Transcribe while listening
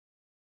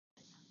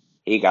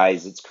Hey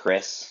guys, it's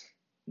Chris.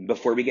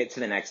 Before we get to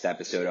the next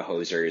episode of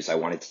Hosers, I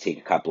wanted to take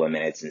a couple of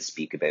minutes and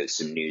speak about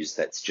some news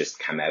that's just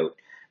come out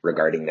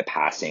regarding the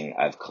passing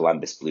of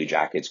Columbus Blue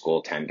Jackets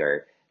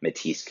goaltender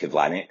Matiss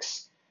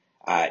Kivlenieks.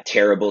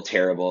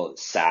 Terrible,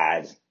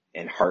 sad,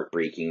 and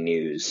heartbreaking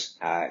news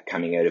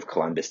coming out of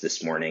Columbus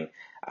this morning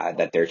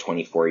that their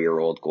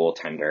 24-year-old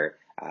goaltender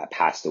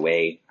passed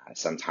away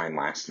sometime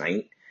last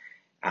night.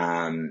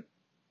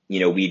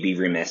 We'd be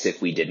remiss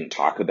if we didn't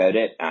talk about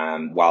it.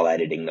 While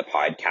editing the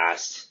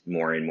podcast,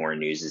 more and more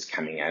news is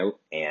coming out,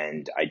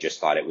 and I just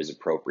thought it was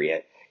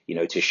appropriate,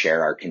 to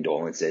share our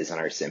condolences and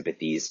our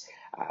sympathies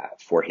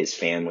for his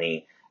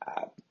family,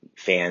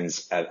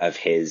 fans of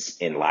his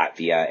in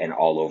Latvia and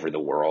all over the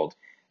world.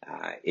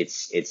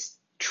 It's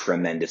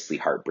tremendously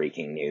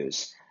heartbreaking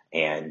news.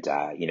 And,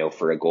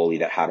 for a goalie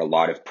that had a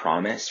lot of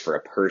promise, for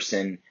a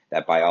person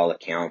that by all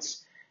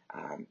accounts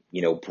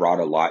brought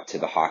a lot to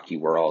the hockey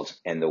world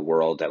and the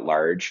world at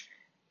large.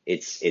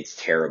 It's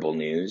terrible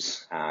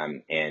news.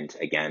 And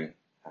again,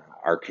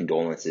 our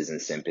condolences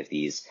and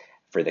sympathies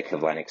for the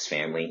Kivlenieks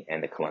family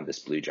and the Columbus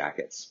Blue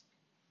Jackets.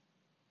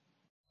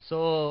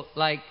 So,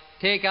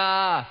 take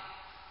off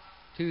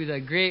to the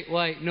great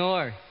white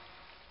north.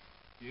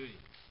 Beauty.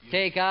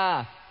 Take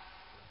off.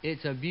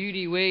 It's a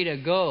beauty way to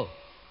go.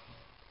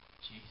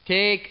 Jeez.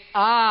 Take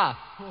off,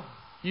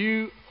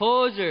 you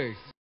hosers.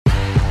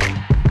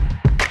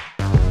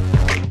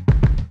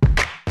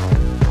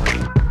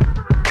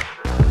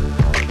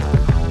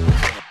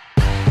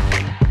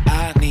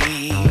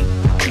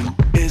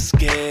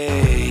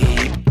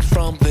 Escape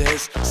from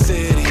this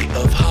city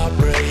of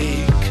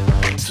heartbreak.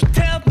 So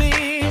tell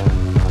me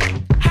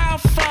how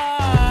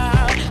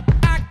far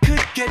I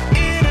could get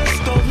in a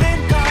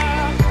stolen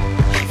car.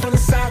 From the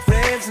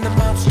sirens and the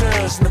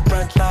monsters and the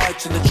bright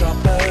lights and the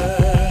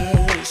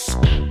droppers.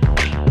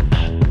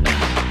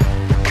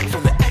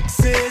 From the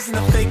exes and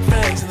the fake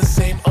friends and the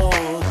same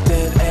old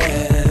dead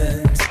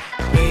ends.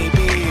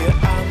 Maybe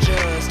I'm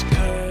just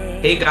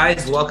cursed. Hey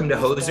guys, welcome to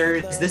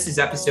Hosers. This is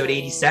episode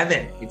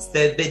 87. It's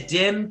the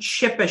Vadim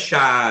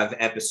Shipachyov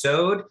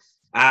episode.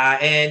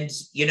 And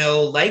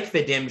like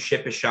Vadim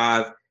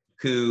Shipachyov,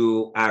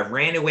 who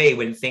ran away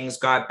when things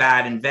got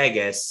bad in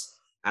Vegas,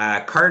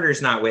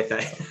 Carter's not with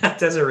us. That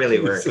doesn't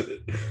really work.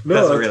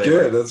 No, that's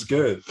good. That's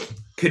good.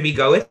 Could we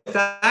go with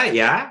that?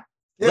 Yeah?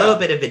 A little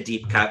bit of a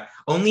deep cut.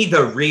 Only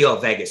the real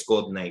Vegas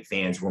Golden Knight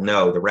fans will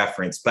know the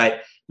reference.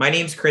 But my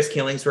name's Chris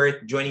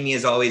Killingsworth. Joining me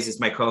as always is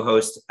my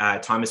co-host,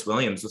 Thomas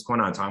Williams. What's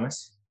going on,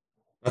 Thomas?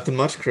 Nothing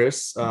much,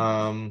 Chris.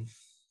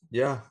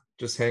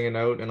 Just hanging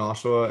out in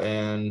Oshawa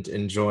and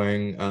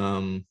enjoying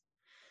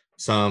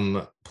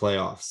some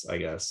playoffs, I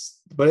guess.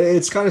 But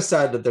it's kind of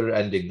sad that they're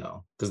ending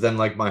though, because then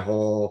my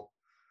whole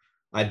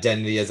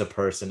identity as a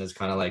person is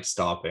kind of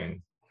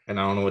stopping, and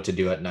I don't know what to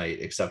do at night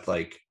except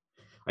I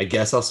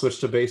guess I'll switch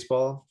to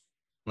baseball.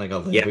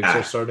 Olympics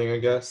are starting, I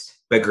guess.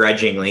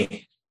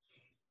 Begrudgingly.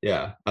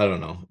 Yeah, I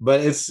don't know.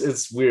 But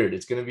it's weird.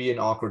 It's going to be an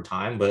awkward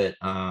time, but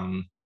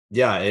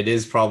it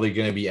is probably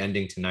going to be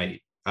ending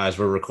tonight as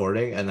we're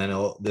recording, and then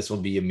this will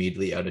be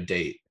immediately out of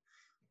date.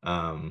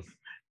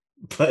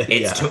 But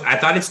I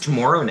thought it's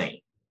tomorrow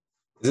night.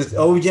 Is it?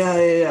 Oh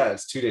yeah.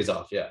 It's 2 days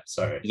off. Yeah,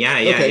 sorry.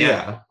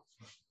 Yeah.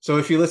 So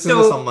if you listen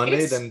to this on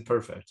Monday, then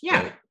perfect.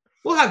 Yeah, right.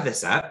 We'll have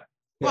this up.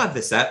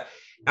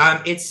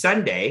 It's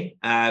Sunday,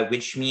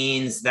 which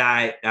means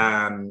that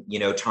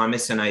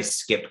Thomas and I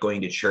skipped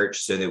going to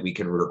church so that we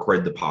could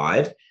record the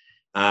pod.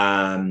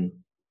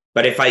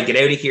 But if I get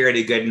out of here at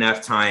a good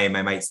enough time,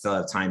 I might still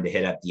have time to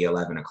hit up the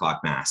 11 o'clock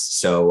mass.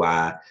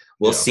 So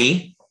we'll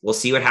see. We'll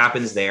see what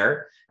happens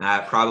there.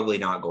 Probably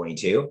not going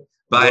to.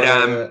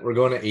 But we're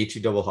going to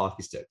HE double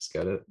hockey sticks.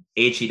 Got it?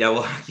 HE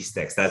double hockey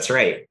sticks. That's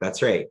right.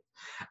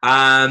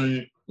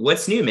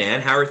 What's new,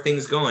 man? How are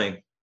things going?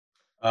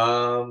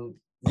 Nothing.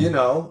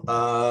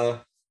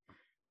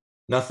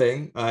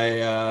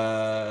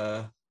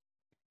 I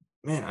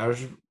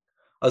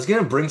was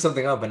gonna bring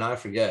something up and now I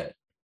forget.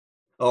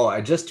 Oh,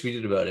 I just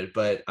tweeted about it,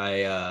 but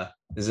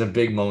this is a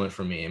big moment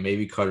for me, and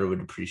maybe Carter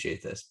would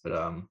appreciate this, but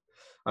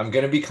I'm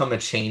gonna become a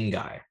chain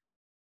guy.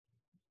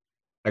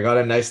 I got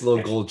a nice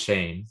little gold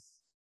chain.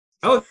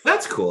 Oh,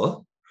 that's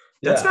cool.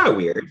 That's not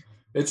weird.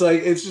 It's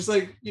just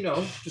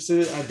just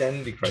an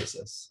identity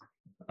crisis.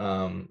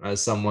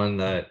 As someone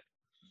that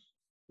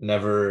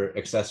never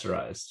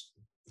accessorized,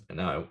 and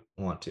now I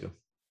want to.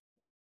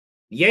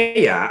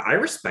 Yeah, I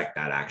respect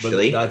that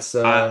actually. But that's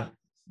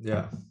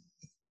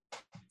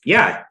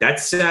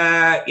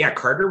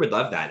Carter would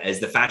love that as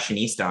the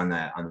fashionista on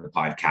the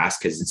podcast,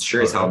 because it's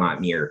sure as hell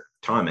not me or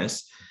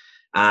Thomas.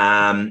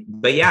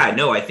 But yeah,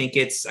 no, I think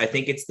it's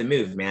the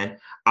move, man.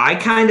 I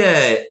kind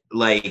of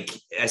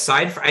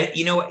aside from,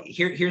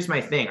 here's my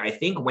thing. I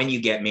think when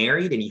you get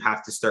married and you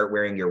have to start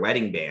wearing your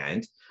wedding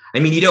band, I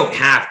mean, you don't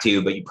have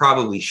to, but you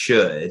probably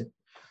should.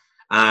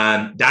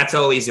 That's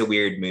always a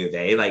weird move,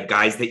 eh?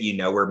 Guys that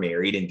are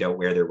married and don't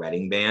wear their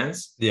wedding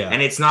bands. Yeah.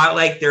 And it's not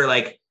like they're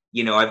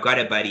I've got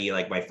a buddy,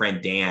 my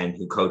friend Dan,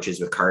 who coaches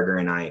with Carter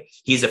and I.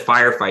 He's a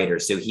firefighter,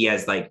 so he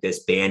has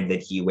this band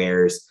that he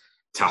wears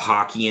to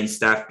hockey and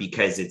stuff,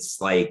 because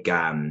it's like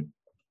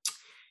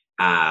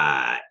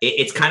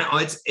it's kind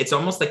of it's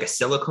almost like a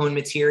silicone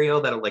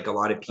material that like a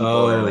lot of people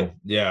are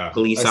like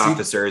police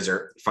officers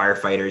or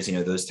firefighters, you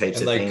know, those types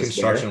and of like things.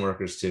 Construction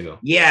workers too.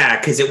 Yeah,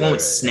 because it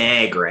won't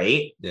snag,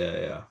 right?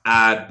 Yeah.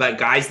 But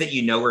guys that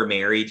you know are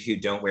married who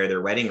don't wear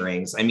their wedding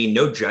rings, I mean,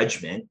 no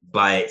judgment,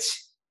 but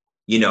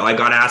you know, I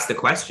gotta ask the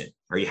question: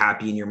 are you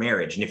happy in your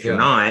marriage? And if you're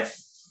not,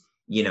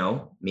 you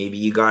know, maybe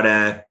you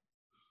gotta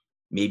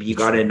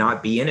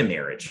not be in a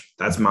marriage.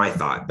 That's my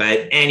thought.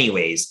 But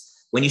anyways,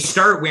 when you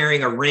start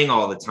wearing a ring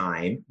all the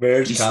time,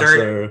 marriage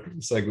counselor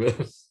segment.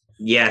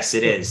 Yes,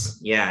 it is.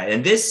 Yeah.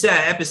 And this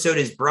episode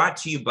is brought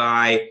to you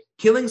by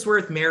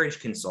Killingsworth Marriage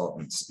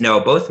Consultants. No,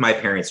 both my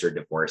parents are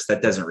divorced.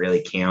 That doesn't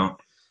really count.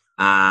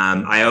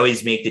 I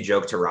always make the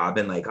joke to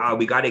Robin, like, oh,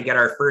 we got to get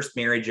our first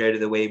marriage out of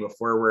the way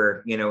before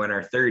we're, you know, in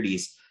our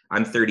 30s.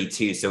 I'm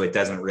 32, so it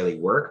doesn't really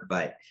work.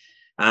 But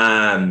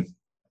in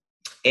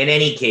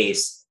any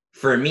case,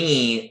 for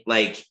me,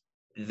 like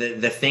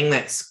the thing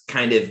that's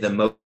kind of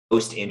the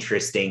most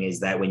interesting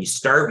is that when you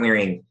start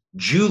wearing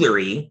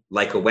jewelry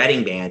like a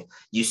wedding band,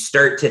 you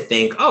start to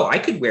think, oh, I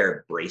could wear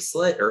a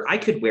bracelet or I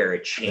could wear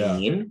a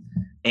chain.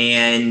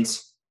 And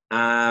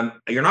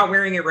you're not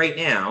wearing it right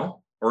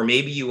now, or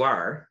maybe you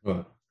are.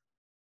 What?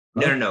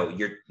 No,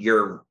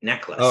 your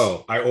necklace.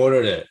 Oh, I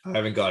ordered it. I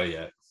haven't got it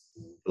yet.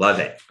 Love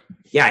it.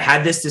 Yeah, I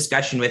had this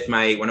discussion with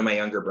one of my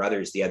younger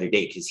brothers the other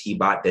day because he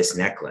bought this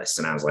necklace,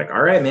 and I was like,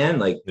 all right, man,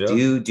 like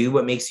do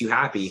what makes you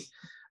happy.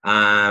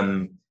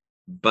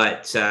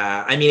 But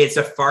I mean, it's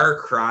a far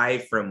cry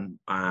from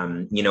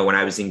you know, when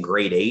I was in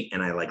grade 8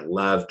 and I like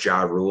loved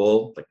Ja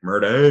Rule, like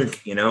Murder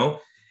Inc., you know,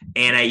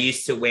 and I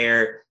used to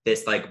wear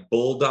this like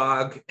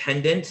bulldog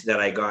pendant that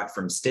I got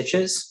from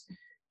Stitches.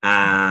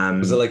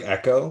 Was it like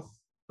Echo?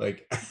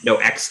 Like no,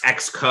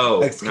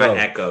 Exco, not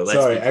Echo.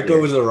 Sorry,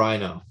 Echo was a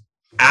rhino.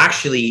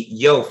 Actually,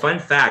 yo, fun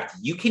fact,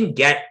 you can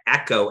get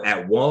Echo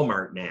at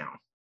Walmart now.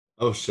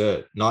 Oh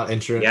shit, not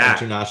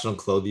international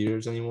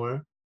clothiers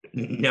anymore?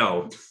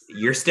 No,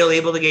 you're still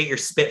able to get your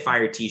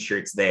Spitfire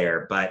t-shirts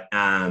there, but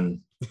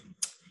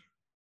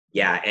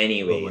yeah,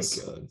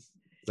 anyways. Oh my God.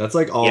 That's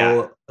like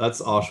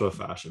that's Oshawa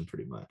fashion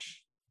pretty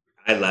much.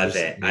 I love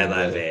it. I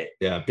love it.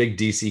 Yeah, big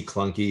DC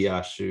clunky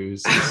ass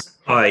shoes.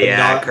 Oh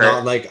yeah,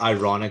 not like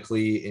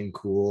ironically in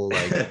cool,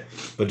 like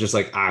but just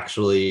like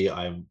actually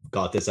I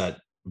got this at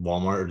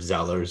Walmart or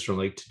Zellers from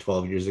like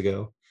 12 years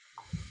ago.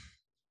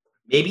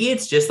 Maybe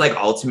it's just like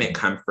ultimate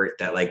comfort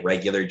that like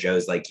regular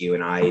Joes like you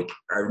and I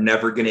are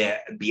never going to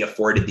be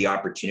afforded the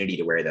opportunity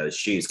to wear those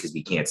shoes because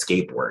we can't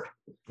skateboard.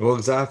 Well,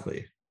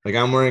 exactly. Like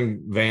I'm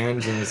wearing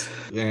Vans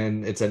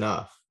and it's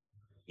enough.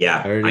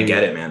 Yeah, I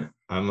get it, man.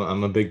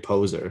 I'm a big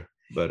poser.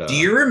 But do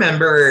you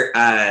remember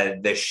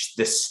the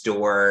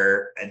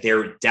store?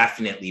 There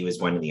definitely was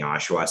one in the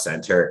Oshawa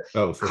Center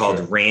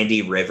called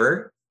Randy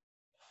River.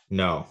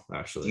 No,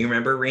 actually. Do you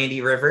remember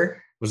Randy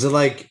River? Was it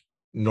like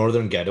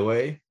Northern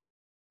Getaway?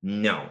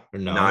 No,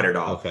 not at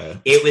all. Okay.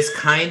 It was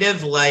kind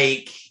of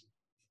like,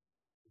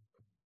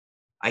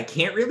 I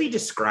can't really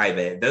describe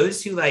it.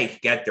 Those who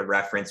like get the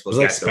reference will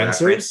get the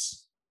reference.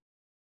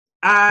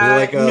 No,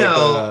 I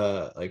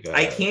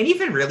can't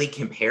even really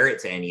compare it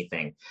to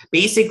anything.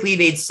 Basically,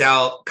 they'd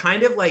sell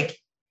kind of like,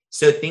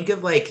 so think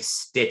of like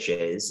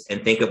Stitches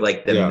and think of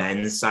like the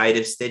men's side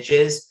of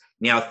Stitches.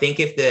 Now think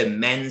if the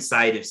men's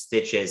side of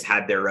Stitches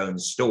had their own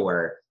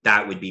store,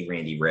 that would be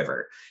Randy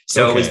River.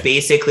 So it was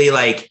basically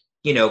like,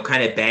 you know,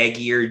 kind of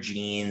baggier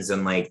jeans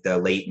in like the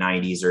late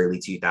 90s, early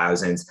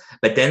 2000s.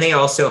 But then they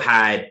also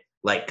had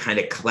like kind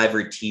of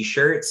clever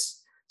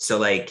t-shirts. So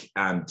like,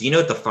 do you know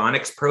what the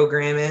Phonics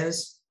program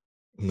is?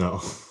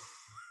 No.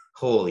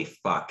 Holy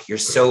fuck. You're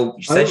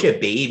such a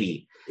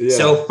baby. Yeah.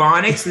 So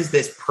Phonics was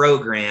this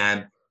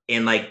program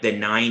in like the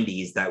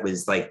 90s that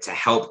was like to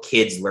help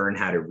kids learn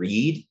how to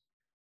read.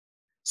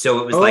 So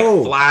it was like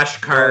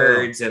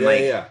flashcards and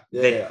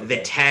the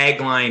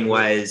tagline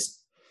was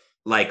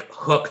like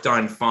hooked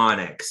on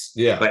phonics.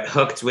 Yeah. But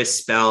hooked was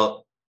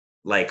spelled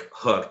like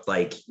hooked,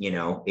 like, you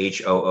know,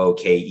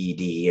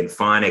 HOOKED, and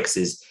phonics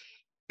is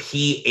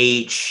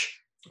PHONICS.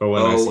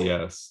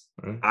 Right?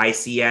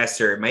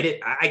 ICS, or might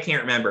it? I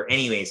can't remember.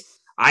 Anyways,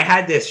 I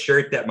had this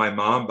shirt that my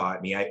mom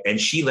bought me, and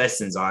she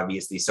listens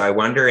obviously, so I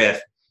wonder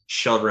if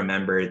she'll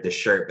remember the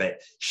shirt.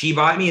 But she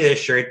bought me this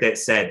shirt that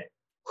said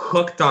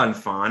 "Hooked on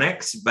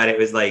Phonics," but it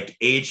was like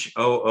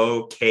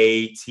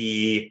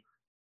HOOKTENFONIX,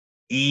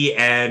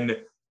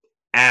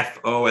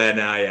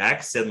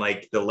 and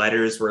like the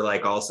letters were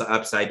like also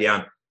upside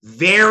down.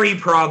 Very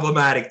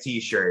problematic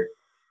T-shirt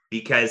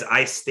because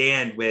I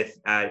stand with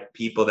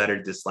people that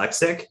are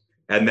dyslexic.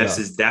 And this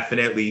is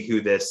definitely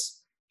who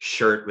this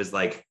shirt was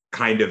like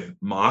kind of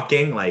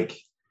mocking. Like,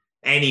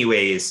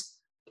 anyways,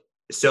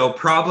 so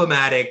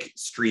problematic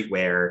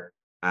streetwear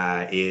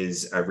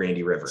is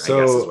Randy River, I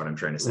guess is what I'm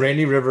trying to say.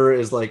 Randy River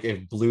is like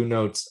if Blue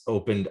Notes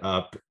opened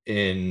up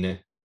in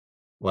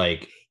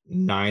like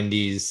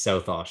 90s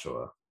South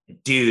Oshawa.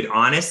 Dude,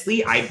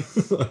 honestly,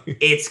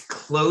 it's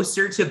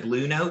closer to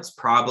Blue Notes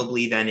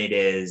probably than it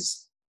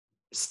is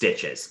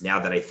Stitches, now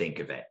that I think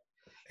of it.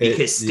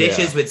 because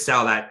Stitches yeah. would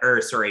sell that,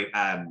 or sorry,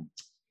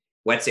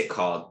 what's it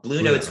called?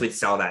 Blue Notes Note. would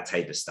sell that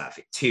type of stuff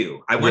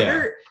too. I Yeah.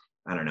 wonder,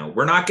 I don't know.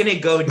 We're not going to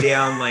go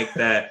down like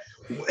the,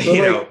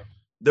 like,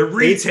 the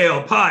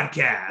retail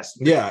podcast.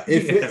 Yeah.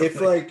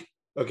 If like, like,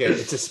 okay,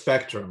 it's a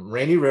spectrum.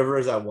 Rainy River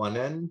is at one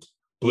end,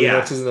 Blue Yeah.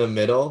 Notes is in the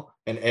middle,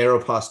 and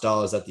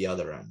Aeropostale is at the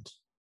other end.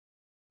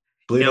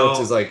 Blue no, Notes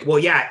is like, well,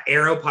 yeah,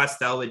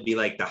 Aeropostale would be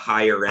like the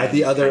higher end. at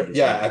the other, kind of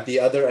yeah, thing. at the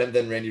other end,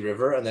 then Rainy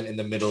River, and then in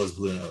the middle is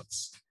Blue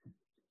Notes.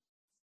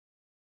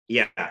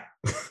 Yeah.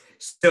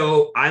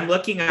 So I'm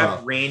looking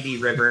up Wow. Randy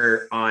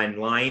River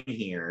online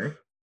here.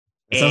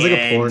 It sounds like a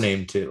and porn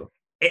name too.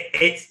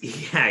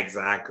 It's yeah,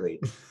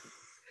 exactly.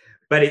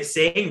 But it's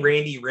saying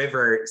Randy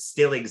River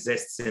still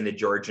exists in the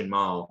Georgian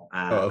Mall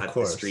of up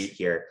course. the street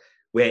here,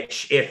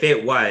 which if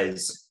it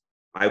was,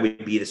 I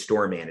would be the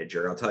store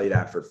manager. I'll tell you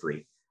that for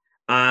free.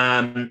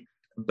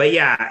 But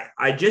yeah,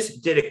 I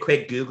just did a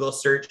quick Google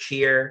search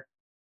here,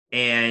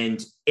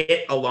 and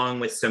it, along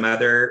with some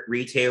other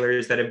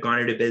retailers that have gone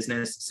into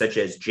business, such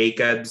as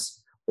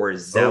Jacobs or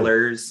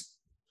Zellers.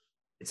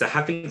 It's a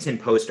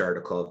Huffington Post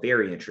article,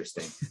 very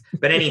interesting.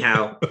 But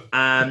anyhow,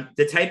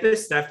 the type of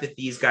stuff that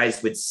these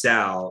guys would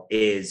sell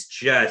is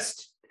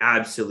just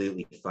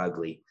absolutely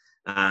fugly.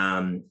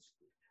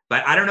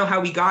 But I don't know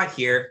how we got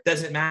here.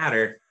 Doesn't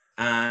matter.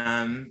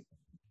 Randy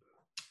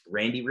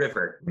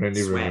River.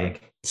 Randy swag. River.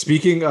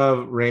 Speaking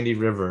of Randy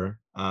River,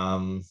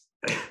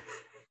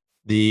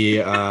 the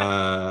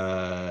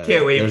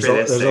Can't wait for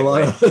this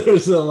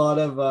there's a lot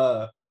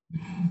of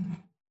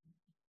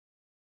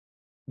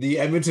the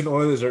Edmonton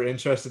Oilers are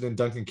interested in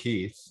Duncan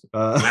Keith.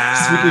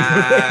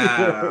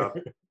 Wow.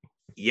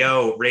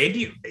 Yo,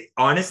 Randy,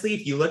 honestly,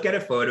 if you look at a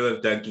photo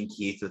of Duncan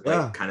Keith with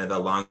like kind of the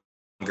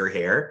longer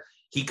hair,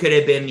 he could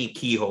have been the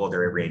key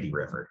holder at Randy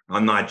River.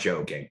 I'm not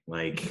joking.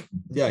 Like,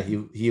 yeah,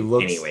 he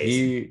looks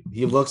anyways.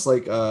 he looks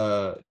like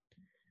an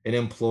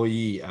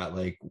employee at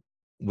like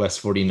West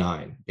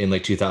 49 in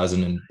like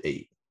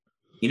 2008.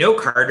 You know,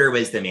 Carter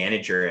was the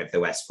manager of the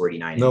West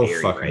 49 No in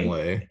Barrie, fucking right?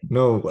 way.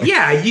 No way.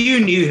 Yeah,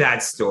 you knew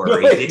that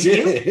story, No, I didn't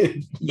you?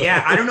 did.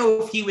 Yeah, I don't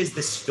know if he was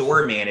the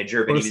store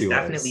manager, but course he he was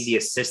was. definitely the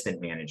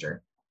assistant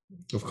manager.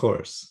 Of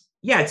course.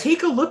 Yeah,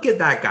 take a look at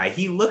that guy.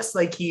 He looks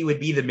like he would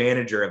be the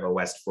manager of a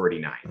West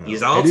 49. Oh,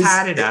 He's all it is-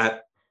 tatted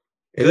up.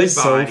 It Good is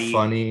body. so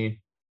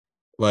funny.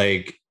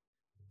 Like,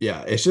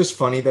 yeah, it's just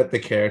funny that the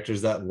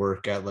characters that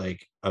work at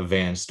like a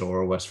Van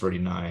store, West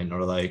 49,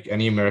 or like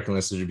any American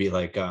listeners would be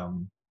like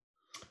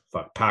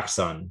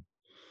PacSun.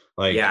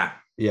 Like, Yeah.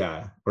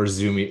 or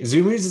Zoomies.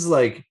 Zoomies is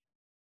like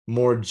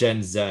more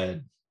Gen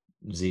Z,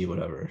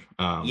 whatever.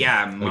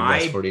 Yeah,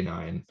 like West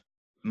 49.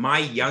 My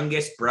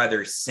youngest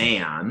brother,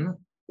 Sam,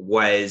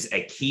 was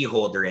a key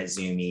holder at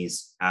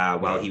Zoomies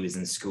while he was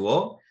in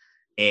school.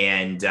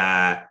 And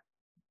yeah,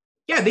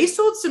 they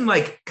sold some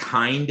like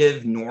kind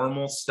of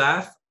normal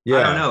stuff. Yeah.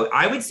 I don't know.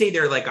 I would say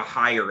they're like a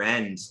higher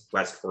end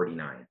West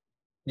 49.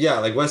 Yeah,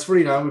 like West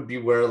 49 would be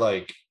where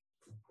like,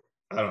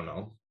 I don't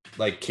know,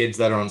 like kids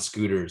that are on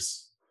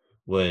scooters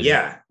would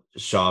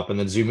shop. And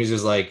then Zoomies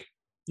is like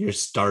you're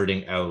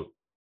starting out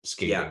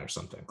skating or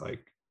something.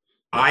 Like,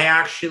 I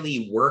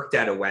actually worked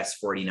at a West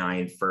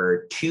 49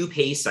 for 2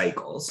 pay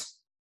cycles.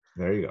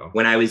 There you go.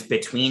 When I was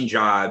between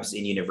jobs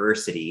in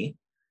university,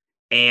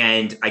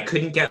 and I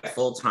couldn't get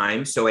full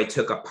time. So I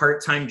took a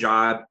part-time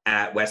job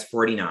at West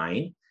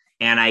 49,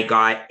 and I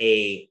got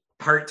a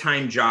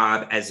part-time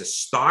job as a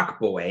stock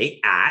boy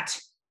at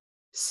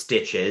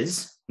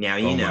Stitches. Now,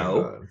 you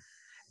know.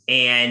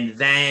 And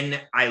then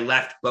I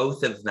left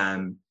both of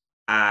them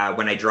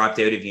when I dropped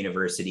out of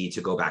university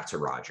to go back to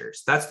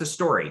Rogers. That's the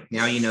story.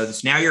 Now you know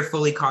this. Now you're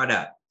fully caught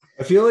up.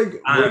 I feel like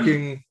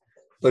working,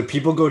 like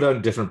people go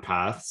down different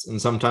paths, and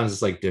sometimes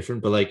it's like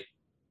different, but like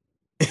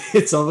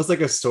it's almost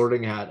like a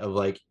sorting hat of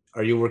like,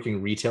 are you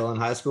working retail in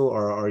high school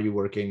or are you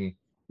working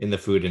in the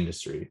food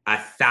industry?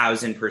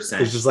 1,000%.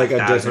 It's just like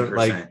a different, 1,000%.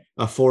 like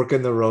a fork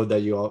in the road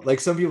that you all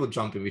like. Some people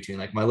jump in between.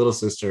 Like my little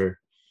sister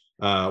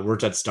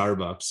worked at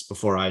Starbucks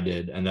before I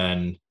did, and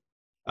then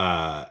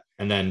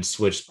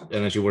switched, and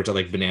then she worked at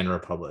like Banana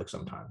Republic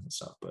sometimes and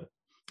stuff. But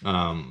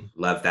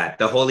love that.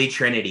 The Holy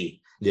Trinity.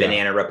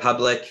 Banana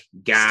Republic,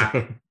 Gap,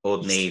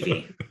 Old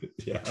Navy.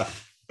 Yeah.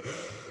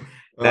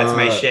 That's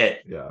my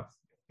shit. Yeah.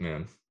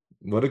 Man,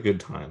 what a good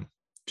time.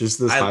 Just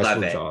this high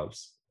school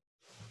jobs.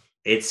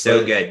 It's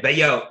so good. But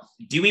yo,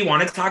 do we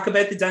want to talk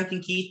about the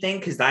Duncan Keith thing?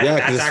 Because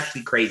that's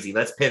actually crazy.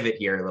 Let's pivot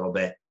here a little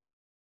bit.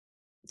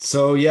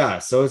 So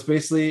it's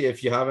basically,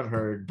 if you haven't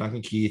heard,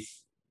 Duncan Keith,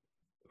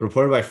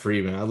 reported by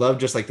Friedman. I love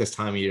just like this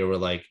time of year where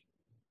like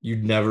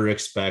you'd never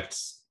expect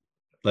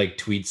like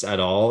tweets at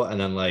all, and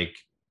then like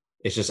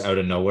it's just out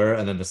of nowhere,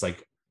 and then just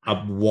like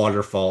a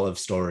waterfall of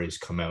stories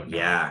come out now.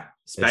 Yeah,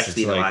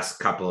 especially the like, last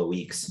couple of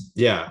weeks.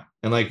 Yeah,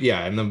 and like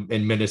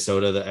in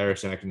Minnesota, the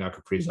Eriksson and now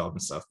Kaprizov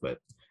and stuff. But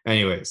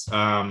anyways,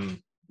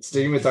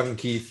 sticking with Duncan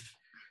Keith,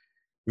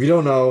 if you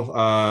don't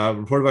know,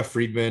 reported by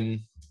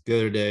Friedman the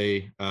other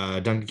day,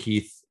 Duncan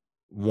Keith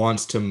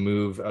wants to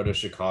move out of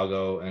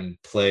Chicago and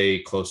play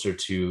closer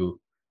to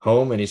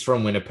home, and he's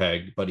from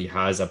Winnipeg, but he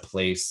has a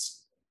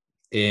place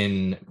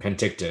in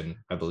Penticton,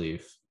 I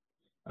believe.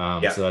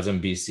 Yeah. So that's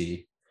in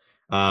BC.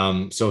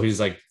 So he's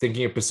like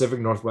thinking of Pacific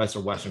Northwest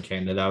or Western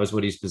Canada. That was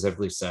what he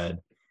specifically said.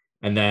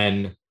 And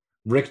then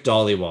Rick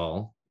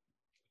Dollywall,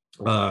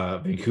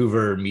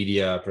 Vancouver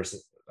media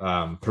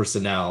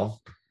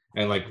personnel,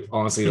 and like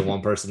honestly the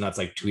one person that's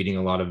like tweeting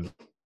a lot of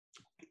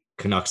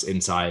Canucks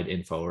inside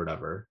info or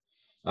whatever,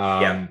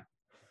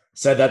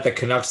 said that the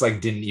Canucks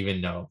like didn't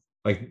even know.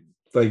 Like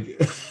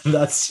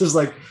that's just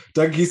like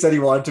Duncan said he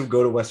wanted to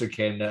go to Western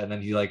Canada, and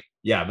then he like,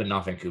 yeah, but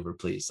not Vancouver,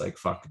 please. Like,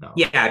 fuck no.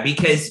 Yeah,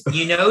 because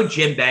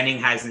Jim Benning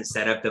hasn't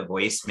set up the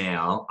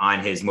voicemail on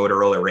his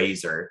Motorola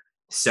Razr.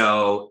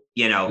 So,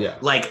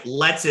 like,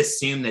 let's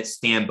assume that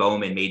Stan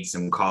Bowman made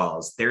some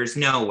calls. There's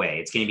no way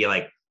it's going to be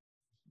like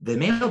the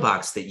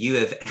mailbox that you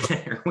have.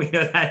 We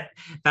know that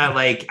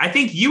like, I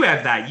think you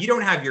have that. You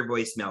don't have your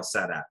voicemail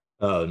set up.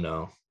 Oh,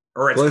 no.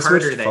 Or it's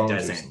Carter that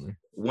doesn't. Recently.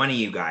 One of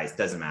you guys,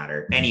 doesn't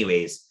matter.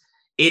 Anyways,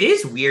 it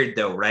is weird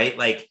though, right?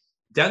 Like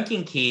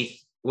Duncan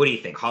Keith, what do you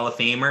think? Hall of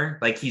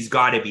Famer? Like he's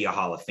got to be a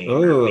Hall of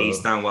Famer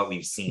based on what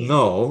we've seen.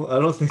 No, I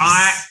don't think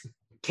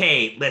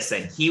Okay,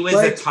 listen, he was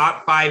a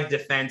top 5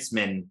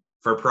 defenseman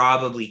for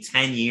probably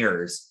 10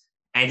 years,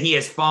 and he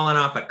has fallen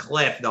off a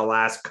cliff the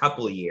last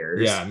couple of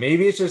years. Yeah,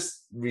 maybe it's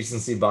just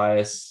recency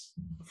bias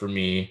for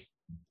me.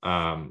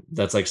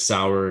 That's like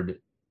soured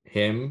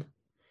him.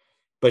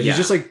 But he's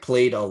just like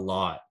played a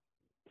lot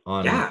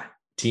on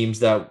teams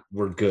that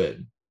were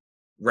good.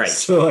 Right.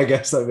 So I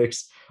guess that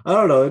makes, I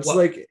don't know. It's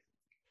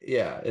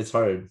it's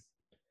hard.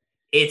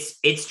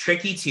 It's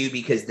tricky too,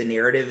 because the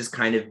narrative has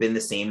kind of been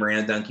the same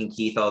around Duncan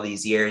Keith all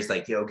these years.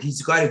 Like,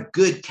 he's got a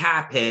good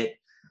cap hit,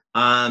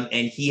 and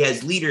he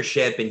has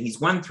leadership, and he's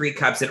won 3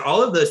 cups, and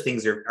all of those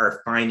things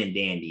are fine and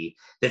dandy.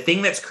 The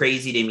thing that's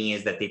crazy to me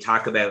is that they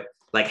talk about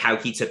like how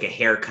he took a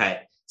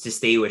haircut to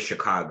stay with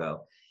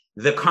Chicago.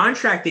 The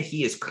contract that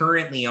he is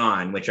currently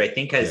on, which I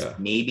think has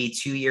maybe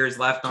 2 years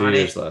left on it,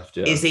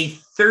 is a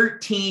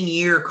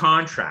 13-year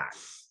contract.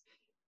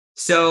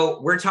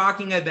 So we're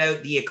talking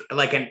about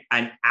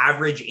an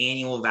average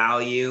annual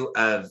value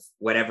of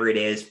whatever it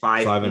is,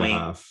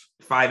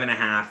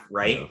 5.5,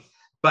 right? Yeah.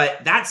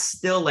 But that's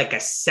still like a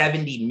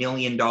 $70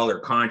 million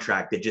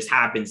contract that just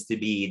happens to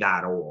be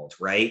that old,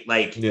 right?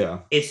 Like,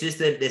 it's just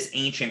this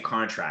ancient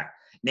contract.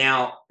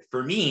 Now,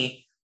 for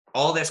me,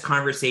 all this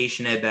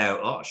conversation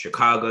about,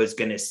 Chicago's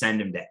going to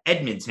send him to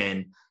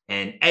Edmonton,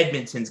 and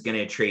Edmonton's going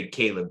to trade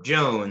Caleb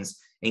Jones,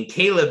 and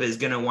Caleb is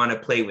going to want to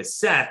play with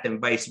Seth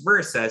and vice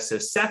versa. So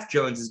Seth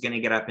Jones is going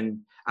to get up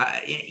in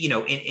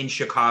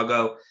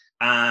Chicago.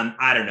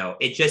 I don't know.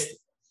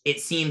 It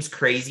seems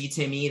crazy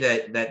to me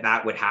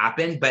that would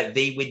happen, but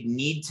they would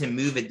need to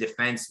move a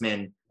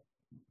defenseman,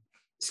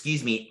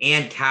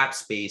 and cap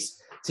space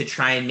to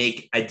try and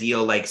make a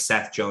deal like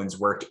Seth Jones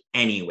work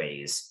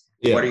anyways.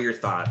 Yeah. What are your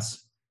thoughts?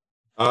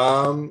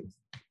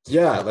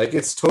 Like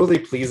it's totally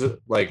plausible.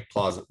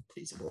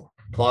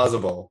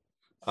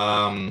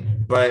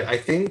 But I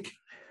think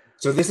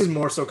so. This is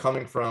more so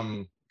coming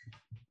from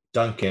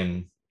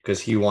Duncan because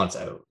he wants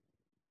out.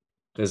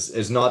 Because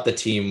it's not the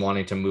team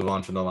wanting to move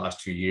on from the last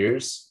 2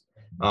 years.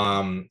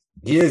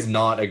 He is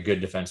not a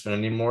good defenseman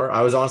anymore.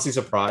 I was honestly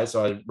surprised.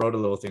 So I wrote a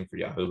little thing for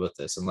Yahoo about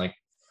this, and like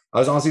I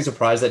was honestly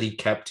surprised that he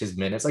kept his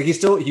minutes. Like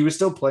he was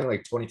still playing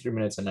like 23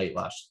 minutes a night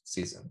last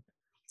season.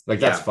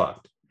 Like that's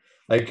fucked.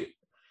 Like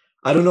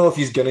I don't know if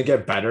he's gonna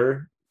get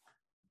better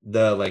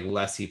the like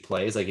less he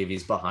plays, like if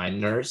he's behind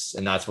Nurse,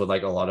 and that's what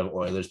like a lot of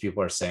Oilers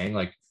people are saying,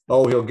 like,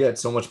 oh, he'll get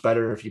so much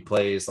better if he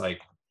plays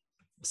like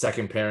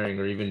second pairing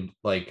or even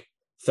like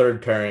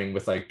third pairing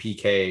with like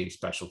PK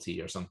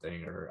specialty or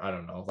something, or I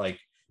don't know, like,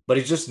 but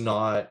he's just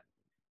not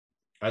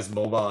as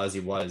mobile as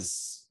he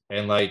was.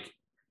 And like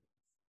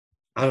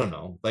I don't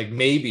know, like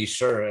maybe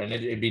sure, and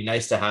it'd be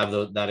nice to have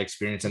that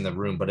experience in the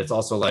room, but it's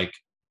also like,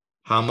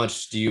 how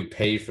much do you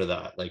pay for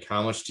that? Like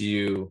how much do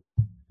you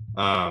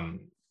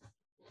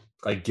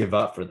like give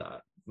up for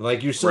that?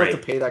 Like you still have to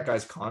pay that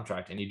guy's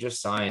contract, and you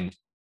just signed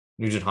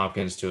Nugent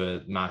Hopkins to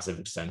a massive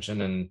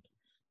extension, and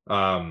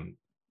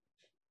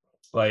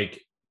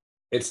like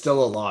it's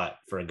still a lot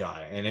for a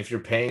guy. And if you're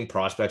paying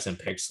prospects and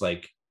picks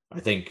like I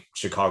think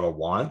Chicago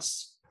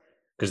wants,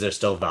 because there's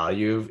still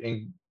value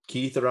in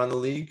Keith around the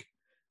league,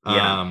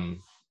 then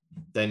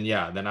I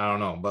don't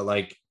know. But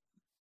like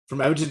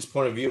from Edmonton's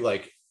point of view,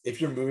 like if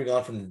you're moving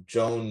on from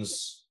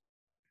Jones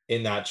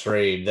in that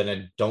trade, then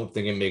I don't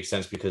think it makes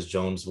sense, because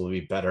Jones will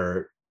be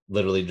better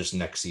literally just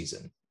next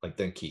season, like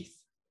than Keith.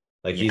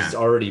 Like he's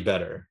already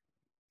better,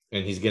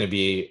 and he's going to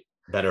be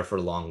better for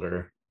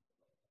longer.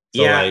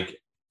 So like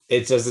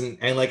it doesn't,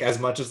 and like as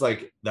much as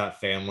like that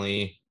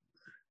family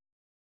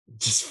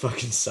just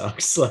fucking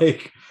sucks,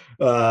 like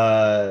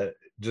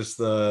just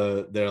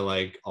their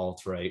like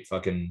alt-right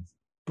fucking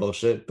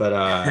bullshit,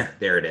 but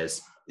there it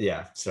is.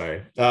 Yeah,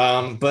 sorry.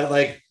 But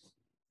like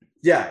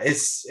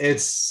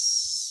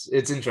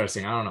it's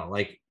interesting. I don't know.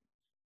 Like,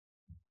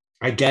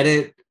 I get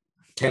it.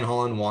 Ken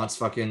Holland wants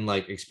fucking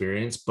like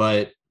experience,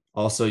 but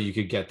also you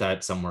could get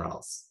that somewhere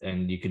else,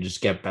 and you could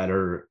just get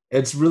better.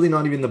 It's really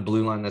not even the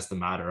blue line that's the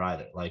matter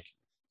either. Like,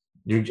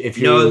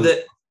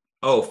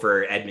 Oh,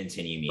 for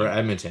Edmonton, you For mean?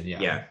 Edmonton, yeah.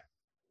 Yeah.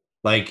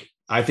 Like,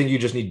 I think you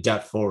just need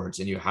depth forwards,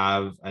 and you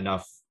have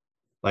enough.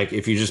 Like,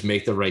 if you just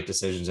make the right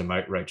decisions and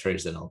right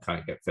trades, then it'll kind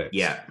of get fixed.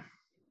 Yeah.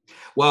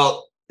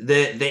 Well,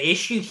 the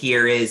issue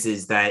here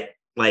is that,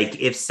 like,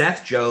 if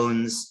Seth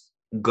Jones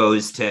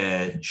goes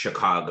to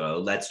Chicago,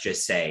 let's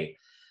just say,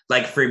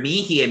 like, for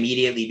me, he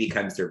immediately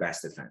becomes their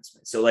best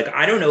defenseman. So, like,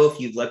 I don't know if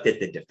you've looked at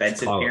the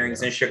defensive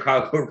pairings in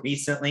Chicago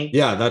recently.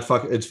 Yeah,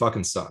 it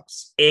fucking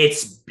sucks.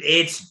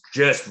 It's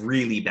just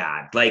really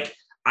bad. Like,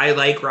 I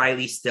like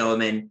Riley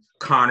Stillman,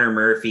 Connor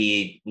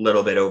Murphy, a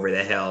little bit over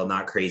the hill,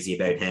 not crazy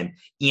about him.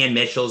 Ian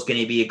Mitchell's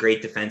going to be a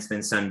great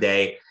defenseman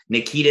someday.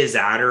 Nikita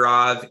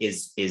Zadorov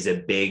is a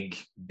big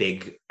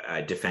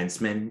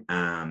defenseman.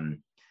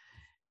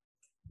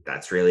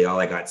 That's really all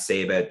I got to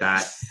say about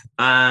that.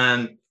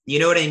 You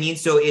know what I mean?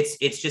 So it's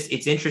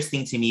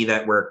interesting to me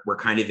that we're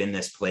kind of in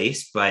this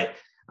place, but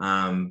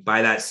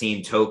by that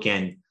same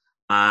token,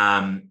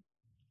 I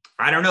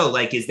don't know,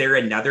 like, is there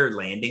another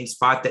landing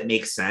spot that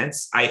makes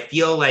sense? I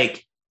feel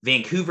like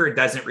Vancouver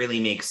doesn't really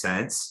make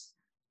sense.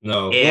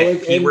 No.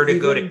 If he were to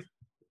go to,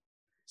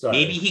 sorry.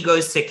 Maybe he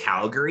goes to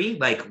Calgary.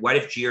 Like, what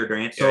if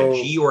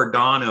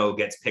Giordano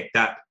gets picked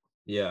up?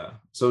 Yeah.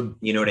 So,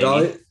 you know what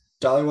I mean?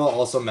 Dhaliwal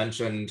also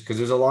mentioned, because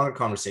there's a longer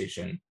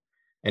conversation,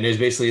 and it was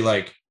basically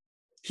like,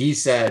 he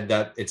said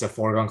that it's a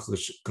foregone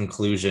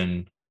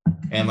conclusion,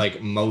 and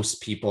like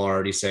most people are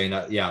already saying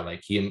that, yeah,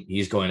 like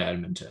he's going to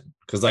Edmonton,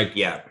 because like,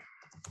 yeah,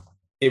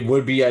 it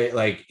would be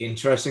like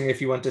interesting if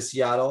he went to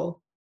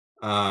Seattle,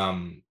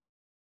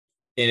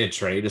 in a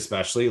trade,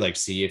 especially, like,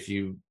 see if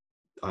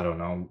I don't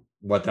know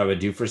what that would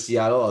do for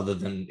Seattle other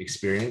than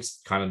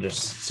experience, kind of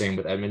just same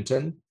with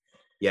Edmonton.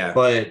 Yeah,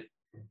 but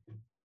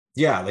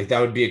yeah, like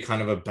that would be a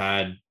kind of a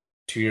bad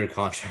 2-year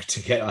contract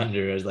to get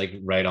under, as like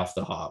right off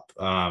the hop.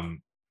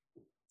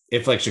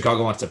 If like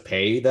Chicago wants to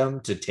pay them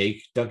to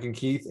take Duncan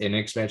Keith in an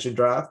expansion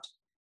draft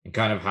and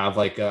kind of have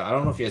like I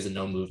don't know if he has a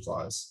no move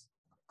clause,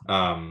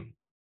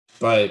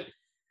 but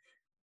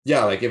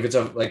yeah, like if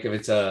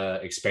it's a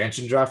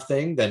expansion draft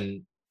thing,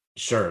 then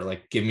sure,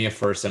 like give me a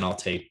first and I'll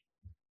take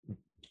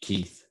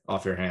Keith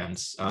off your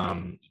hands.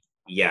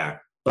 Yeah,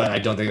 but I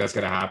don't think that's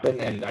going to happen,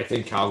 and I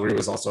think Calgary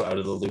was also out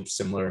of the loop,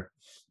 similar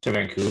to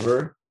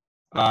Vancouver.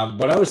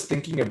 What I was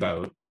thinking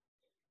about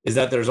is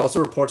that there's also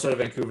reports out of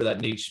Vancouver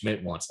that Nate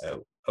Schmidt wants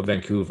out of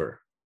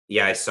Vancouver.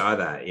 Yeah, I saw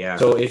that. Yeah.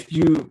 So if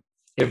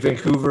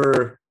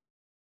Vancouver,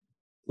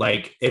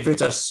 like, if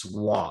it's a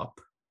swap,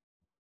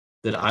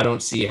 then I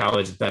don't see how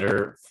it's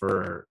better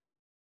for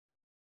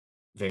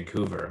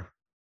Vancouver,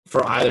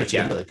 for either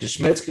team. Yeah. Because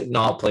Schmidt's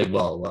not played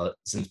well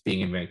since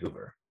being in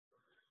Vancouver.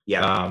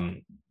 Yeah.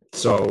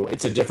 So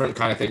it's a different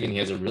kind of thing, and he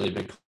has a really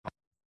big,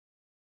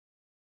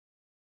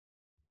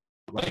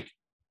 like,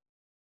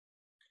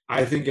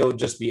 I think it'll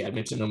just be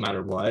Edmonton no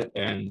matter what,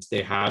 and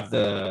they have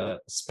the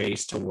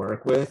space to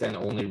work with, and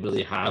only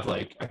really have,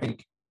 like, I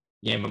think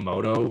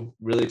Yamamoto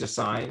really to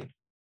sign.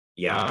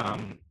 Yeah.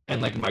 And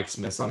like Mike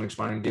Smith's on an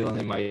expiring deal, and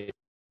they might.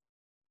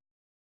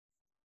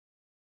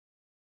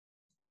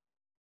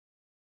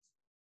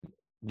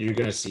 You're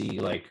gonna see,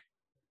 like,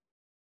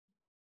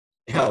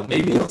 hell,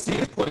 maybe you'll see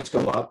his points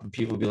go up, and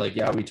people will be like,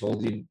 "Yeah, we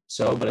told you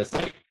so." But it's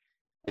like,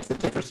 it's the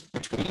difference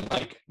between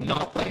like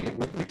not playing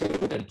with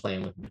McDavid and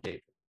playing with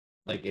McDavid.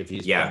 Like, if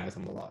he's playing with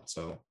him a lot.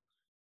 So,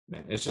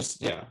 man, it's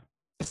just,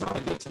 it's not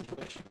a good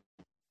situation.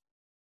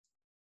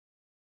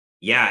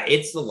 Yeah,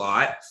 it's a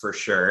lot for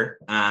sure.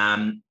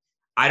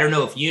 I don't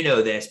know if you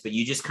know this, but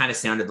you just kind of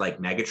sounded like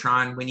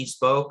Megatron when you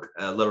spoke,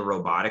 a little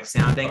robotic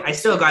sounding. I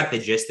still got the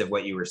gist of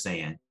what you were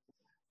saying,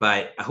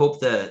 but I hope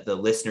the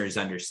listeners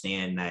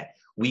understand that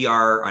we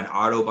are an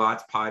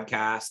Autobots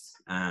podcast.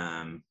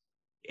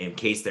 In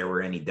case there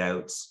were any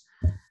doubts.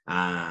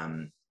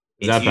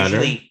 Is that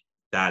better?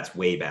 That's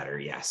way better.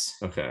 Yes.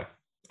 Okay.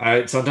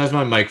 Sometimes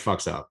my mic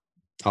fucks up.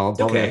 I'll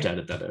probably have to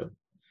edit that out.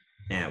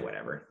 Yeah,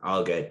 whatever.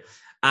 All good.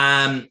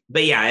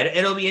 But yeah,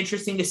 it'll be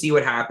interesting to see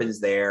what happens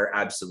there.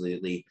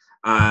 Absolutely.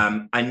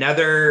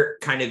 Another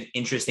kind of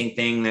interesting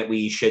thing that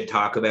we should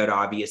talk about,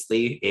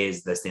 obviously,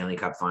 is the Stanley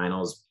Cup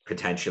Finals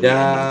potentially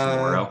ending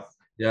tomorrow.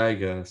 Yeah, I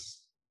guess.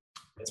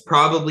 It's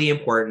probably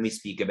important we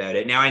speak about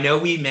it. Now, I know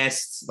we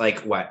missed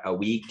a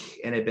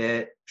week and a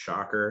bit,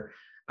 shocker,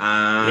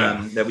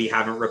 that we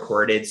haven't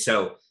recorded.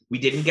 So we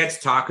didn't get to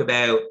talk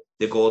about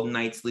the Golden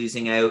Knights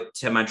losing out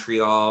to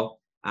Montreal.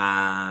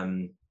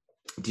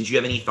 Did you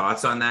have any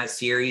thoughts on that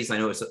series? I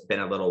know it's been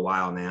a little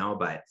while now,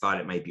 but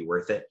thought it might be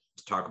worth it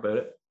to talk about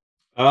it.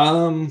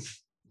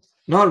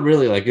 Not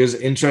really. Like, it was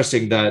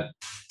interesting that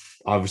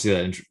obviously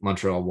that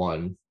Montreal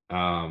won.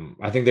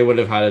 I think they would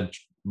have had a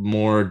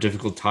more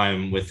difficult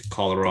time with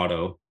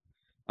Colorado.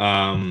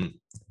 But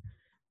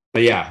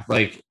yeah,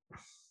 like,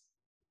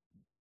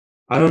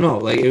 I don't know.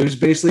 Like, it was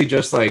basically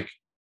just like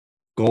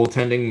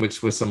goaltending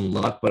mixed with some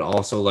luck, but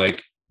also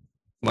like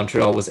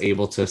Montreal was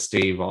able to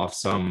stave off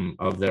some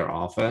of their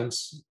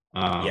offense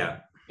and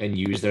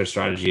use their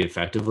strategy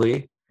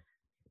effectively.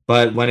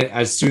 But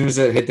as soon as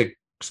it hit the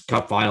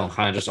Cup final,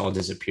 kind of just all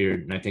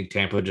disappeared. And I think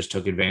Tampa just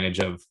took advantage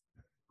of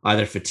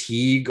either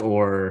fatigue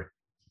or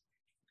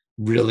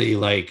really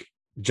like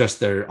just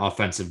their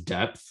offensive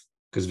depth,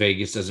 because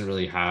Vegas doesn't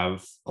really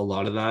have a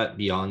lot of that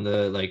beyond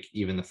the like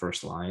even the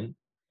first line.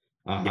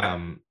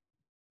 Yeah.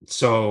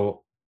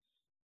 So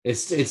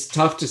it's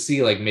tough to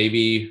see like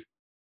maybe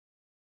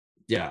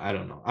I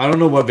don't know. I don't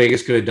know what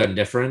Vegas could have done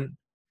different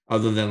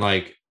other than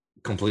like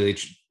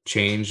completely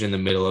change in the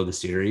middle of the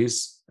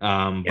series.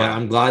 But Yeah.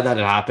 I'm glad that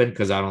it happened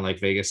because I don't like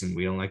Vegas and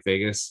we don't like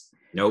Vegas.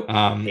 Nope.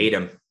 Um, Hate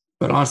them.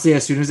 But honestly,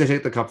 as soon as they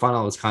take the cup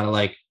final, it's kind of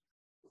like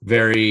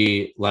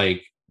very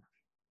like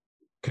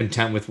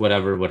content with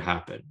whatever would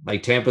happen.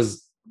 Like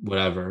Tampa's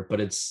whatever, but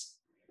it's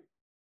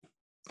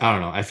I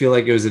don't know. I feel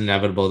like it was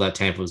inevitable that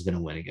Tampa was going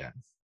to win again.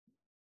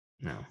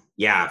 No.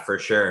 Yeah, for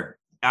sure.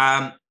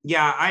 Yeah,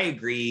 I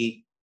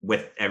agree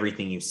with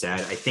everything you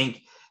said. I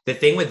think the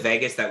thing with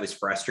Vegas that was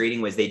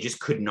frustrating was they just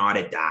could not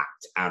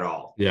adapt at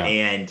all. Yeah.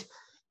 And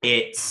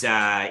it's,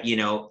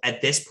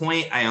 at this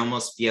point, I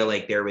almost feel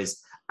like there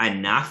was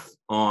enough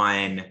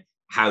on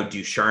how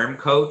Ducharme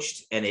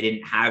coached, and they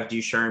didn't have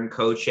Ducharme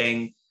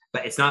coaching,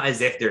 but it's not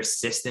as if their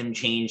system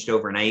changed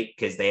overnight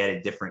because they had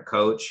a different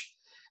coach.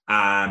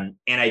 And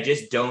I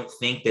just don't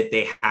think that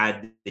they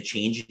had the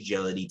change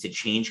agility to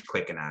change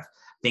quick enough.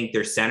 I think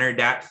their center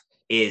depth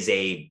is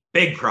a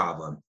big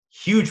problem,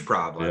 huge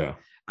problem. Yeah.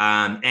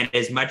 And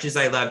as much as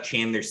I love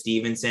Chandler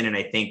Stevenson, and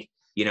I think,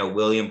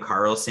 William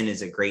Karlsson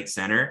is a great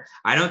center,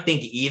 I don't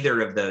think either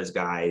of those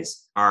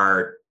guys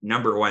are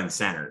number one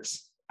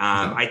centers. No.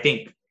 I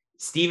think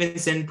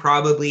Stevenson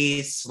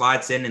probably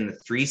slots in the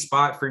 3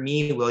 spot for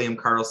me. William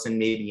Karlsson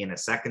maybe in a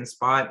 2nd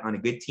spot on a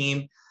good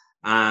team.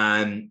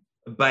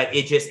 But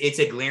it's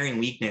a glaring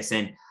weakness.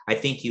 And I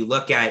think you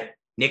look at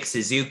Nick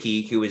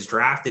Suzuki, who was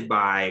drafted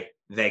by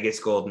Vegas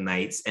Golden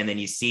Knights, and then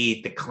you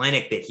see the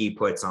clinic that he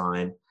puts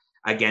on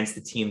against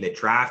the team that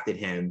drafted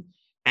him.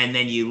 And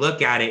then you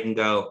look at it and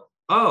go,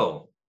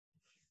 oh,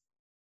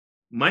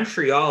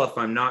 Montreal, if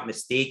I'm not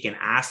mistaken,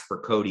 asked for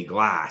Cody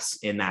Glass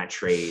in that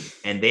trade,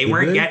 and they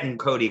weren't getting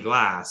Cody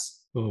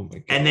Glass. Oh my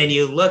God. And then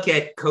you look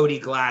at Cody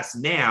Glass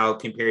now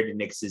compared to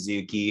Nick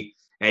Suzuki,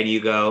 and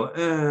you go,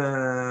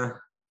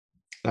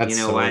 That's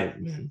you know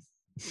what? Man.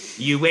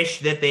 You wish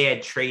that they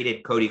had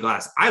traded Cody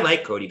Glass. I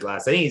like Cody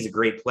Glass. I think he's a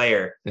great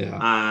player.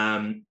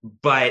 Yeah.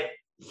 But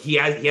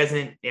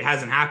it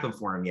hasn't happened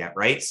for him yet,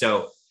 right?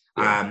 So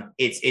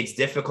it's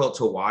difficult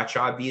to watch,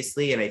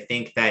 obviously. And I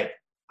think that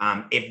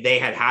if they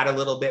had a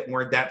little bit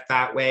more depth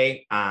that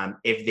way,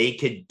 if they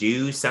could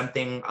do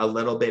something a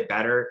little bit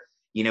better,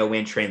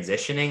 when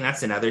transitioning,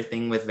 that's another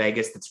thing with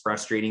Vegas that's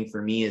frustrating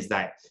for me, is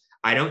that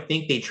I don't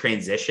think they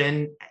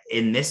transition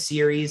in this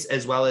series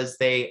as well as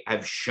they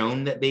have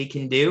shown that they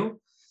can do.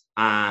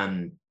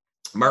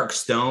 Mark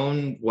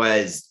Stone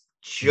was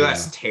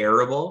just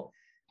terrible,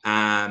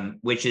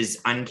 which is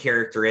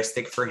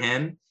uncharacteristic for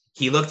him.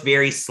 He looked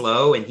very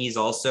slow, and he's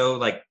also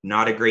like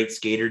not a great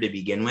skater to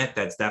begin with.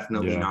 That's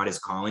definitely not his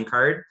calling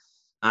card.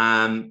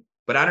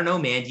 But I don't know,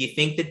 man. Do you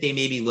think that they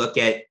maybe look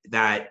at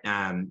that,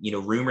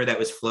 rumor that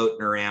was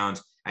floating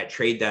around at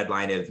trade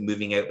deadline of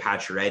moving out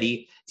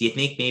Pacioretty? Do you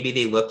think maybe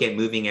they look at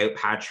moving out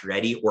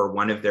Pacioretty or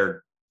one of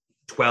their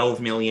 $12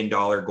 million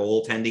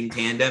goaltending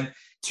tandem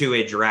to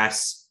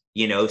address,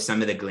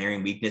 some of the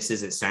glaring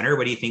weaknesses at center?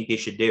 What do you think they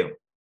should do?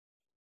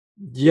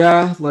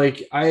 Yeah,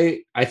 like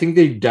I think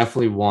they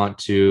definitely want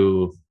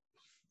to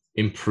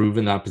improve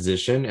in that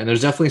position, and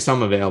there's definitely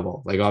some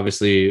available. Like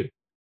obviously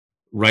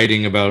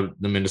writing about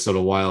the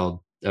Minnesota Wild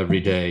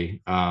every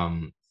day,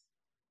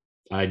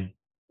 I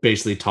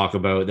basically talk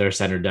about their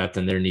center depth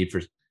and their need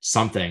for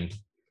something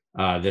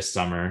this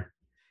summer.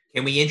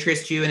 Can we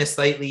interest you in a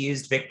slightly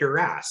used Victor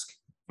Rask?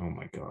 Oh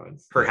my God.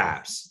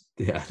 Perhaps.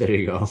 Yeah, there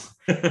you go.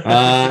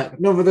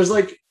 No, but there's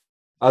like,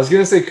 I was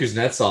going to say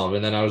Kuznetsov,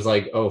 and then I was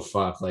like, oh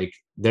fuck, like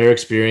their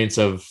experience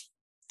of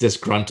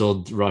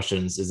disgruntled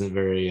Russians isn't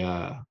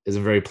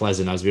very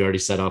pleasant, as we already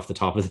said off the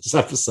top of this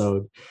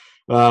episode.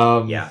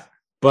 But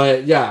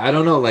yeah, I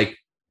don't know, like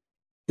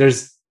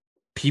there's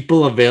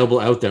people available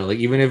out there, like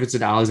even if it's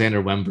an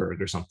Alexander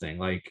Wemberg or something,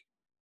 like,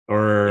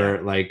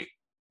 or like,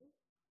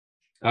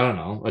 I don't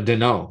know, a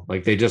Deneau,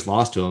 like they just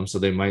lost to him, so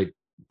they might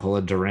pull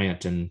a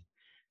Durant and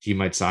he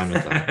might sign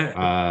with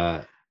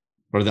them,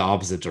 or the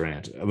opposite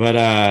Durant.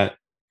 But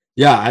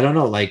yeah, I don't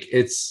know, like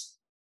it's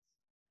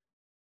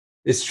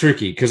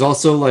tricky because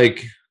also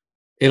like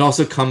it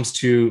also comes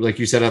to, like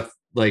you said up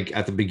like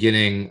at the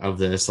beginning of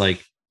this,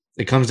 like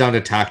it comes down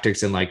to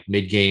tactics and like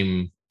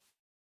mid-game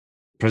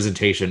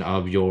presentation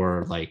of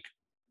your like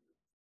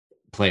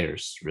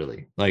players,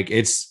 really. Like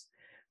it's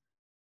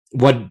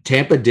what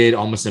Tampa did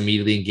almost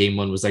immediately in game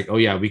 1 was like, oh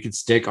yeah, we could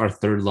stick our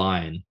third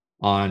line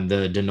on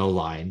the Deneau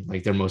line,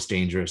 like their most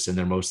dangerous and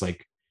their most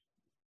like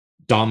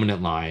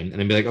dominant line, and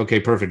then be like, okay,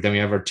 perfect, then we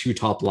have our 2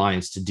 top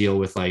lines to deal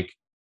with, like,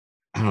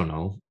 I don't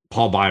know,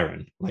 Paul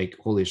Byron. Like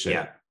holy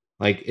shit,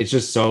 like it's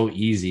just so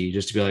easy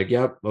just to be like,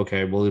 yep,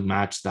 okay, we'll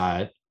match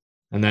that.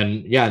 And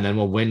then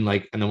we'll win,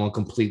 like, and then we'll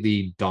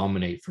completely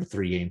dominate for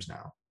 3 games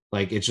now.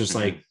 Like it's just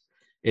like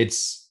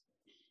it's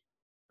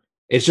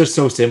just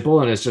so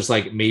simple, and it's just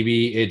like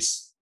maybe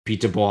it's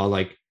Peter Bois,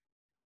 like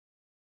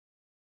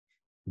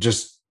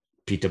just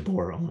Pete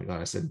DeBoer. Oh my god,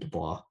 I said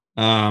Dubois.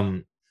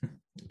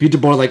 Pete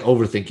DeBoer like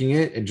overthinking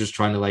it and just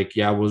trying to like,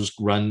 yeah, we'll just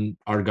run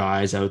our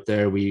guys out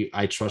there.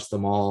 I trust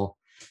them all,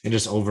 and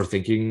just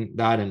overthinking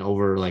that and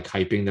over like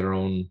hyping their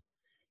own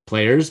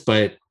players.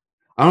 But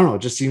I don't know,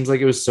 it just seems like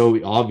it was so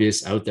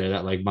obvious out there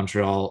that like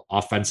Montreal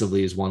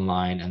offensively is one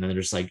line and then they're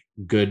just like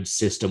good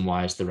system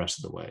wise the rest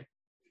of the way.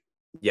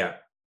 Yeah.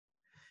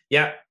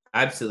 Yeah,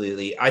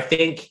 absolutely. I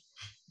think,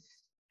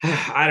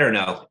 I don't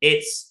know.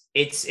 It's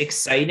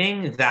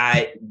exciting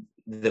that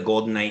the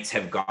Golden Knights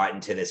have gotten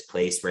to this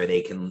place where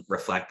they can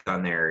reflect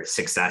on their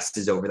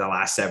successes over the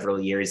last several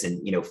years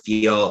and, you know,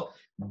 feel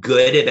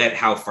good about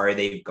how far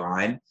they've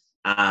gone.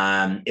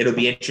 It'll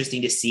be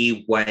interesting to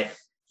see what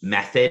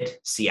method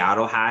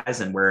Seattle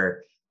has, and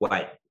we're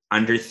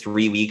under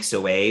 3 weeks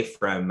away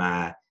from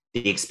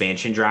the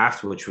expansion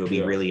draft, which will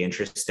be really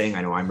interesting.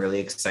 I know I'm really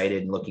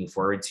excited and looking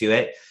forward to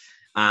it.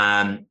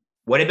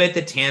 What about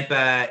the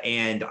Tampa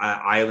and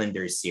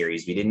Islanders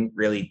series? We didn't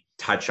really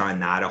touch on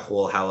that a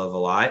whole hell of a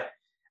lot.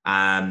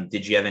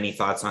 Did you have any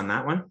thoughts on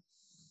that one?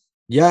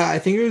 Yeah, I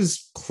think it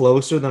was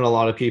closer than a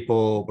lot of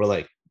people were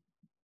like,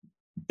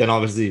 than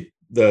obviously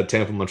the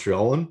Tampa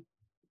Montreal one.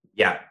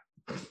 Yeah.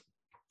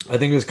 I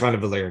think it was kind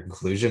of like a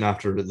conclusion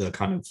after the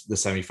kind of the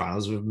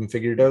semifinals have been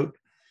figured out.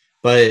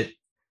 But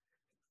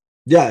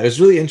yeah, it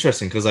was really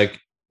interesting because like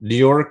New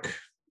York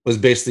was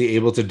basically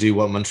able to do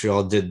what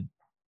Montreal did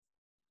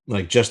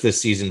like just this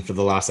season for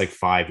the last like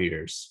 5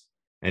 years,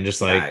 and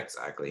just like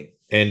exactly,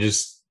 and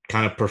just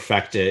kind of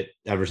perfect it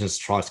ever since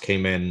Trotz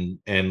came in.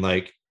 And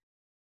like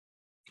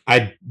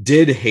I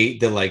did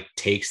hate the like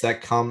takes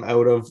that come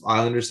out of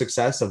Islanders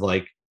success of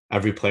like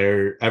every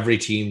player, every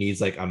team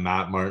needs like a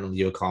Matt Martin,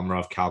 Leo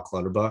Komarov, Cal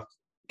Clutterbuck,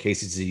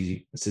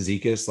 Casey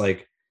Cizikas,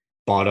 like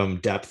bottom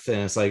depth. And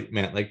it's like,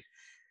 man, like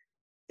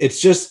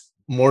it's just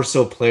more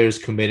so players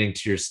committing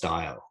to your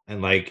style.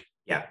 And like,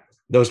 yeah,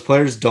 those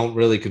players don't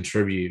really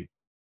contribute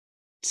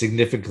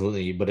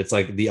significantly, but it's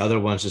like the other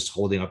one's just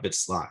holding up its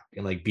slack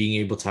and like being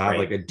able to have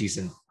like a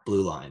decent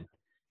blue line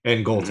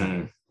and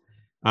goaltending.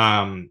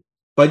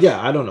 But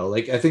yeah, I don't know.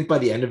 Like I think by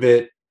the end of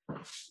it,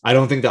 I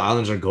don't think the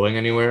Islanders are going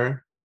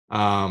anywhere.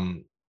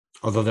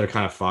 Although they're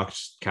kind of fucked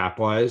cap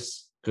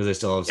wise because they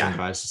still have some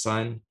guys to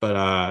sign. But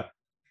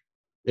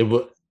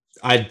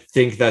I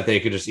think that they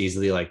could just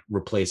easily like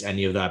replace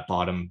any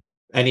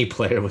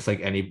player with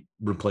like any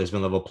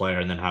replacement level player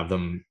and then have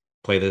them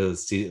play the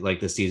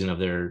season of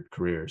their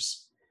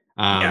careers.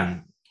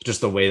 Just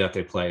the way that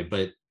they play.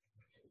 But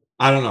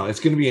I don't know.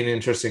 It's going to be an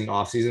interesting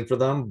offseason for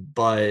them.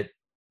 But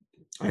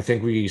I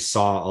think we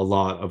saw a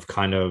lot of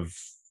kind of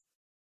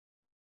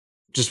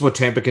just what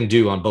Tampa can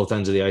do on both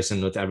ends of the ice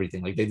and with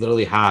everything. Like they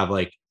literally have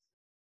like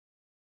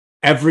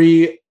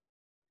every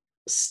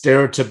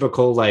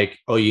stereotypical, like,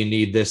 oh, you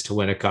need this to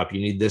win a cup.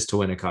 You need this to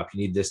win a cup.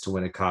 You need this to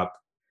win a cup.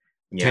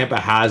 Yeah. Tampa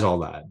has all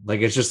that.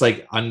 Like, it's just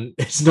like,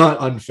 it's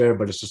not unfair,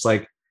 but it's just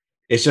like,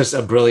 it's just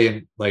a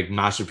brilliant like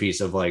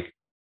masterpiece of like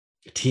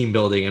team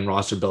building and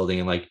roster building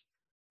and like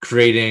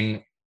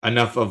creating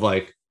enough of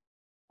like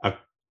a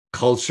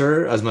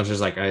culture, as much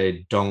as like,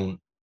 I don't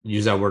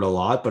use that word a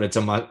lot, but it's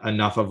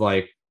enough of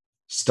like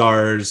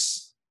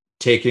stars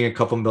taking a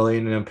couple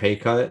million in a pay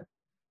cut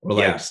or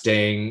like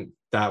staying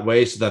that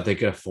way so that they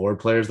could afford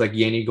players like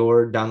Yanni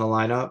Gourde down the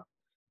lineup.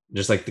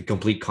 Just like the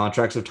complete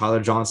contracts of Tyler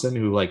Johnson,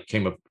 who like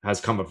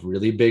has come up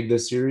really big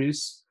this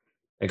series,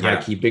 and kind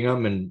of keeping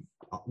him. And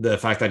the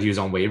fact that he was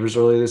on waivers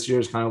early this year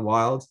is kind of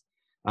wild.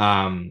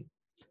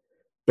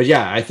 But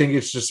yeah, I think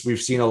it's just, we've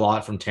seen a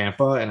lot from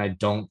Tampa, and I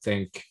don't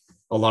think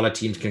a lot of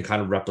teams can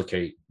kind of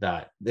replicate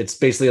that. It's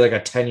basically like a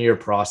 10-year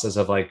process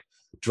of like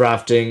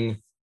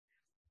drafting,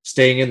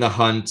 staying in the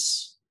hunt.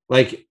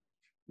 Like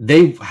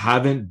they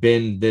haven't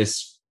been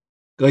this,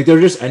 like they're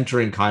just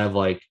entering kind of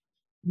like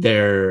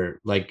their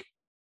like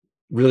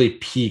really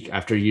peak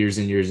after years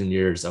and years and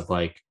years of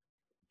like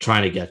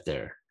trying to get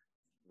there.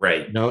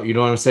 Right. No, you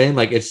know what I'm saying?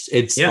 Like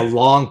it's a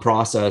long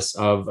process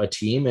of a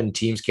team, and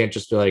teams can't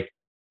just be like,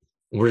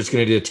 we're just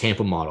going to do the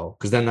Tampa model.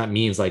 Cause then that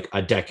means like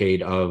a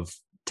decade of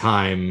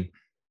time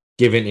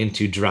given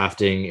into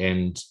drafting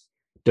and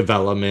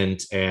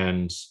development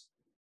and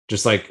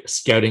just like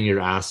scouting your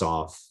ass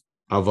off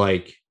of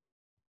like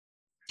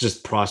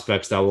just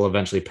prospects that will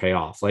eventually pay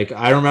off. Like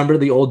I remember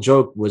the old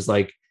joke was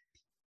like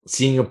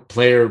seeing a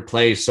player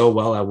play so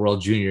well at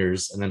World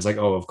Juniors, and then it's like,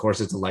 oh, of course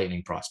it's a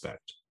Lightning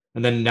prospect.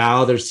 And then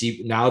now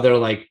they're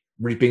like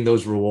reaping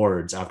those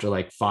rewards after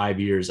like 5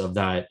 years of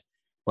that,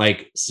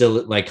 like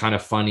still like kind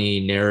of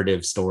funny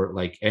narrative story,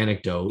 like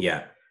anecdote.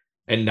 Yeah.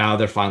 And now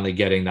they're finally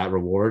getting that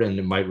reward, and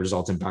it might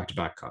result in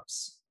back-to-back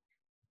cups.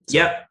 So.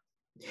 Yeah.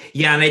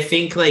 Yeah. And I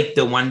think like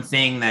the one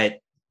thing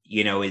that,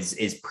 you know,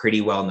 is pretty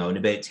well known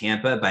about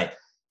Tampa, but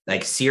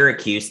like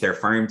Syracuse, their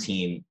farm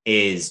team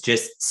is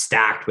just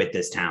stacked with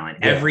this talent.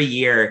 Yeah. Every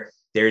year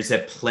there's a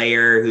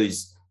player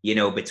who's, you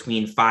know,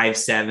 between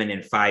 5'7"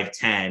 and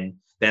 5'10"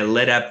 that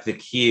lit up the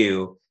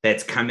queue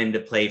that's come into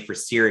play for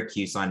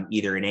Syracuse on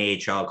either an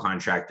AHL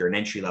contract or an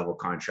entry-level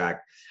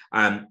contract.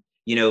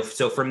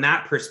 So from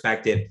that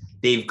perspective,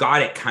 they've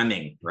got it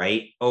coming,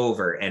 right?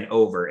 Over and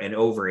over and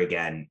over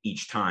again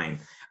each time.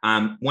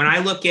 When I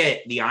look at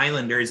the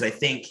Islanders, I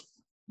think,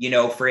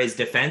 for as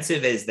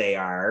defensive as they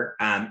are,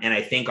 and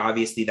I think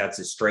obviously that's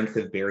a strength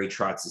of Barry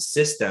Trotz's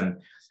system,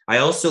 I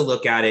also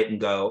look at it and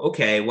go,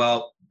 okay,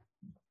 well,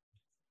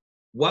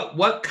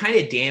 what kind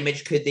of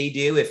damage could they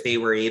do if they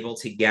were able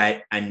to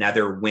get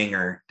another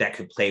winger that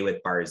could play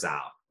with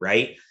Barzal,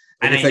 right?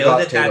 And I know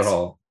that's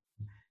Hall.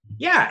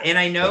 Yeah, and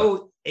I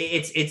know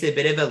it's a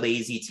bit of a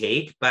lazy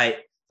take, but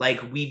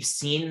like we've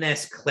seen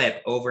this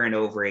clip over and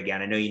over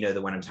again. I know you know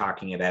the one I'm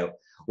talking about,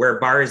 where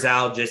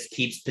Barzal just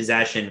keeps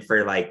possession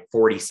for like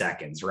 40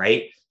 seconds,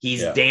 right?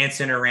 He's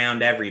dancing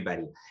around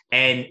everybody.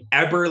 And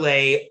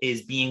Eberle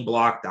is being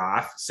blocked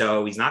off,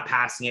 so he's not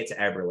passing it to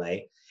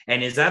Eberle.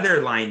 And his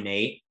other line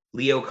mate,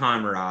 Leo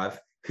Komarov,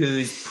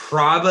 who's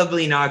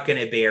probably not going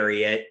to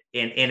bury it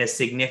in a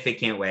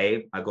significant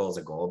way. A goal's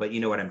a goal, but you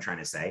know what I'm trying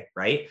to say,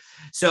 right?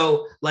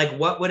 So like,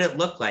 what would it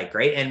look like,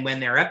 right? And when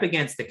they're up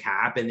against the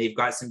cap and they've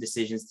got some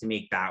decisions to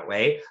make that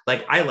way,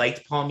 like I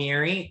liked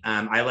Palmieri.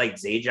 I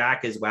liked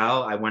Zajac as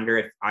well. I wonder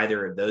if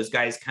either of those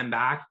guys come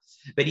back.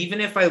 But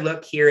even if I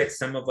look here at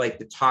some of like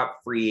the top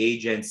free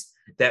agents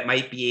that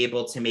might be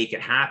able to make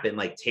it happen,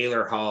 like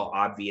Taylor Hall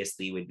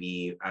obviously would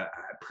be a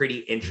pretty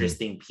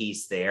interesting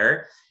piece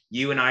there.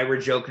 You and I were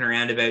joking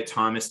around about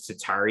Thomas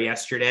Tatar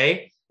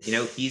yesterday.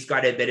 He's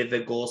got a bit of a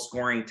goal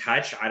scoring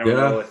touch. I don't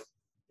know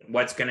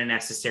what's going to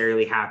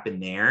necessarily happen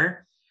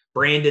there.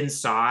 Brandon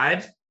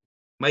Saad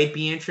might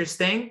be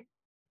interesting.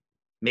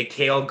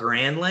 Mikhail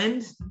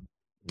Granlund.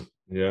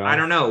 Yeah. I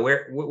don't know.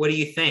 What do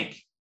you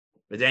think?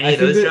 Did any of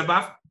those jump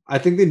off? I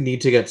think they need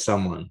to get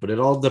someone, but it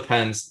all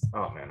depends.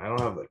 Oh man, I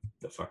don't have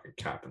the fucking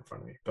cap in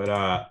front of me.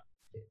 But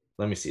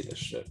let me see this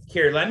shit.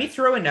 Here, let me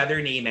throw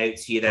another name out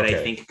to you that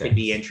I think could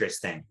be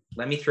interesting.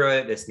 Let me throw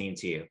out this name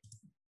to you.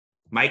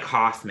 Mike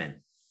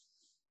Hoffman.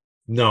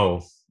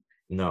 No.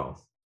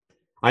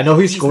 I know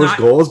he scores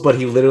goals, but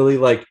he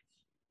literally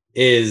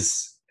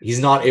he's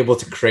not able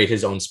to create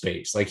his own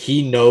space. Like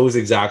he knows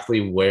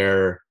exactly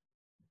where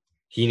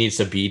he needs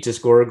to be to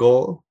score a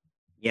goal.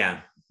 Yeah.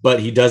 But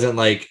he doesn't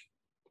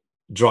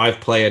drive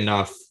play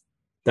enough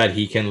that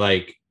he can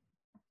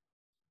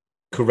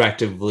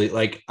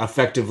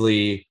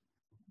effectively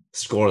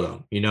score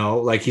them,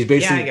 he's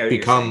basically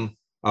become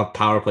a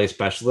power play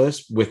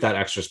specialist with that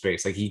extra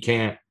space. He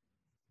can't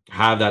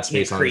have that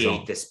space on his own.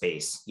 Create the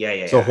space.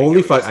 Yeah. So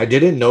holy fuck, I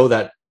didn't know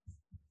that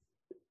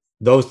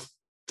those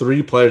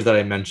three players that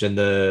I mentioned,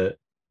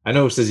 I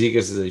know Cizikas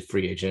is a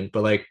free agent,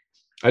 but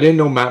I didn't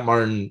know Matt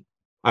Martin.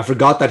 I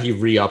forgot that he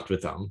re-upped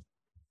with them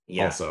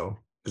also,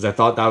 because I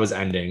thought that was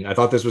ending. I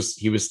thought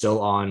he was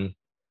still on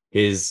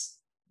his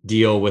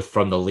deal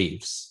from the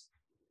Leafs.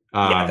 The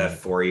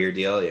 4-year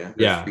deal.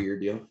 Yeah. 3-year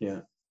deal.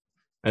 Yeah.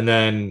 And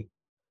then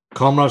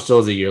Komarov still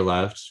has a year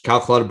left. Cal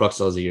Clutterbuck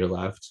still has a year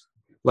left.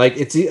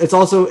 It's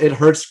also, it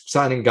hurts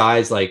signing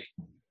guys like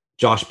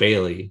Josh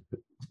Bailey,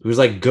 who's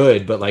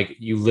good,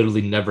 but you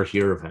literally never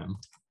hear of him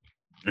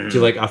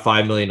to a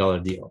 $5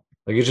 million deal.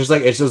 It's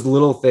just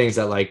little things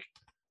that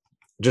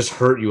just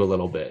hurt you a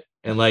little bit.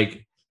 And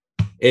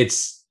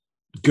it's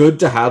good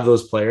to have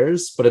those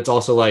players, but it's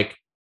also it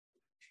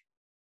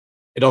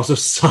also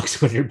sucks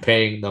when you're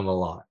paying them a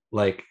lot.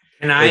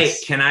 Can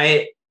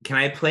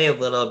I play a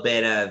little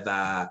bit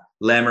of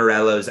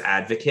Lamorello's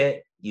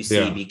advocate?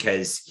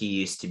 Because he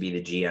used to be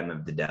the GM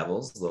of the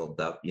Devils. Oh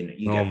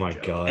my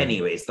God.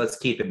 Anyways, let's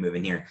keep it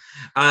moving here.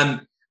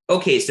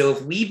 Okay, so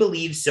if we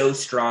believe so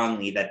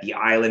strongly that the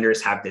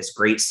Islanders have this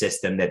great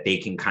system that they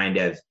can kind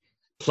of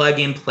plug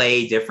and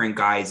play different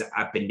guys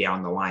up and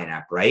down the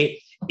lineup, right?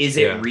 Is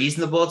it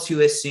reasonable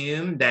to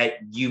assume that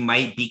you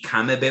might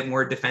become a bit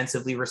more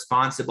defensively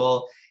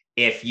responsible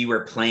if you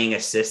were playing a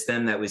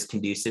system that was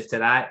conducive to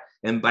that?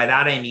 And by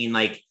that, I mean,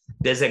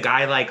 does a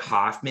guy like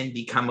Hoffman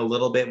become a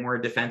little bit more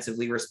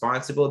defensively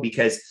responsible?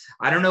 Because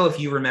I don't know if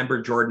you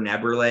remember Jordan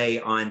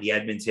Eberle on the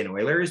Edmonton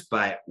Oilers,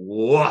 but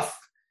woof,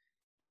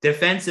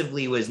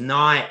 defensively was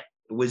not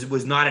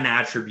an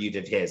attribute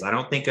of his. I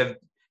don't think of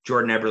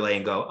Jordan Eberle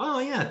and go, oh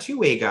yeah,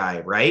 two-way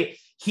guy, right?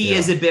 He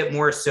is a bit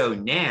more so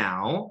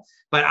now,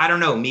 but I don't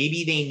know,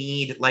 maybe they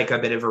need a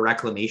bit of a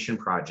reclamation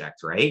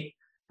project, right?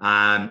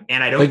 And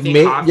I don't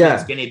think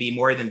Hoffman's going to be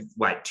more than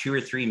 $2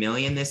 or $3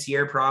 million this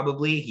year.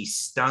 Probably. He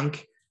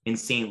stunk in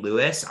St.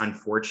 Louis.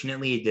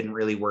 Unfortunately, it didn't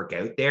really work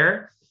out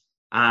there.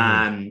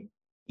 I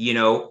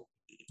don't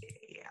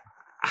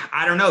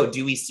know.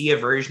 Do we see a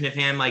version of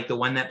him like the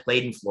one that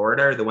played in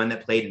Florida or the one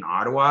that played in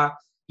Ottawa?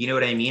 You know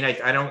what I mean?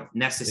 I don't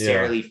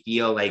necessarily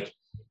feel like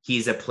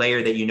he's a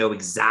player that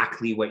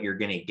exactly what you're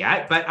going to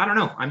get, but I don't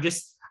know. I'm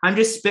just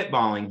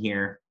spitballing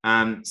here.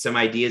 Some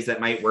ideas that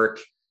might work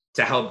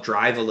to help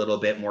drive a little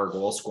bit more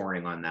goal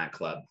scoring on that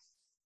club.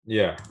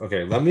 Yeah.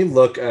 Okay. Let me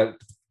look at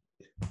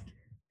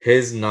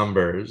his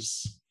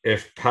numbers.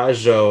 If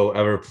Pajot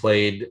ever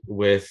played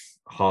with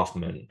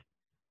Hoffman.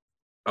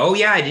 Oh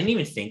yeah. I didn't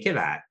even think of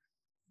that.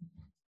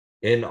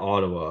 In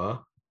Ottawa.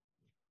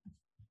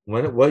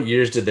 What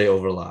years did they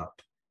overlap?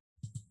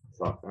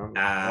 Fuck.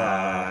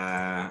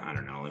 I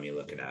don't know. Let me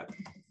look it up.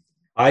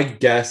 I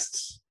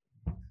guessed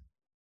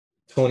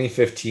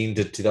 2015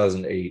 to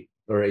 2008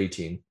 or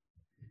 18. Does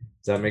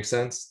that make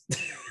sense?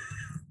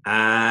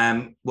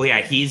 Well,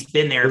 yeah, he's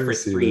been there for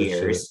 3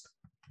 years.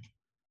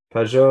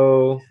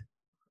 Peugeot,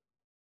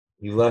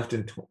 he left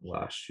in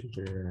last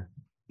year.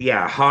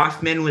 Yeah,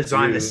 Hoffman was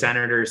on the Dude.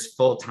 Senators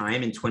full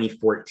time in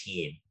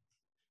 2014.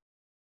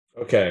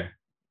 Okay.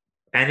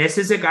 And this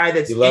is a guy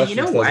that's, He and left you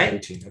in know what?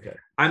 2018. Okay.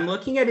 I'm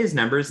looking at his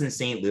numbers in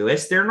St.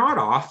 Louis. They're not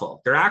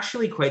awful. They're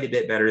actually quite a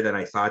bit better than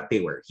I thought they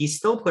were. He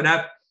still put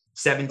up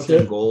 17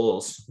 Okay.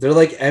 goals. They're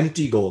like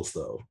empty goals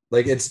though.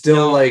 Like it's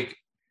still No, like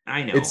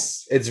I know.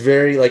 it's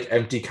very like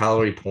empty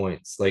calorie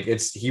points. Like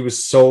he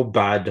was so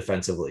bad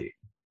defensively.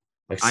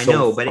 Like I so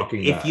know, but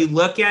fucking if bad. you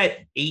look at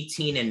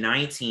 18 and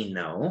 19,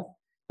 though,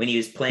 when he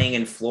was playing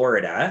in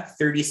Florida,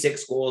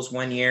 36 goals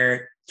 1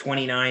 year,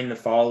 29 the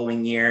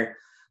following year.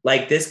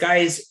 Like this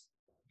guy's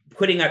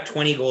putting up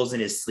 20 goals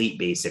in his sleep,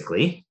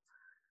 basically.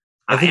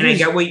 I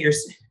get what you're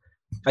saying.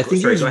 I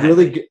think Sorry, he's go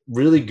ahead.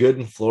 really good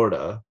in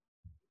Florida.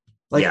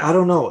 Like Yeah. I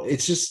don't know.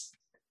 It's just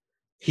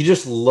he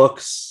just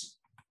looks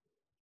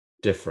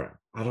different.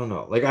 I don't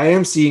know. Like I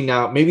am seeing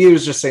now. Maybe it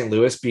was just St.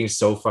 Louis being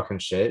so fucking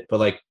shit, but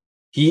like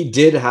he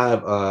did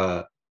have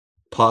a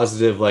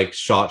positive like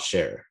shot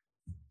share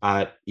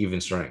at even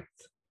strength.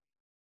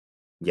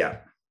 Yeah.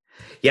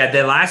 Yeah.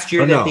 The last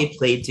year Oh, that no. they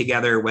played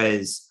together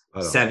was I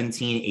don't know.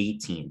 17,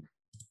 18.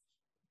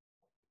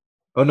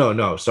 Oh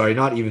no, sorry,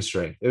 not even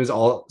strength. It was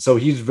all so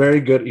he's very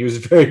good. He was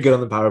very good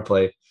on the power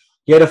play.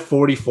 He had a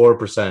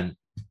 44%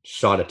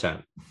 shot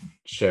attempt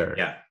share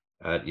Yeah.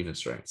 at even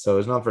strength. So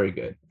it's not very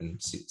good in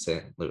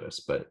St. Louis,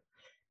 but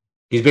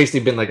he's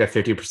basically been like a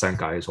 50%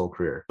 guy his whole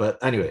career. But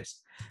anyways,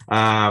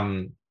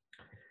 yeah,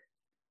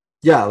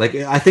 like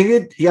I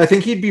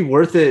think he'd be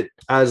worth it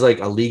as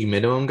like a league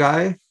minimum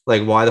guy.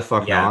 Like why the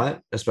fuck Yeah.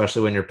 not?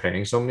 Especially when you're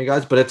paying so many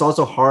guys. But it's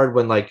also hard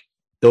when like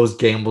those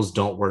gambles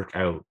don't work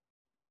out.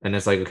 And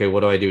it's like, okay,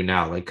 what do I do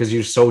now? Like, because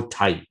you're so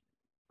tight.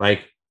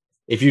 Like,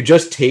 if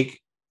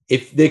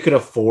they could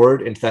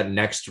afford into that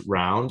next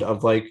round of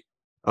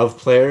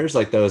players,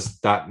 like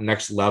that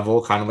next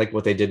level, kind of like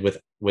what they did with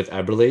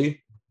Eberle,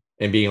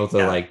 and being able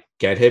to like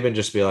get him and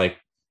just be like,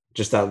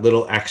 just that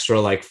little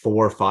extra like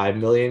 4 or 5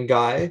 million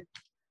guy,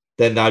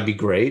 then that'd be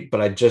great.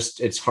 But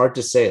it's hard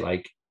to say.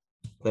 Like,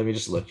 let me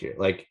just look here.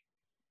 Like,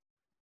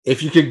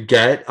 if you could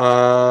get,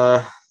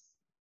 I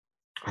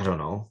don't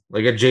know,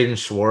 like a Jaden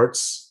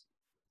Schwartz.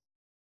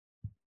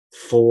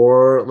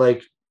 For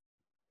like,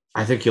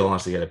 I think he'll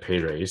honestly get a pay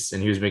raise,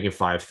 and he was making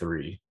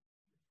 5.3.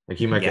 Like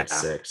he might get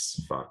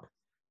 6. Fuck.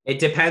 It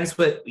depends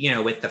with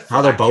the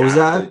Tyler flat cap,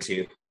 Bozak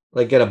too.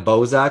 like get a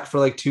Bozak for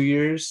like 2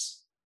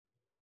 years.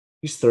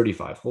 He's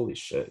 35. Holy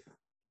shit.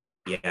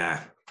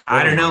 Yeah,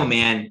 I don't know,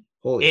 man.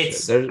 Holy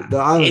shit.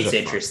 It's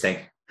interesting.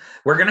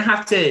 We're gonna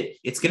have to.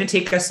 It's gonna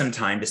take us some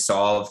time to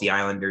solve the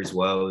Islanders'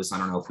 woes. I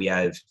don't know if we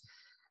have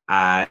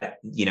a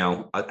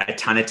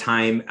ton of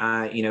time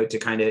to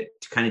kind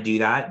of do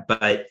that,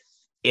 but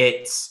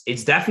it's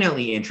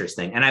definitely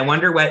interesting, and I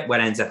wonder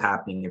what ends up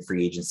happening in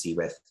free agency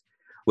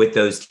with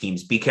those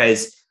teams,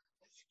 because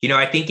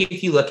I think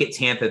if you look at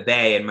Tampa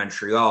Bay and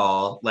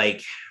Montreal,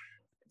 like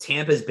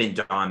Tampa's been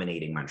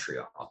dominating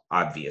Montreal,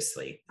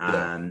 obviously.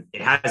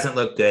 It hasn't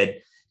looked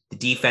good. The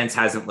defense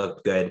hasn't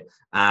looked good.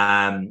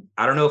 I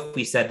don't know if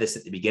we said this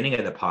at the beginning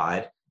of the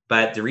pod,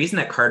 but the reason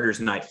that Carter's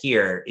not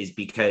here is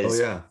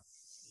because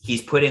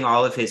he's putting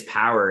all of his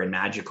power and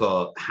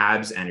magical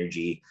Habs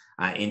energy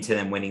into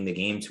them winning the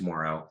game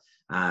tomorrow.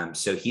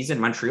 So he's in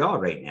Montreal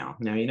right now.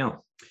 Now you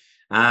know.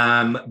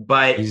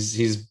 But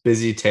he's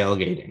busy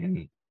tailgating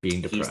and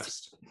being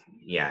depressed.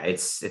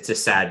 It's a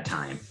sad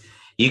time.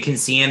 You can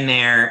see him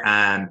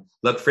there.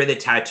 Look for the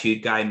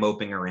tattooed guy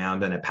moping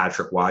around in a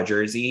Patrick Waugh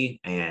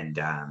jersey, and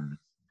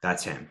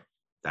that's him.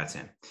 But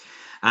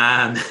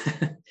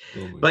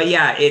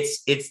yeah,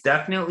 it's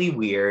definitely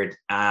weird.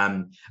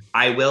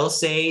 I will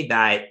say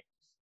that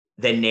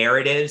the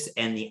narratives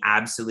and the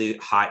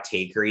absolute hot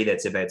takery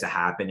that's about to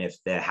happen if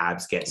the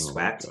Habs get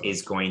swept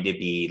is going to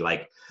be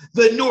like,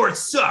 the North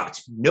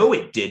sucked. No,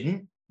 it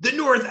didn't. The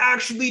North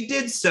actually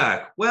did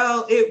suck.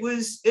 Well, it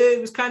was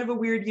kind of a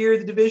weird year.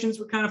 The divisions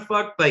were kind of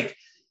fucked. Like,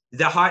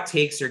 the hot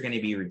takes are going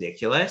to be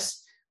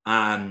ridiculous.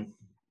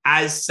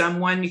 As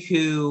someone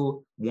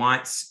who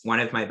wants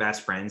one of my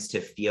best friends to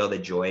feel the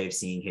joy of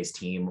seeing his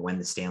team win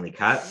the Stanley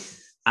Cup,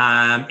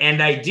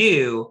 and I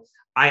do,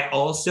 I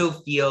also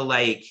feel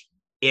like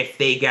if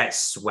they get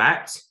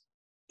swept,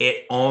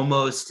 it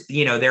almost,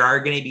 there are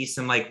going to be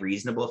some like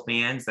reasonable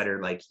fans that are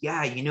like,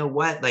 yeah, you know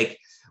what? Like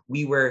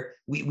we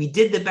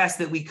did the best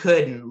that we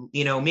could. And,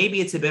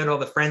 maybe it's about all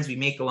the friends we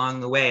make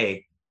along the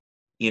way,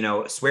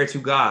 swear to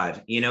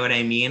God, you know what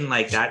I mean?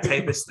 Like that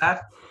type of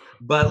stuff.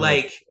 But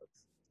like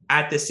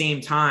at the same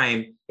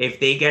time,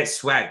 if they get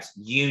swept,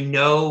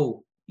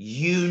 the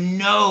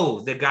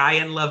guy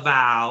in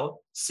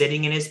Laval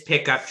sitting in his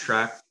pickup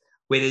truck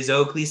with his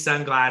Oakley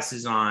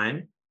sunglasses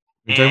on.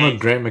 You're talking about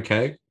Grant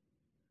McKegg?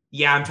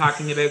 Yeah, I'm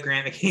talking about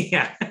Grant McKegg.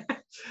 Yeah.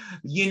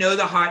 You know,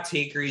 the hot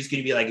taker is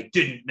going to be like, it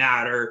didn't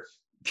matter.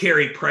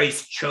 Carey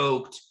Price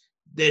choked.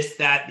 This,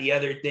 that, the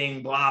other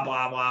thing, blah,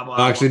 blah, blah,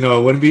 blah. Actually, no,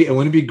 it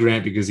wouldn't be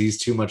Grant because he's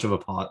too much of a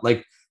pot.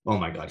 Like, oh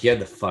my God, he had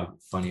the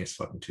funniest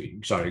fucking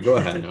tweet. Sorry, go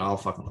ahead and I'll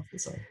fucking look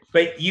this up.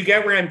 But you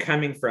get where I'm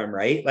coming from,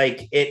 right?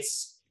 Like,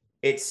 it's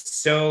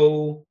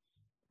so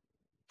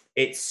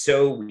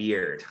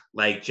weird.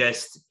 Like,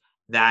 just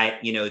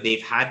that, you know,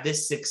 they've had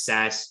this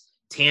success.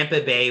 Tampa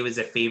Bay was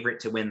a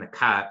favorite to win the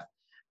cup,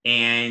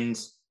 and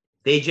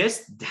they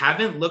just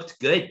haven't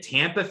looked good.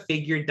 Tampa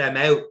figured them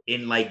out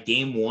in like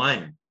game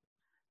 1.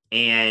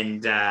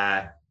 And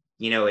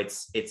you know,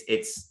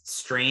 it's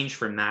strange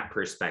from that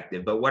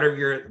perspective. But what have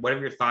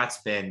your thoughts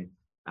been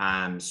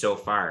so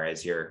far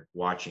as you're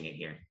watching it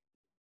here?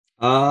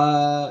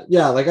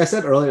 Yeah, like I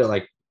said earlier,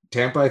 like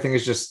Tampa, I think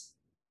is just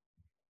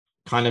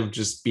kind of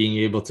just being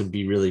able to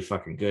be really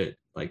fucking good.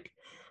 Like,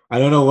 I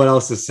don't know what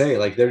else to say.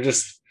 Like,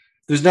 there's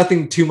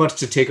nothing too much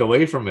to take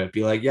away from it.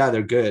 Be like, yeah,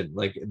 they're good.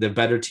 Like, the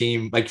better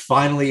team. Like,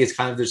 finally, it's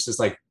kind of just this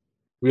like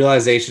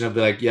realization of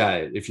like, yeah,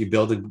 if you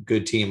build a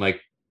good team,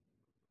 like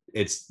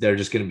they're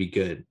just going to be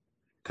good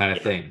kind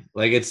of thing.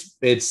 Like,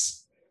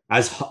 it's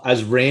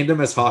as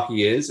random as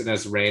hockey is and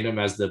as random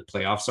as the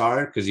playoffs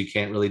are, because you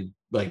can't really,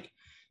 like,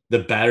 the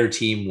better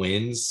team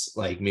wins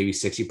like maybe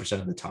 60%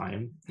 of the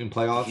time in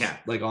playoffs. Yeah.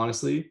 Like,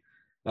 honestly,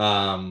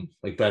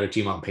 like better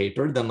team on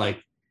paper, then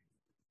like,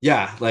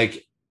 yeah,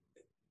 like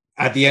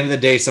at the end of the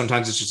day,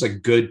 sometimes it's just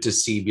like good to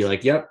see, be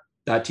like, yep,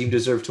 that team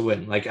deserved to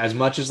win. Like, as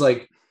much as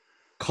like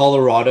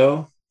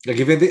Colorado, like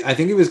I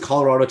think it was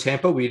Colorado,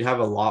 Tampa, we'd have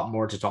a lot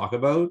more to talk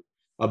about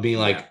of being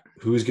like,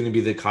 who's going to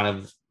be the kind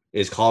of,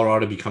 is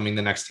Colorado becoming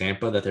the next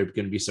Tampa, that they're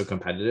going to be so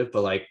competitive?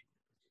 But like,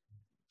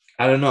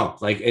 I don't know.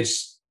 Like,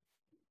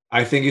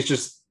 I think it's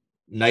just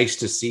nice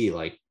to see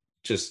like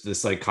just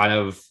this like kind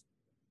of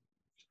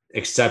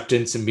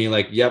acceptance and being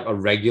like, yep, a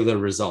regular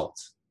result,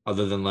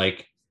 other than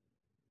like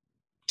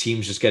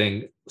teams just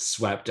getting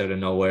swept out of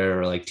nowhere,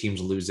 or like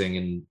teams losing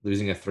a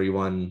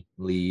 3-1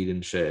 lead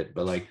and shit.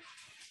 But like,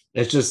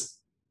 it's just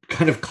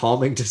kind of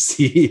calming to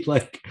see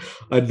like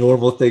a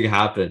normal thing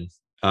happen.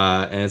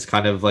 And it's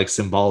kind of like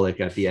symbolic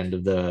at the end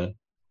of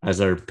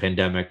as our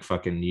pandemic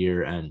fucking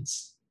year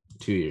ends,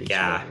 2 years.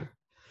 Yeah. Whatever.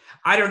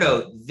 I don't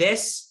know.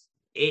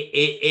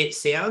 It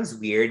sounds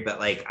weird, but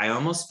like, I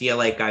almost feel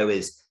like I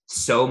was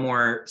so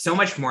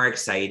much more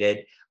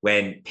excited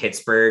when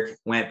Pittsburgh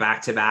went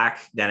back to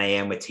back than I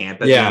am with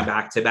Tampa going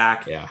back to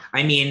back. Yeah.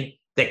 I mean,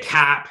 the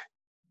cap,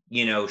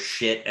 you know,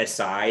 shit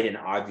aside, and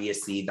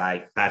obviously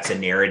that's a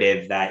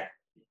narrative that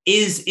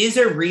is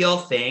a real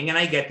thing. And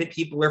I get that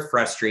people are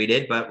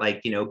frustrated, but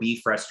like, you know, be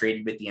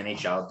frustrated with the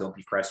NHL. Don't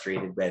be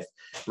frustrated with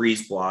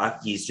Breeze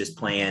Block. He's just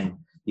playing,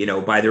 you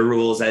know, by the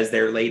rules as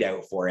they're laid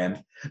out for him.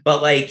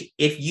 But like,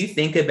 if you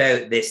think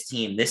about this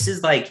team, this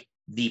is like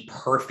the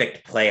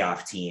perfect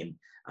playoff team.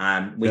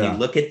 When you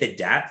look at the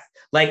depth,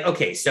 like,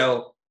 okay,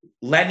 so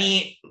let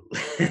me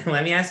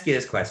ask you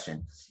this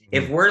question.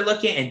 If we're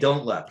looking, and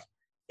don't look,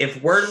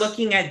 if we're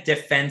looking at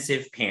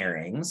defensive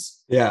pairings,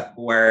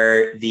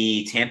 for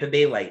the Tampa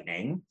Bay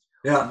Lightning,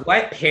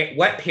 what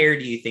pair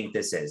do you think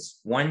this is?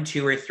 1,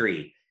 2, or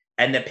 3?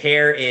 And the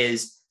pair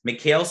is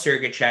Mikhail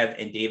Sergachev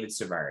and David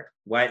Savard.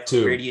 Where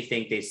do you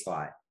think they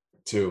slot?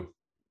 2.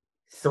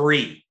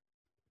 3.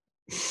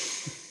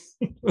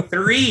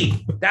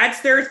 3.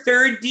 That's their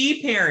third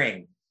D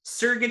pairing.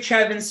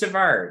 Sergachev and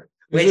Savard,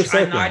 which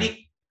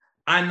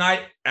I'm not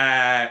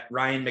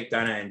Ryan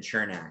McDonough and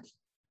Chernak.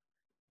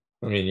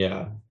 I mean,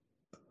 yeah.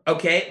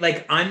 Okay,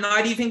 like, I'm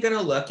not even going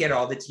to look at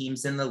all the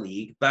teams in the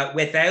league, but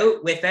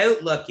without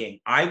looking,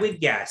 I would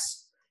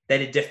guess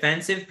that a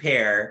defensive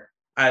pair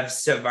of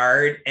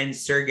Savard and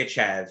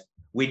Sergachev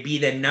would be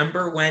the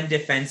number 1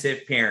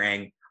 defensive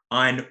pairing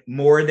on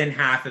more than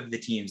half of the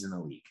teams in the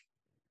league,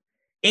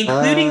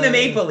 including the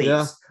Maple Leafs.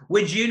 Yeah.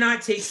 Would you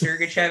not take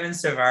Sergachev and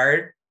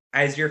Savard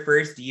as your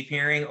first D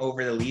pairing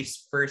over the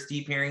Leafs' first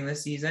D pairing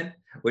this season,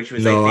 which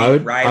was, Riley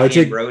and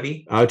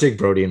Brody? I would take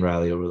Brody and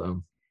Riley over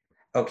them.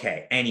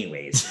 Okay.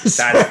 Anyways,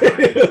 that's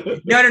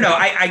fine. No.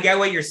 I get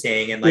what you're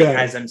saying. And like,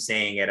 as I'm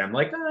saying it, I'm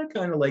like, I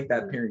kind of like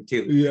that pairing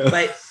too. Yeah.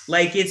 But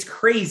like, it's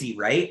crazy,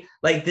 right?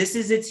 Like, this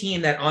is a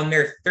team that on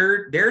their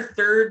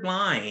third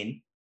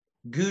line,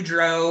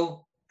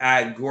 Gaudreau,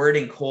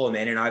 Gordon,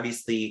 Coleman, and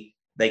obviously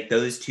like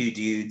those two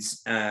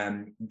dudes,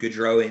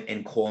 Gaudreau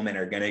and Coleman,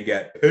 are going to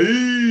get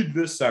paid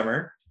this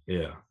summer.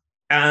 Yeah.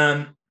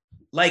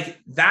 Like,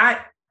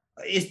 that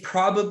is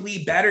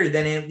probably better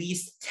than at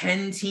least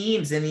 10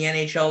 teams in the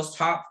NHL's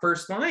top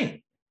first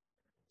line.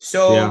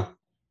 So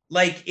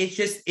like,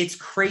 it's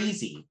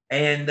crazy.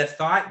 And the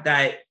thought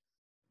that,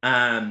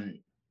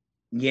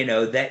 you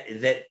know, that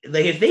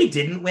like, if they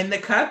didn't win the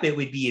cup, it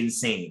would be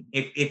insane.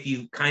 If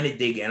you kind of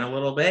dig in a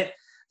little bit,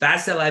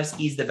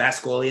 Vasilevsky's the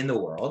best goalie in the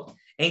world.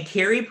 And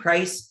Carey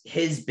Price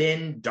has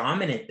been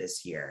dominant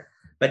this year.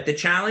 But the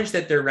challenge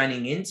that they're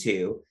running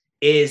into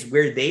is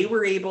where they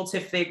were able to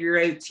figure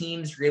out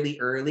teams really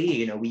early.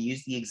 You know, we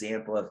use the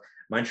example of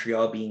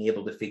Montreal being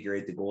able to figure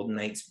out the Golden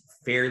Knights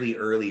fairly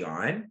early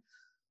on.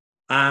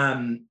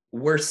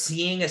 we're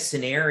seeing a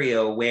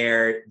scenario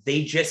where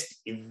they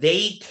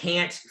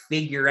can't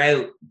figure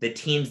out the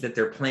teams that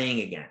they're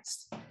playing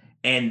against.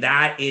 And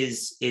that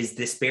is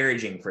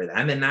disparaging for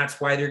them. And that's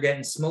why they're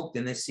getting smoked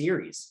in this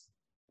series.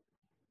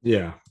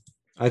 Yeah.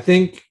 I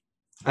think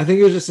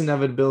it was just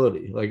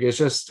inevitability. Like, it's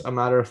just a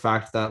matter of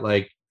fact that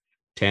like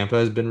Tampa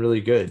has been really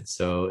good.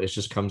 So it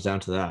just comes down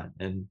to that.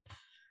 And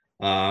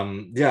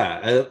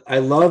I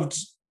loved,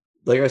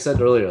 like I said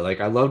earlier, like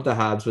I loved the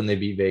Habs when they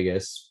beat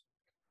Vegas.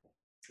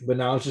 But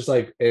now it's just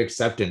like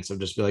acceptance of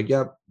just be like,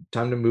 yep,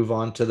 time to move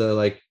on to the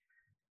like,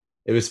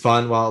 it was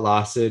fun while it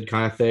lasted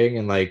kind of thing.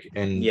 And like,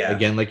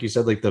 again, like you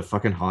said, like the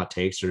fucking hot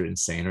takes are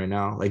insane right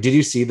now. Like, did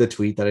you see the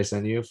tweet that I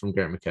sent you from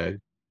Garrett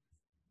McKegg?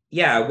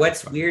 Yeah.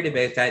 What's weird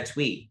about that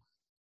tweet?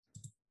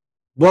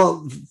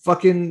 Well,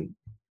 fucking,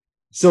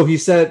 so he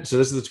said, so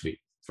this is the tweet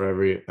for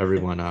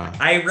everyone.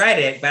 I read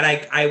it, but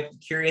I'm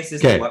curious as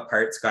to what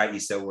parts got you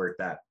so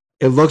worked up.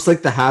 It looks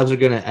like the Habs are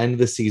going to end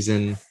the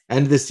season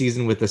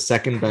with the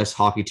second best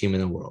hockey team in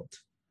the world.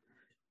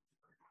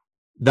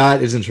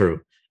 That isn't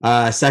true.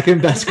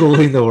 Second best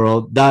goalie in the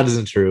world. That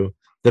isn't true.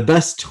 The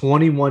best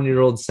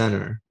 21-year-old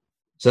center.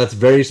 So that's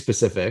very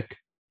specific.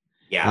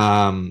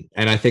 Yeah.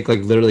 And I think like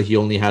literally he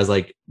only has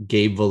like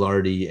Gabe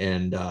Velarde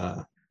and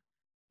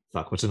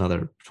what's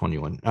another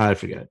 21? I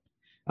forget.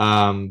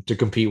 To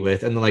compete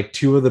with. And then like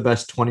two of the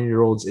best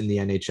 20-year-olds in the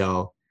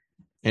NHL.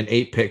 And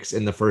 8 picks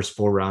in the first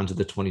 4 rounds of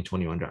the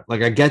 2021 draft.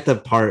 Like I get the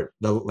part,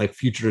 the like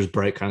future is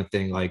bright kind of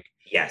thing. Like,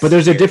 yes, but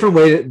there's a different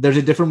way. There's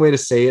a different way to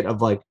say it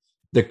of like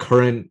the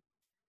current.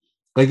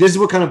 Like this is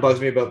what kind of bugs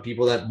me about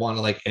people that want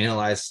to like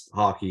analyze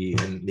hockey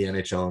and the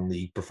NHL and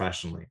league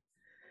professionally,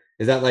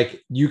 is that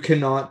like you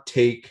cannot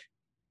take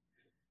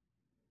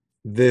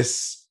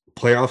this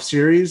playoff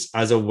series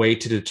as a way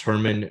to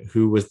determine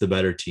who was the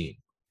better team.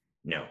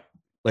 No,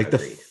 like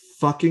agreed. The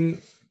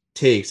fucking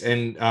takes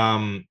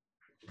and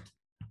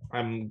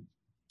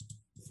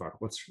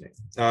what's her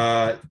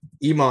name?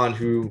 Iman,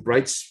 who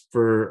writes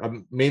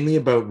for mainly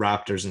about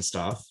Raptors and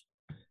stuff,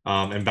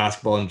 and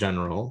basketball in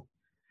general.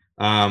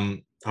 I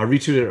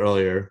retweeted it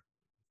earlier,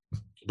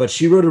 but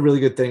she wrote a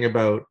really good thing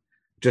about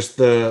just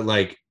the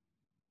like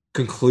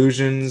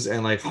conclusions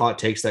and like hot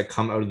takes that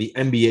come out of the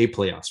NBA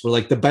playoffs, where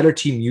like the better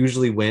team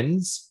usually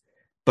wins,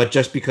 but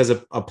just because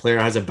a player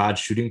has a bad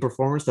shooting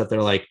performance, that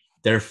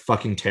they're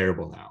fucking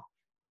terrible now.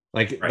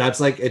 Like right. That's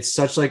like it's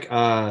such like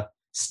a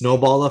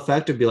snowball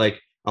effect to be like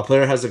a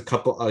player has a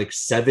couple like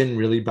 7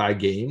 really bad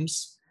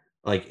games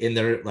like in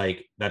their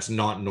like that's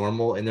not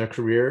normal in their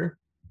career,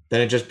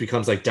 then it just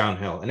becomes like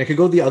downhill. And it could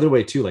go the other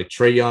way too. Like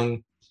Trae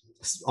Young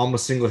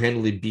almost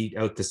single-handedly beat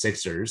out the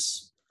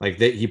Sixers. Like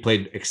he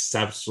played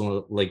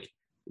exceptionally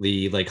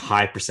like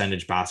high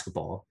percentage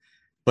basketball,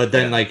 but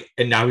then like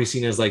and now he's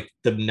seen as like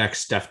the next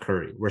Steph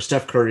Curry, where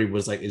Steph Curry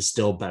was like is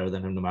still better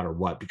than him no matter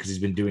what, because he's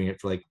been doing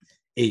it for like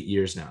 8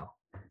 years now.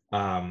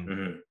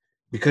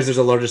 Because there's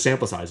a larger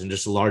sample size and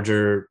just a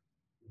larger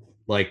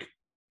like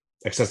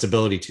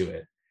accessibility to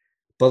it.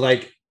 But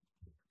like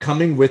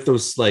coming with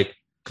those like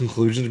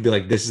conclusions to be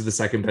like this is the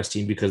second best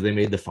team because they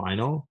made the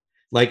final,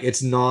 like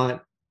it's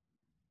not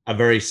a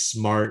very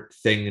smart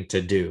thing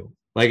to do.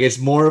 Like it's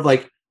more of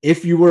like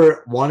if you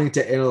were wanting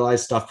to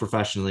analyze stuff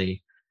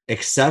professionally,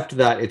 accept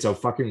that it's a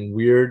fucking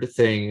weird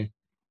thing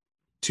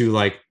to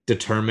like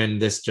determine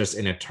this just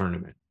in a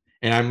tournament.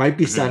 And I might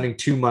be sounding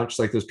too much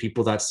like those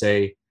people that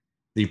say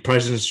the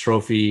President's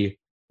Trophy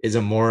is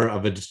a more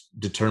of a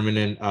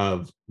determinant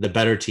of the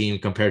better team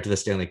compared to the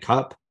Stanley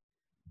Cup.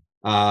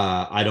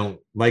 I don't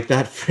like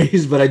that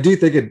phrase, but I do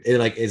think it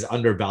like is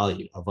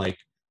undervalued. Of like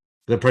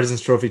the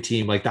President's Trophy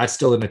team, like that's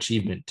still an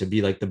achievement to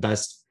be like the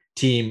best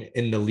team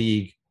in the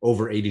league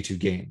over 82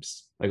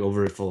 games, like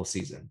over a full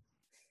season.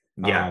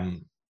 Yeah.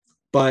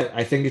 But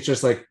I think it's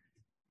just like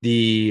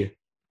the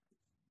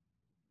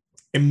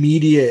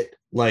immediate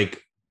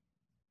like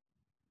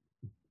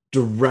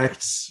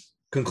direct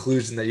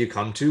conclusion that you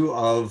come to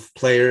of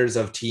players,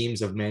 of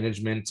teams, of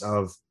management,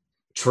 of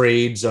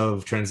trades,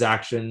 of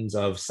transactions,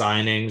 of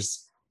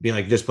signings, being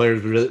like this player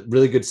is really,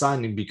 really good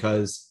signing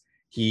because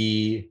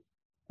he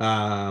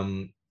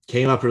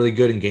came up really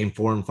good in game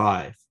 4 and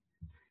 5.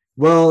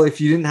 Well, if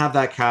you didn't have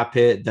that cap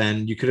hit,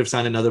 then you could have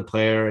signed another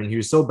player, and he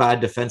was so bad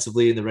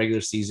defensively in the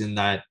regular season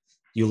that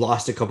you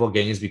lost a couple of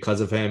games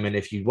because of him. And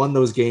if you won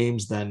those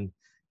games, then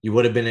you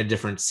would have been a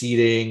different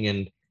seeding,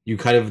 and you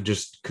kind of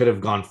just could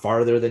have gone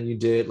farther than you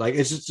did. Like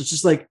it's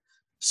just like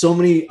so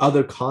many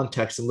other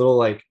contexts and little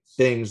like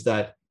things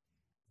that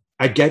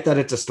I get that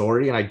it's a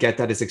story, and I get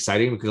that it's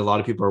exciting because a lot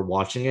of people are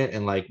watching it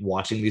and like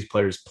watching these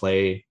players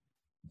play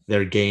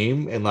their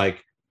game, and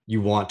like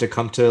you want to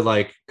come to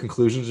like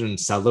conclusions and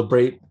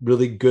celebrate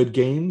really good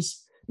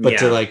games, but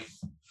to like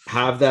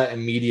have that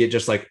immediate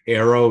just like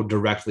arrow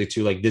directly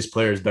to like this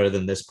player is better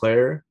than this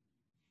player,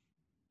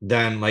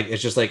 then like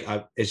it's just like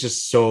it's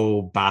just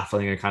so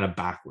baffling and kind of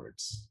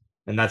backwards.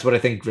 And that's what I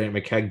think Grant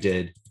McKegg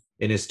did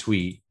in his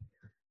tweet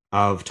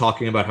of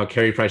talking about how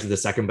Carey Price is the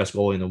second best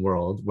goalie in the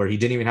world, where he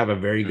didn't even have a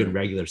very good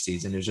regular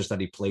season. It's just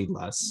that he played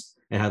less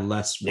and had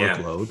less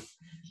workload.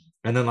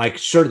 And then like,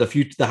 sure, the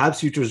Habs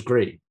future is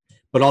great,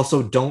 but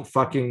also don't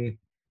fucking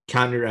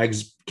count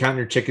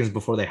your chickens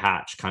before they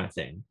hatch, kind of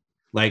thing.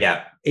 Like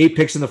 8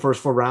 picks in the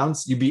first 4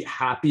 rounds, you'd be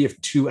happy if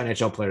 2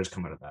 NHL players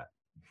come out of that.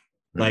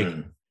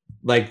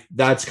 Like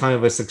that's kind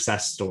of a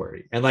success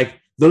story. And like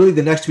literally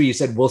the next tweet you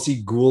said, we'll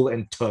see Gould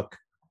and Took.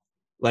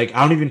 Like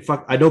I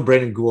know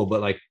Brandon Gould,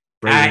 but like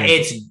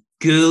it's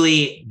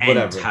Gouli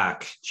and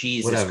Tuck.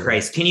 Jesus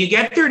Christ. Can you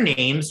get their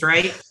names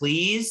right,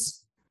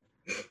 please?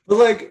 But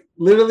like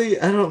literally,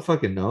 I don't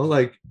fucking know.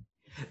 Like,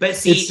 but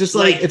see, it's just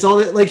like it's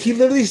all like he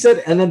literally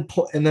said, and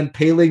then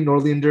Paling,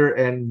 Norlinder,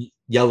 and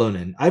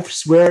Yellownin. I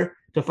swear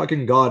to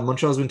fucking God,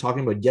 Montreal's been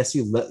talking about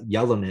Jesse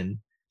Yellownin,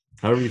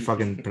 however you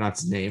fucking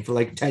pronounce his name, for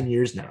like 10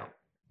 years now.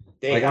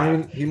 I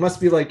mean, he must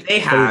be like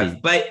they 30.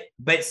 have,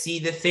 but see,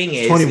 the thing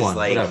is 21. Is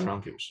like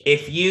whatever,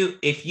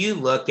 if you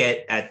look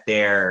at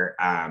their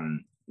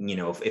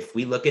if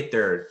we look at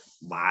their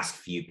last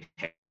few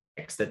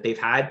picks that they've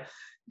had,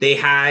 they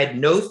had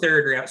no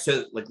third round.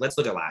 So like, let's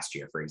look at last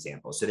year, for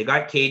example. So they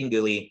got Caden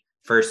Gouli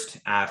first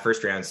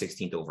round,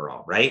 16th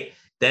overall, right?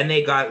 Then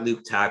they got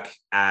Luke Tuck,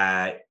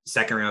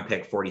 second round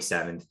pick,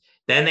 47th.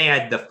 Then they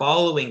had the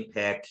following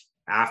pick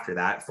after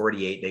that,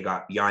 48. They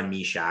got Jan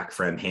Mysak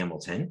from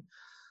Hamilton.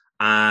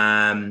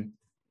 Then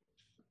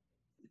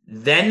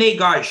they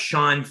got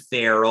Sean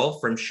Farrell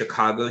from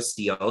Chicago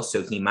Steel.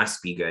 So he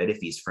must be good if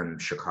he's from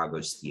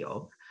Chicago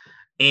Steel.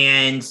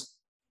 And,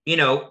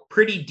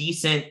 pretty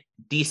decent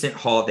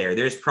haul there.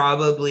 There's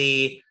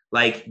probably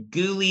like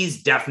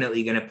Gouli's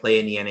definitely going to play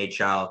in the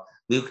NHL.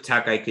 Luke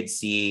Tuck, I could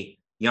see.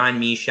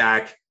 Jan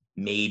Mysak,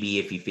 maybe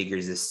if he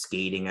figures his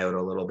skating out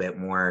a little bit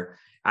more.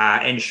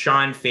 And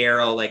Sean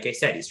Farrell, like I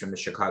said, he's from the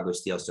Chicago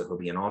Steel, so he'll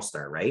be an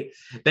all-star, right?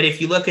 But if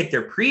you look at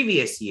their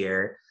previous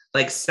year,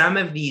 like some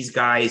of these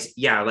guys,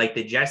 like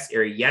the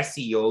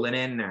Jesse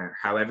Yolinen, or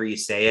however you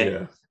say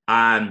it,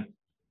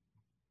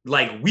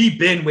 like we've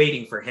been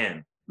waiting for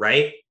him,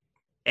 right?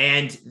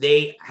 And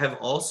they have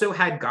also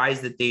had guys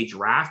that they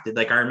drafted.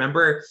 Like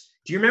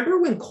do you remember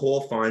when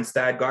Cole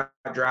Fonstad got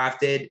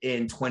drafted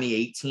in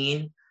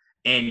 2018?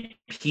 And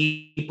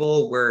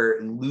people were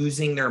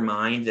losing their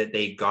mind that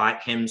they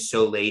got him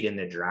so late in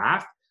the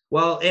draft.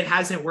 Well, it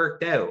hasn't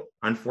worked out,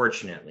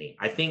 unfortunately.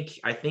 I think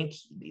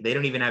they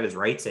don't even have his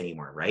rights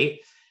anymore, right?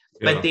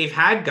 Yeah. But they've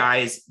had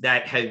guys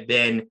that have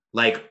been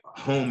like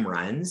home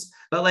runs,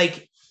 but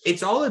like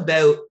it's all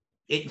about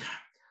it.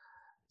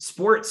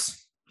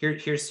 Sports.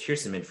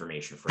 Here's some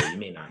information for you. You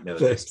may not know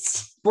this.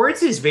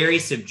 Sports is very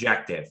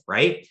subjective,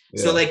 right?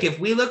 Yeah. So like if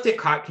we looked at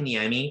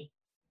Kotkaniemi,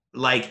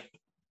 like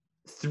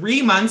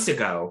 3 months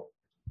ago,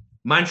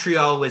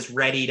 Montreal was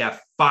ready to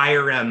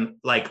fire him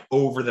like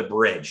over the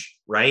bridge,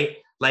 right?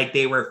 Like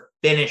they were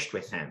finished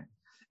with him.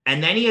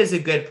 And then he has a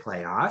good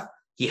playoff.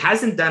 He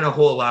hasn't done a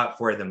whole lot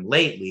for them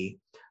lately,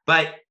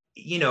 but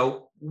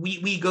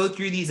we go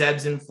through these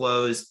ebbs and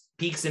flows,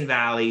 peaks and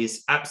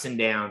valleys, ups and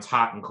downs,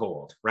 hot and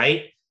cold,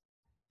 right?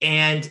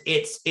 And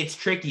it's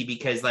tricky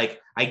because like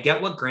I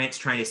get what Grant's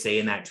trying to say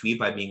in that tweet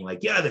by being like,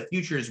 yeah, the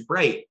future is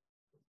bright.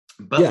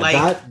 But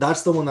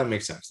that's the one that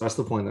makes sense. That's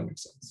the point that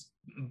makes sense.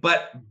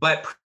 But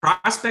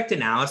prospect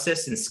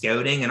analysis and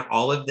scouting and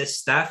all of this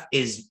stuff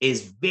is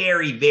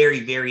very, very,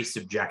 very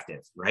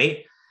subjective,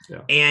 right?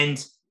 Yeah.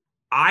 And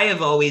I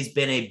have always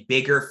been a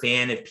bigger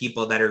fan of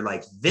people that are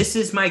like, this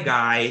is my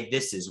guy.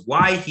 This is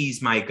why he's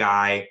my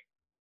guy.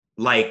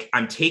 Like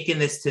I'm taking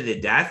this to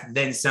the death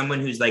than someone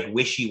who's like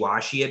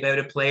wishy-washy about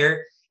a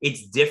player.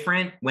 It's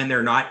different when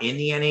they're not in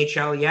the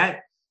NHL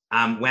yet.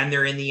 When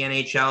they're in the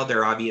NHL,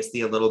 they're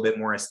obviously a little bit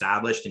more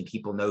established and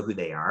people know who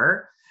they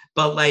are.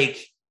 But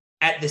like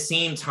at the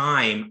same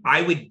time,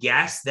 I would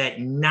guess that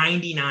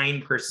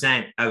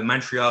 99% of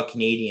Montreal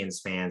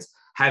Canadiens fans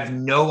have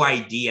no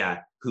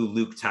idea who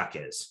Luke Tuck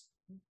is.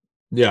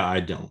 Yeah, I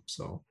don't.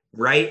 So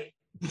right.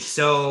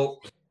 So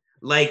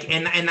like,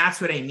 and that's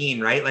what I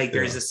mean, right? Like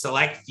there's a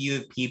select few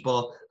of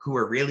people who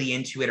are really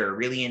into it or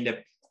really into,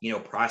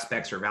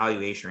 prospects or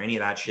valuation or any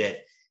of that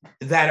shit.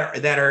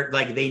 That are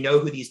like, they know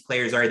who these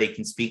players are. They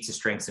can speak to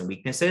strengths and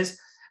weaknesses,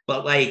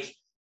 but like,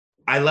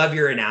 I love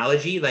your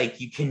analogy.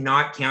 Like you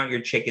cannot count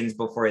your chickens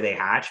before they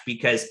hatch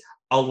because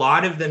a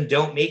lot of them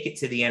don't make it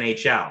to the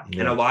NHL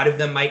and a lot of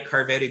them might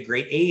carve out a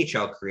great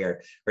AHL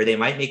career, or they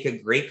might make a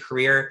great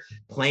career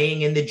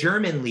playing in the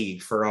German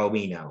league for all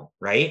we know.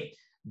 Right.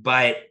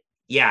 But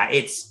yeah,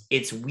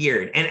 it's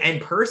weird.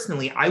 And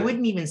personally, I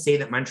wouldn't even say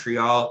that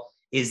Montreal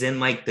is in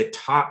like the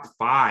top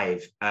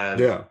 5 of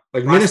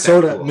like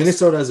Minnesota. Pools.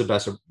 Minnesota has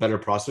a better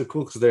prospect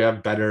pool because they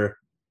have better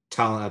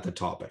talent at the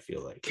top. I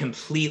feel like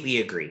completely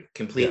agree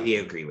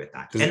with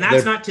that. And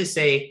that's not to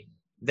say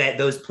that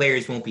those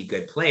players won't be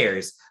good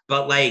players,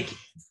 but like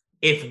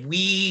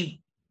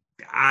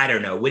I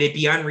don't know, would it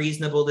be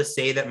unreasonable to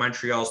say that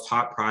Montreal's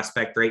top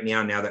prospect right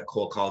now that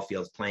Cole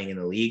Caulfield's playing in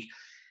the league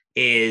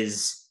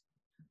is?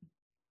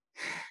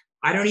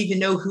 I don't even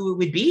know who it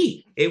would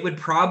be. It would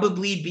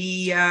probably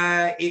be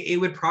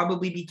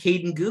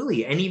Caden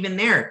Gouli. And even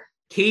there,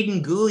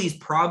 Caden Gouli's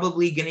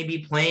probably going to be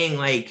playing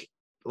like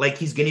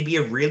he's going to be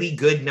a really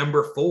good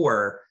number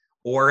 4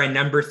 or a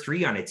number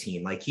 3 on a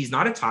team. Like, he's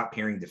not a top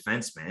pairing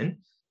defenseman.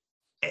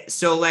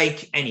 So,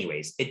 like,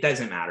 anyways, it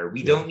doesn't matter.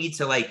 We don't need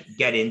to like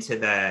get into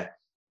the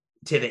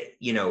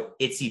you know,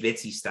 itsy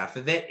bitsy stuff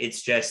of it.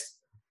 It's just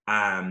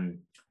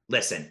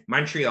listen,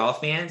 Montreal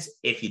fans,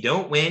 if you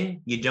don't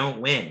win, you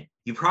don't win.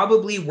 You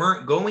probably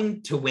weren't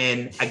going to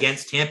win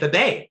against Tampa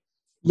Bay.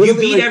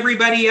 Literally, you beat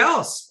everybody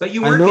else, but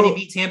you weren't going to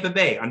beat Tampa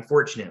Bay,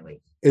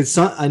 unfortunately. It's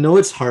not, I know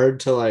it's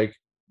hard to like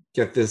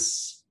get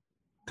this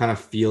kind of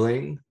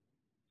feeling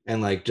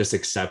and like just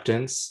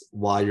acceptance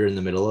while you're in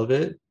the middle of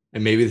it.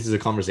 And maybe this is a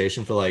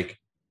conversation for like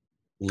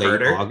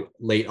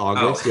late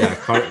August. Oh. Yeah,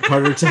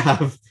 Carter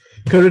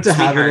to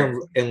have it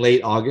in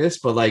late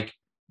August, but like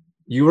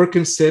you were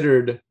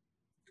considered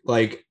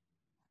like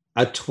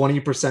a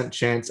 20%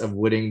 chance of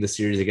winning the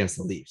series against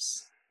the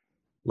Leafs.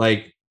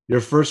 Like your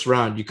first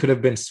round, you could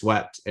have been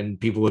swept and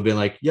people would have been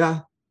like,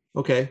 yeah,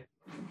 okay.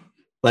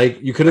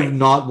 Like you could have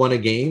not won a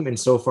game, and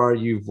so far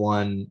you've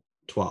won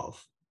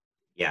 12.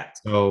 Yeah.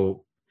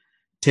 So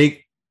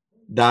take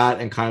that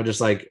and kind of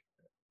just like,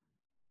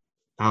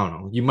 I don't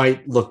know, you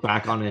might look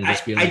back on it and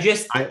just be like,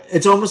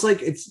 it's almost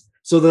like it's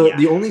so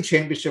the only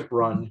championship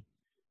run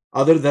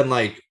other than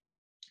like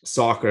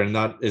soccer, and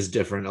that is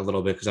different a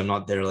little bit because I'm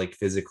not there like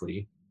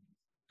physically,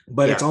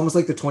 but it's almost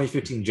like the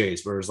 2015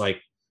 Jays, where it's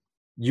like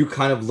you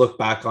kind of look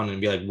back on it and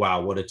be like,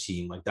 wow, what a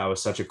team. Like that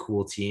was such a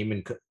cool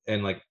team,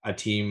 and like a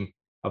team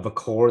of a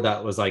core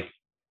that was like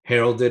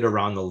heralded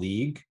around the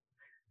league.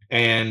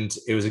 And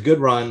it was a good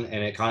run,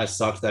 and it kind of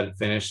sucked that it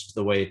finished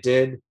the way it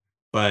did.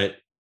 But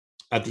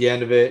at the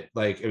end of it,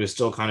 like it was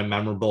still kind of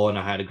memorable, and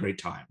I had a great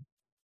time.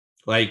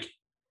 Like,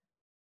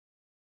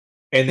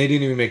 and they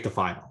didn't even make the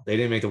final. They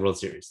didn't make the World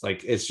Series.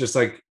 Like, it's just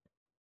like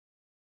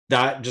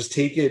that. Just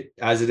take it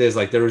as it is.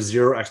 Like, there was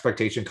zero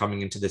expectation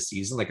coming into the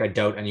season. Like, I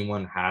doubt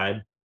anyone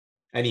had.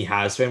 Any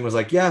Habs fan was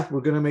like, yeah,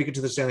 we're gonna make it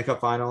to the Stanley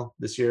Cup final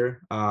this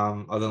year.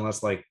 Other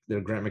unless like they're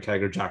Grant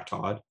McKegg, Jack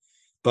Todd.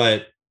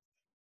 But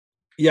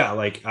yeah,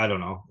 like I don't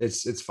know.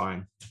 It's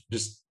fine.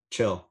 Just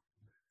chill.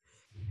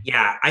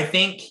 Yeah, I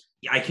think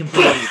I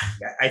completely.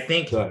 I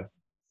think. Sorry.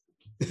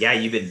 Yeah,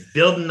 you've been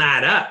building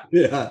that up.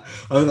 Yeah,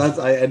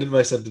 I ended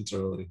my sentence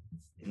early.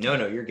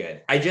 No, you're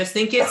good. I just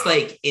think it's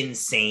like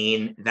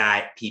insane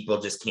that people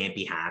just can't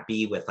be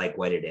happy with like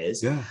what it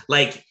is. Yeah.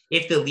 Like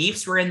if the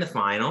Leafs were in the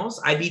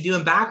finals, I'd be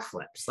doing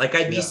backflips. Like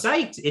I'd be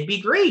psyched. It'd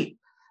be great.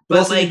 But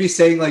also like, you'd be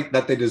saying like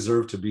that they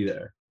deserve to be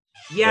there.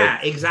 Yeah,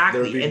 like,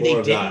 exactly. And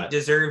they didn't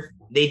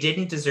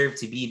deserve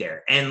to be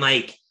there. And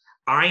like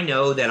I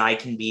know that I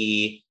can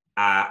be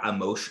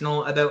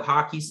emotional about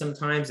hockey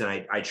sometimes, and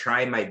I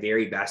try my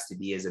very best to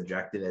be as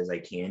objective as I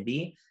can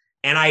be.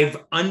 And I've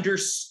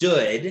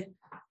understood.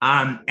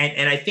 And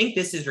I think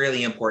this is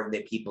really important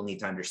that people need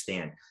to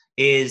understand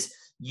is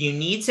you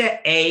need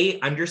to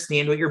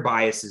understand what your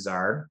biases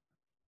are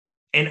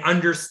and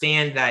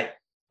understand that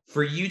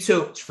for you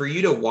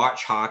to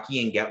watch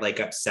hockey and get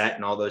like upset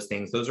and all those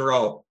things, those are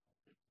all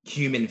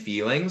human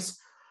feelings.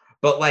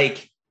 But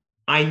like,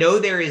 I know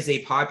there is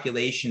a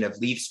population of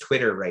Leafs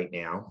Twitter right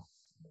now.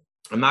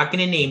 I'm not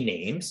going to name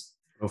names,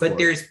 but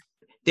there's,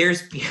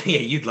 yeah,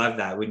 you'd love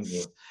that, wouldn't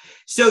you?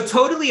 So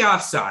totally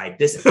offside,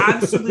 this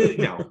absolute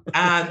no.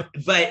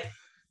 But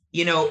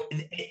you know,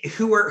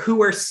 who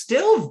are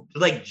still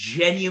like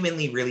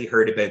genuinely really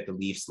hurt about the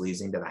Leafs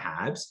losing to the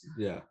Habs.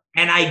 Yeah.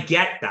 And I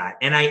get that.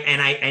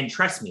 And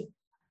trust me,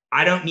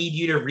 I don't need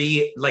you to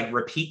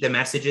repeat the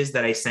messages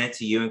that I sent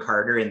to you and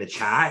Carter in the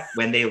chat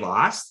when they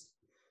lost,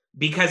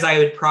 because I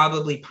would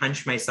probably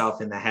punch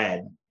myself in the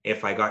head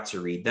if I got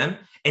to read them.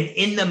 And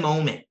in the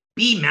moment,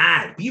 be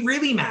mad, be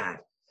really mad.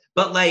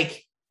 But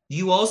like,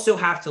 you also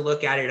have to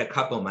look at it a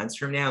couple months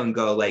from now and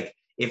go like,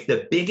 if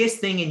the biggest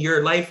thing in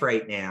your life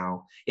right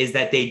now is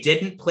that they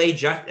didn't play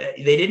Jason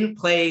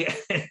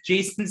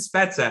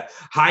Spezza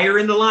higher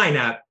in the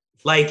lineup,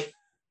 like,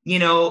 you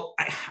know,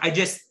 I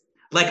just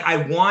like, I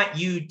want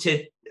you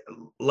to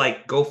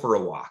like go for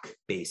a walk,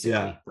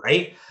 basically,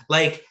 right?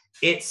 Like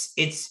it's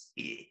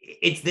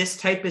this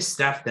type of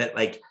stuff that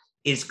like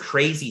is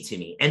crazy to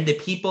me. And the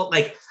people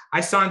like, I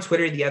saw on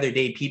Twitter the other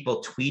day,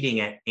 people tweeting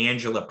at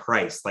Angela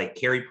Price, like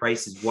Carey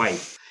Price's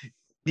wife,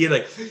 be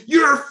like,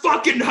 your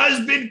fucking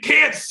husband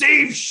can't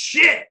save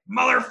shit,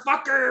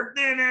 motherfucker.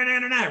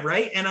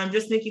 Right. And I'm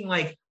just thinking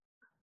like,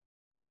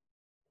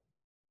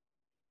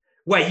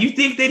 what, you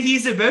think that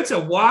he's about to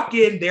walk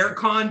in their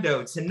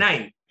condo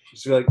tonight?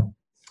 She's like,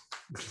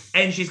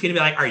 and she's going to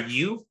be like, are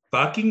you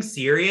fucking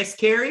serious,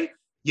 Carey?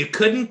 You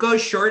couldn't go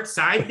short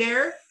side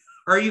there?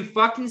 Are you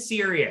fucking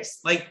serious?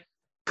 Like,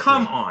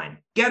 come on,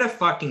 get a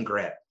fucking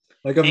grip.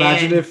 Like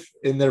imagine if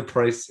in their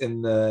Price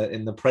in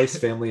the Price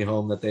family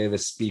home that they have a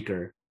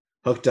speaker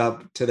hooked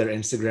up to their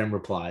Instagram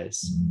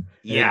replies.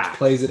 Yeah. It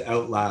plays it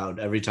out loud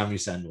every time you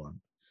send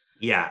one.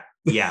 Yeah.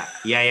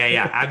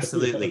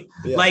 Absolutely.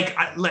 Yeah. Like,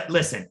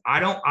 listen, I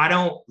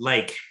don't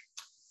like,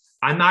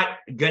 I'm not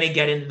going to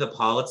get into the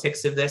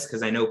politics of this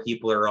because I know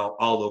people are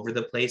all over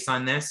the place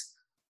on this,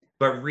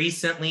 but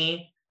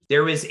recently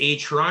there was a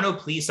Toronto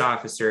police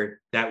officer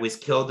that was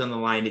killed in the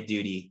line of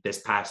duty this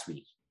past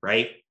week,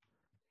 right?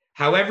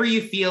 however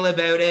you feel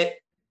about it,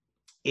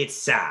 it's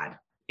sad.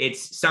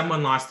 It's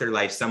someone lost their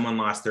life, someone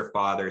lost their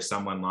father,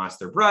 someone lost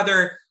their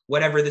brother,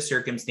 whatever the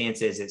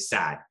circumstances, it's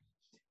sad.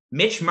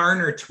 Mitch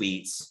Marner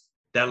tweets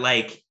that,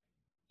 like,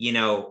 you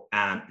know,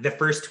 the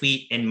first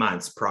tweet in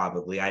months,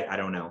 probably, I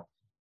don't know,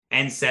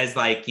 and says,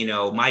 like, you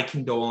know, my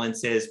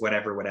condolences,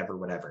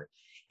 whatever.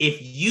 If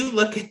you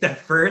look at the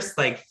first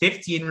like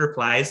 15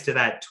 replies to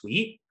that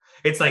tweet,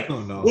 it's like,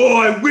 oh, no.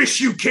 Oh, I wish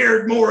you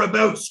cared more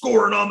about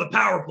scoring on the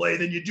power play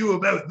than you do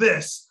about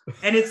this.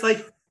 And it's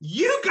like,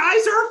 you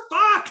guys are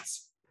fucked.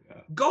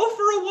 Yeah. Go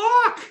for a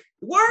walk.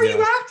 Why are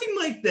you acting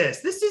like this?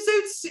 This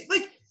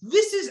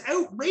is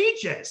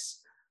outrageous.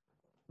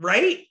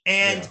 Right.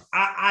 And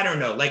I don't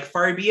know, like,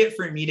 far be it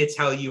for me to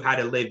tell you how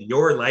to live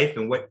your life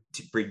and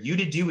for you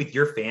to do with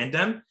your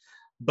fandom.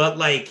 But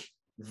like,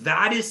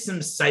 that is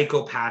some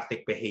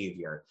psychopathic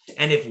behavior.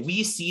 And if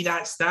we see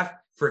that stuff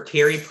for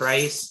Carey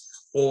Price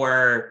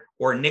or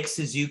Nick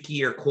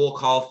Suzuki or Cole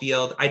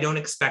Caulfield, I don't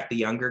expect the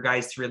younger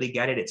guys to really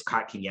get it. It's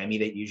Kotkaniemi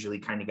that usually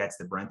kind of gets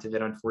the brunt of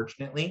it,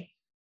 unfortunately.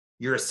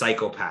 You're a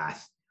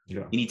psychopath.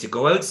 Yeah. You need to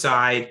go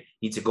outside,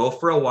 you need to go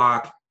for a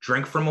walk,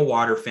 drink from a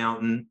water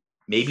fountain.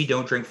 Maybe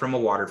don't drink from a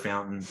water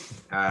fountain.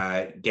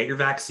 Get your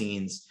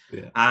vaccines.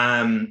 Yeah.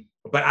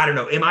 But I don't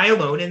know. Am I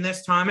alone in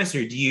this, Thomas,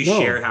 or do you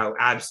share how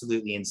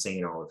absolutely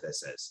insane all of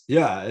this is?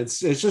 Yeah, it's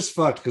just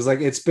fucked because, like,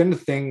 it's been a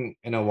thing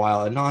in a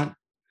while, and not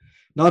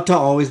to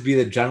always be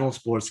the general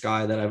sports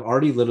guy that I've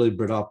already literally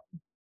brought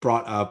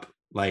up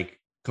like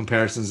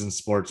comparisons in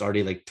sports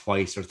already like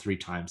twice or three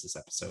times this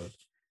episode.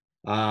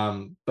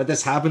 But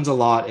this happens a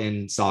lot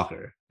in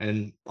soccer,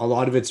 and a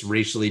lot of it's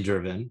racially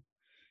driven.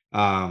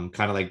 Kind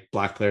of like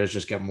black players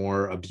just get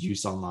more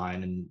abuse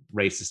online and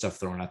racist stuff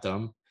thrown at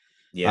them.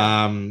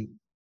 Yeah.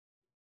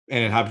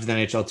 And it happens in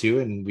the NHL too.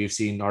 And we've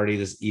seen already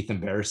this Ethan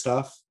Bear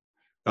stuff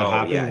that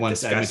happened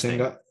once Edmonton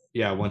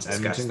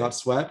got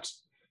swept.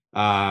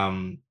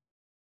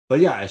 But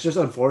yeah, it's just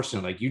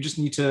unfortunate. Like, you just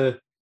need to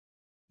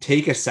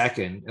take a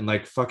second and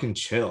like fucking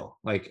chill.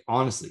 Like,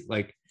 honestly,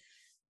 like,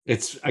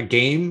 it's a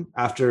game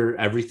after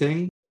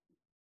everything.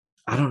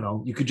 I don't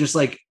know. You could just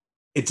like,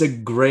 it's a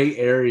gray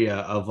area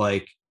of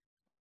like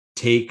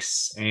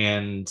takes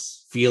and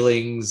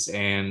feelings,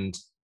 and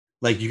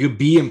like you could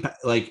be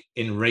like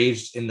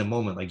enraged in the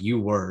moment, like you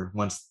were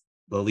once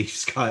the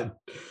Leafs got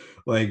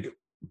like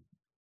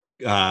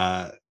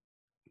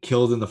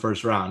killed in the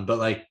first round, but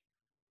like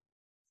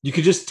you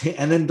could just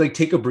and then like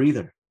take a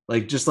breather,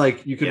 like just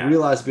like you could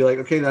realize, be like,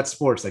 okay, that's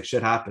sports, like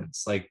shit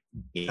happens, like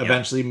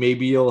eventually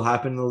maybe it'll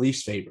happen in the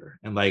Leafs' favor,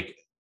 and like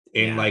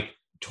in like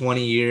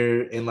 20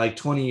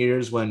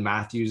 years when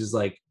Matthews is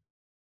like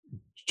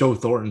Joe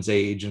Thornton's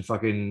age and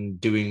fucking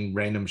doing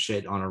random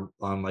shit on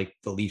like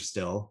the Leafs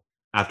still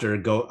after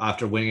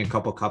winning a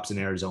couple cups in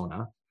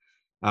Arizona,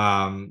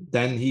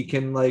 then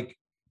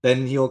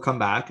he'll come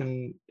back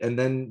and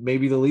then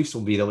maybe the Leafs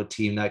will be the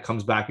team that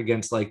comes back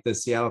against like the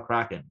Seattle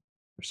Kraken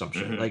or some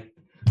shit. Like,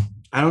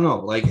 I don't know,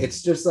 like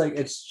it's just like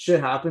shit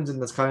happens,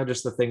 and that's kind of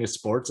just the thing of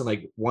sports, and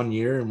like 1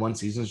 year and one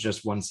season is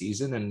just one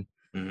season.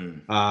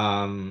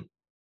 And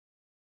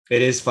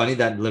it is funny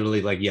that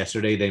literally like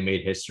yesterday they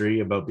made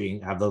history about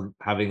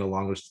having the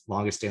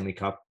longest Stanley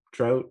Cup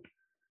drought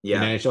in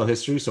NHL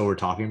history. So we're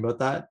talking about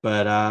that,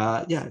 but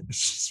it's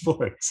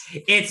sports.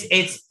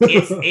 It's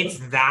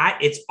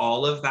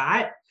all of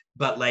that.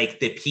 But like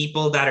the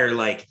people that are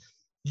like,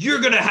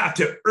 you're going to have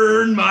to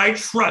earn my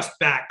trust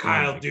back,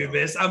 Kyle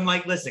Dubas. I'm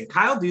like, listen,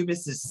 Kyle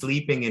Dubas is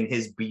sleeping in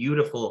his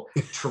beautiful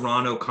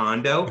Toronto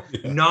condo,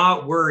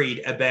 not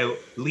worried about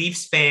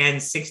Leafs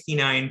fans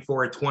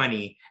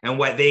 69-420 and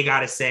what they got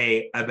to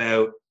say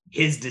about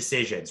his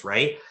decisions,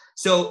 right?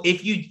 So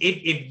if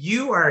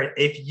you are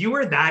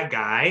that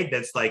guy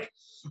that's like,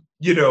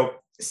 you know,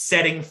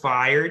 setting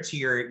fire to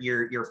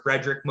your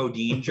Frederick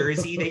Modine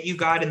jersey that you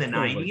got in the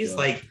 90s,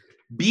 like,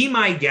 be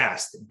my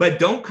guest, but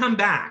don't come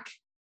back.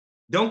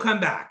 Don't come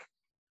back.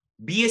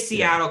 Be a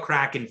Seattle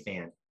Kraken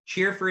fan.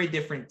 Cheer for a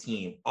different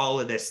team. All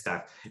of this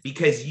stuff.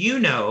 Because you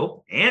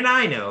know, and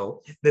I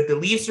know, that the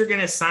Leafs are going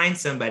to sign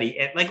somebody.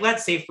 Like,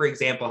 let's say, for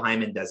example,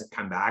 Hyman doesn't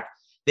come back.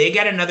 They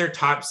get another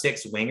top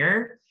six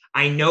winger.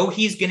 I know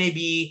he's going to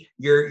be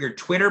your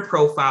Twitter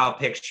profile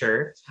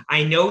picture.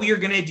 I know you're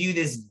going to do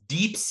this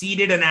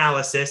deep-seated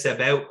analysis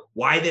about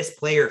why this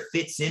player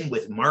fits in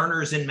with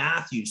Marner's and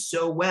Matthews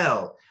so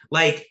well.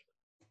 Like,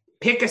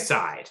 pick a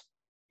side.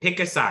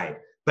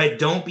 But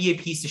don't be a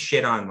piece of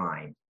shit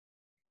online.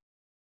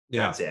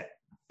 Yeah. That's it.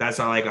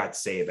 That's all I got to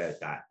say about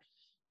that.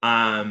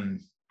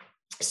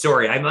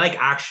 Sorry, I'm like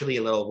actually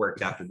a little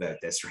worked up about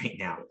this right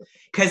now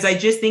because I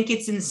just think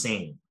it's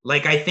insane.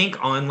 Like, I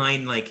think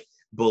online like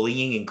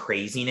bullying and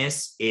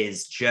craziness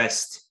is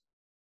just,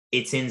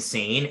 it's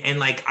insane. And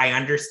like, I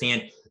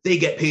understand they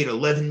get paid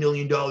 $11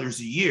 million a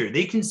year.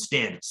 They can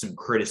stand some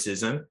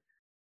criticism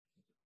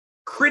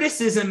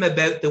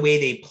about the way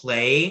they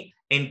play,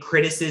 and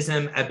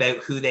criticism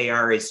about who they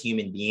are as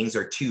human beings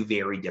are two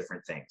very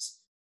different things.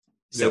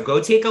 So go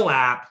take a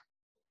lap,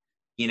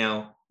 you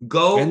know,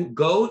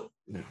 go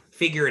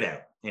figure it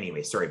out.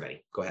 Anyway, sorry,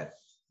 buddy. Go ahead.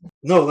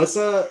 No, let's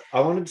I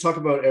wanted to talk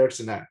about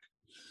Eriksson Ek.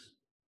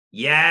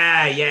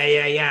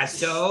 Yeah.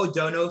 So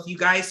don't know if you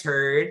guys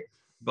heard,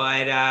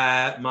 but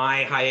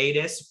my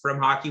hiatus from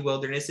Hockey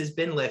Wilderness has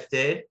been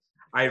lifted.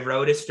 I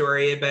wrote a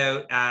story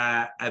about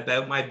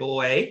my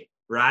boy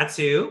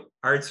Ratu,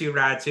 R2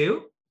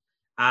 Ratu.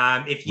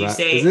 If you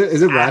say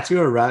is it Ratu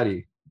or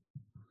Ratty?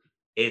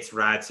 It's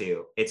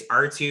Ratu. It's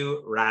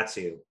R2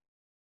 Ratu.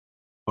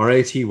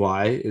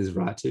 Raty is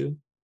Ratu.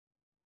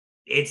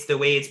 It's the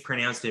way it's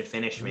pronounced in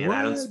Finnish, man. What?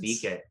 I don't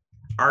speak it.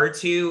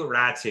 R2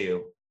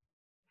 Ratu.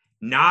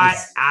 Not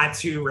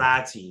Atu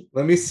Rati.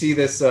 Let me see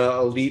this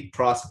elite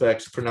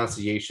prospect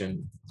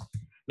pronunciation.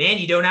 Man,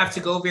 you don't have to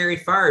go very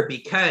far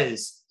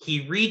because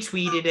he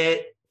retweeted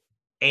it,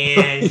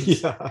 and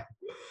yeah.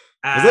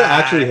 Is it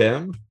actually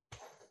him?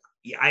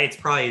 Yeah, it's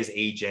probably his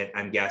agent,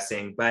 I'm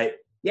guessing. But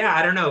yeah,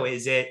 I don't know.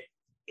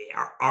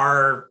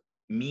 Are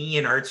me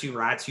and R2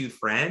 Ratu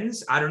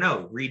friends? I don't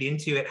know. Read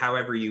into it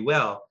however you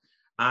will.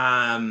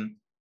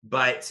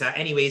 But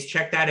anyways,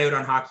 check that out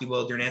on Hockey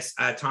Wilderness.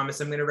 Thomas,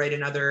 I'm going to write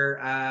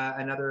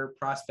another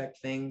prospect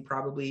thing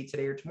probably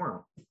today or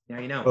tomorrow. Now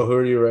you know. Oh, who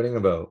are you writing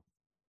about?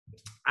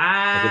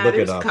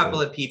 There's a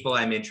couple of people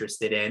I'm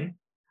interested in.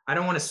 I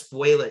don't want to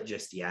spoil it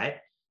just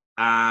yet.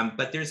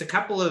 But there's a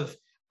couple of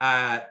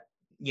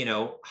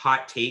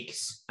hot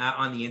takes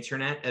on the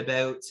internet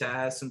about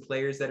some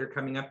players that are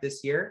coming up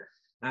this year.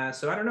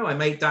 So I don't know. I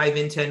might dive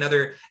into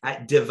another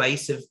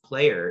divisive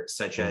player,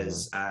 such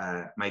as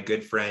my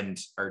good friend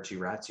R2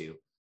 Ratu.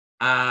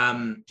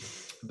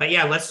 But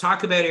yeah, let's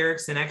talk about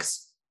Eriksson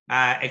Ek's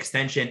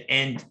extension.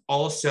 And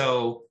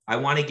also, I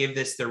want to give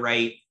this the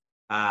right,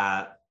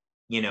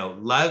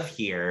 love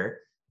here.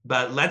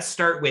 But let's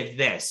start with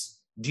this.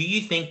 Do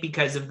you think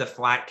because of the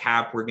flat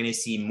cap, we're going to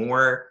see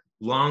more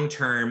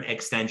long-term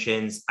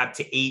extensions up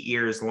to 8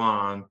 years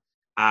long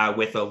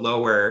with a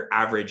lower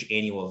average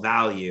annual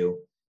value?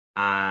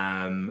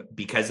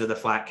 Because of the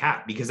flat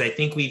cap, because I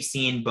think we've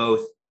seen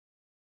both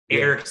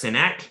Eriksson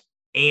Ek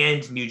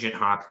and Nugent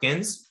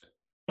Hopkins,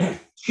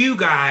 two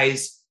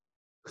guys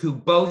who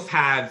both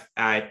have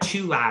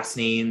two last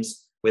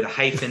names with a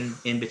hyphen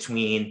in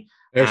between.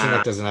 Eriksson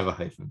Ek doesn't have a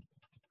hyphen.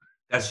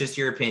 That's just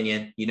your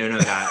opinion. You don't know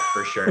that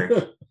for sure.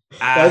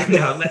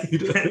 No,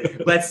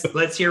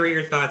 let's hear what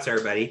your thoughts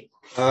are, buddy.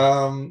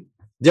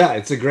 Yeah,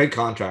 it's a great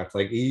contract.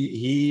 Like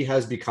he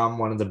has become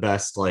one of the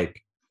best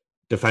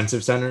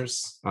defensive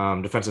centers,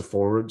 defensive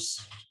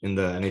forwards in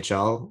the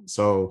NHL.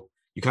 So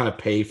you kind of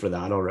pay for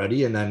that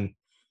already. And then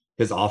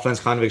his offense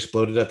kind of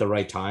exploded at the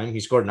right time. He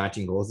scored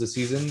 19 goals this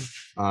season,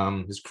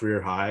 his career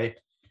high.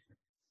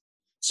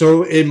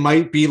 So it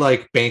might be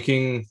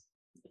banking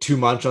too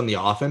much on the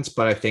offense,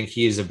 but I think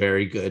he is a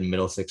very good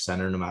middle six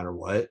center no matter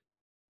what.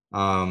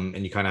 And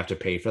you kind of have to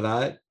pay for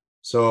that.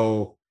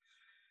 So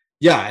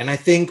yeah, and I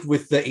think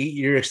with the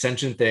 8-year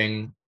extension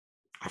thing,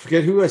 I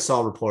forget who I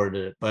saw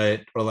reported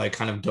it, or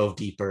kind of dove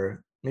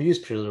deeper. Maybe it's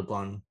Pierre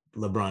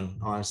LeBrun,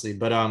 honestly.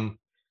 But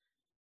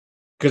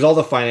because all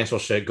the financial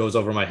shit goes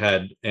over my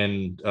head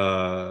and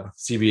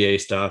CBA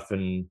stuff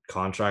and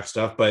contract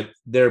stuff, but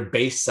their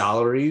base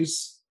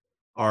salaries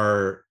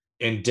are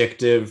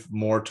indicative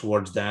more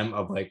towards them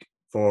of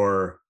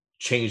for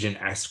change in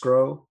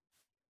escrow.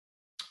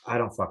 I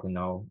don't fucking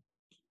know.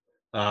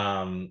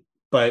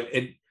 But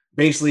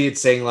basically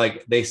it's saying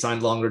they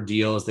signed longer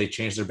deals, they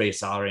changed their base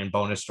salary and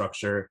bonus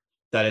structure,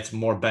 that it's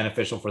more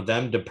beneficial for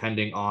them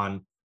depending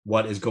on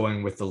what is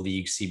going with the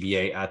league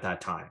CBA at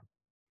that time.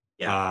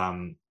 Yeah.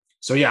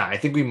 So yeah, I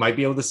think we might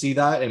be able to see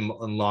that in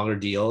longer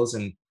deals,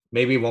 and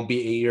maybe it won't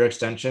be 8-year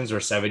extensions or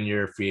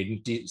 7-year free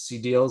agency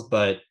deals,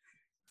 but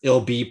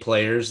it'll be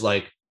players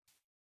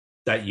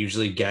that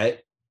usually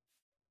get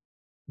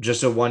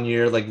just a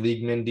 1-year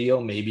league min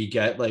deal, maybe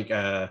get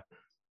a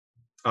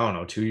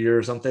 2-year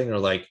or something,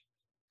 or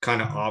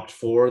kind of opt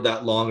for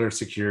that longer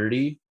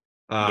security.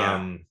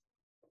 Because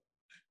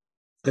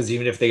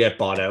even if they get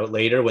bought out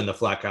later when the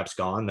flat cap's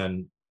gone,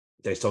 then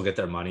they still get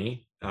their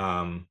money.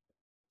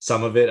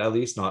 Some of it, at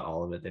least, not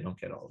all of it. They don't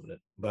get all of it.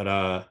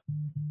 But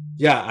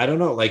yeah, I don't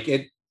know. I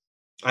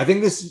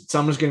think this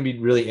summer's going to be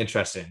really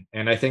interesting.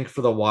 And I think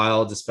for the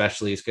Wild,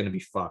 especially, it's going to be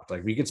fucked.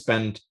 We could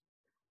spend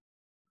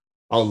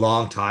a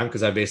long time,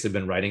 because I've basically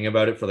been writing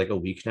about it for a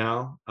week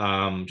now,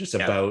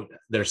 about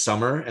their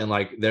summer and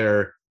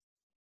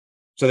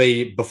so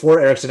they, before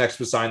Eriksson Ek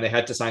was signed, they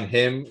had to sign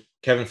him,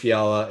 Kevin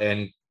Fiala,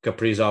 and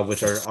Kaprizov,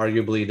 which are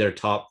arguably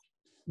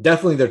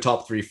definitely their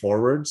top 3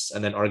 forwards,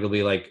 and then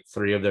arguably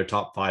 3 of their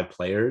top 5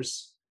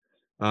 players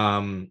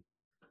in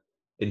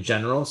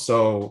general.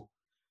 So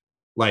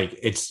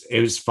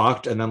it was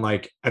fucked. And then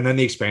and then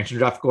the expansion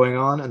draft going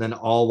on, and then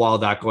all while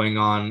that going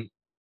on,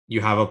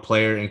 you have a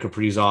player in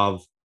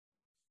Kaprizov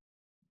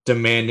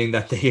demanding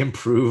that they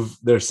improve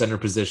their center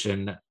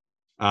position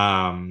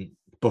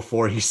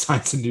before he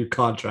signs a new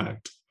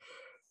contract.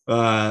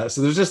 So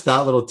there's just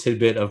that little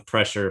tidbit of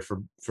pressure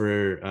for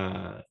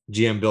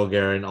GM Bill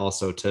Guerin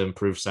also to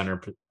improve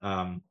center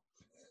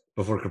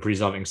before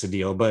Kaprizov inks a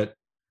deal. But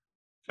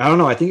I don't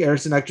know. I think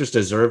Eriksson Ek just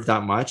deserved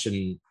that much,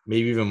 and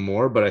maybe even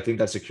more. But I think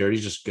that security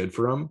is just good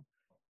for him.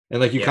 And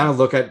like you kind of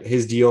look at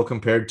his deal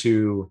compared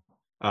to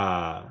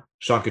Sean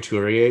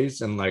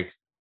Couturier's and like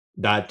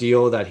that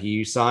deal that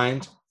he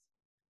signed,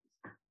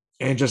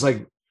 and just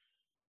like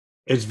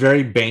it's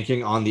very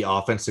banking on the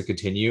offense to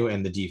continue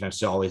and the defense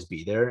to always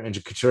be there. And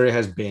Couturier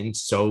has been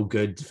so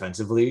good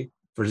defensively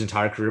for his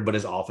entire career, but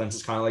his offense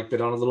has kind of like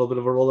been on a little bit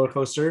of a roller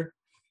coaster.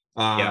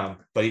 But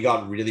he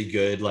got really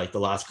good like the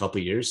last couple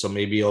of years. So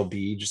maybe it'll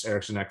be just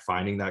Eriksson Ek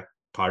finding that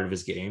part of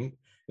his game.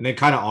 And they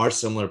kind of are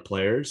similar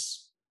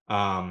players.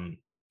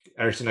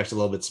 Eriksson Ek's a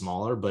little bit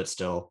smaller, but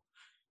still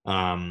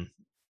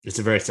it's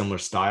a very similar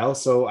style.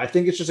 So I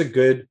think it's just a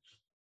good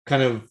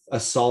kind of a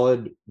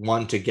solid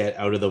one to get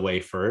out of the way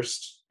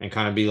first and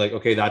kind of be like,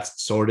 okay,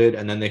 that's sorted.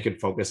 And then they could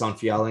focus on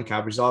Fiala and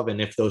Kaprizov.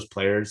 And if those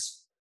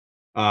players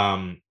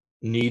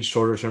need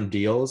shorter term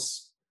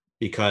deals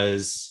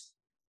because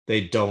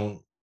they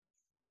don't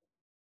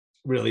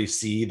really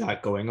see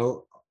that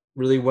going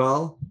really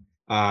well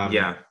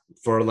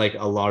for like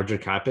a larger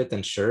cap hit,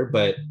 then sure.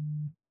 But,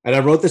 and I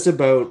wrote this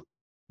about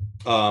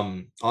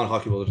on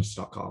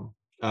hockeywilderness.com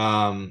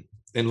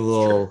in a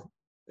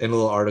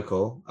little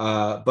article.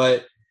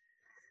 But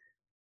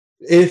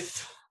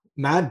if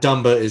Matt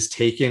Dumba is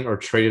taken or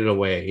traded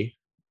away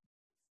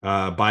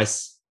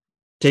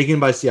taken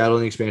by Seattle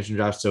in the expansion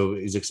draft, so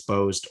is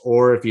exposed,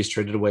 or if he's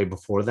traded away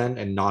before then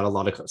and not a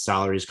lot of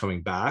salaries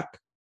coming back,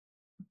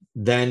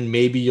 then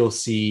maybe you'll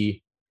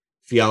see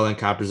Fiala and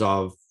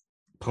Kaprizov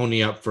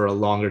pony up for a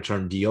longer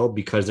term deal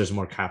because there's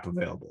more cap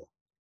available.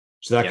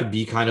 So that could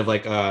be kind of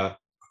like a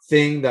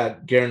thing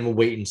that Guerin will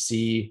wait and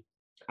see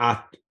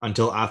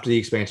until after the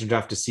expansion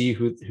draft to see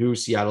who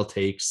Seattle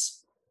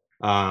takes,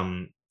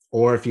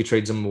 or if he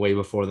trades them away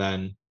before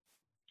then,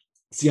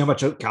 see how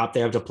much cap they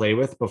have to play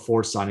with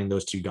before signing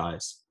those two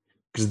guys,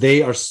 because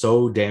they are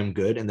so damn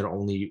good and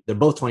they're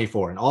both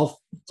 24 and all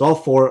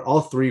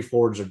three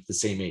forwards are the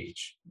same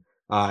age.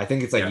 I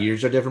think it's like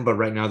years are different, but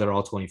right now they're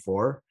all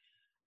 24.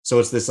 So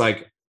it's this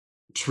like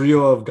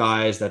trio of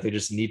guys that they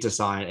just need to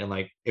sign, and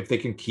like if they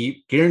can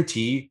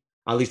guarantee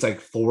at least like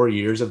 4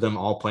 years of them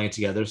all playing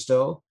together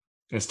still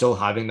and still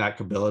having that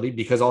ability,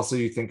 because also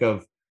you think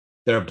of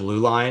their blue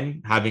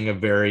line having a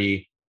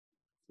very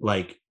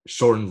like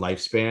shortened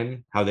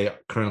lifespan, how they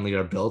currently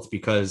are built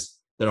because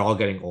they're all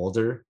getting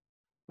older.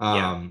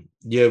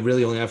 You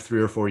really only have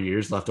 3 or 4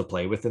 years left to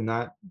play within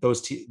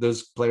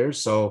those players.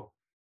 So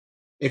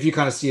if you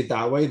kind of see it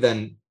that way,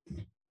 then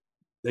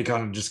they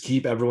kind of just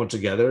keep everyone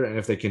together. And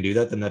if they can do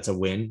that, then that's a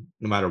win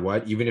no matter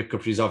what. Even if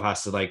Kaprizov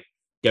has to like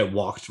get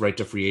walked right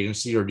to free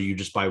agency, or do you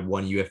just buy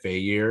one UFA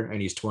year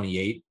and he's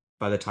 28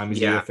 by the time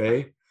he's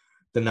UFA?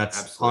 Then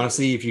that's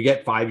honestly, if you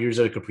get 5 years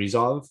out of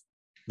Kaprizov,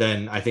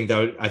 then I think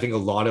a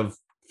lot of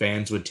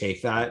fans would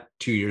take that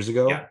 2 years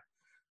ago.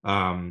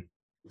 And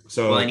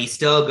he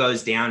still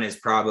goes down as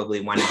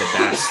probably one of the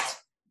best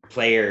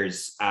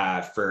players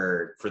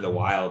for the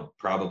Wild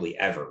probably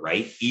ever,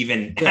 right?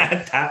 Even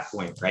at that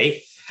point,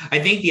 right? I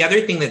think the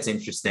other thing that's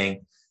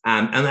interesting,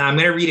 and I'm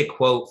going to read a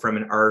quote from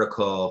an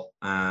article.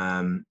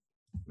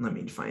 Let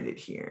me find it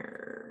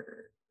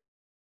here.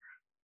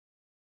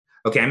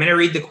 Okay, I'm going to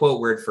read the quote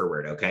word for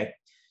word, okay?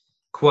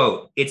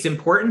 Quote, "It's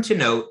important to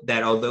note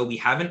that although we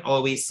haven't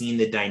always seen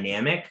the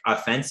dynamic,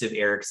 offensive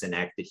Eriksson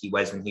Ek that he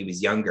was when he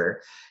was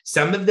younger,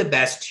 some of the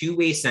best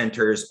two-way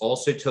centers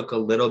also took a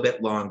little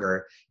bit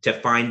longer to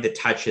find the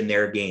touch in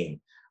their game.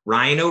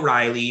 Ryan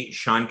O'Reilly,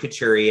 Sean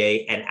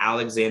Couturier, and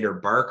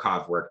Alexander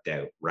Barkov worked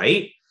out,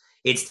 right?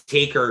 It's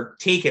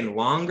taken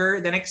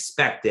longer than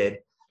expected,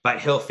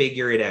 but he'll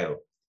figure it out."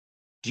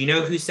 Do you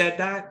know who said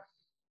that?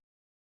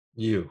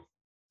 You.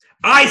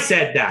 I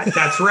said that.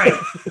 That's right.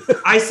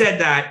 I said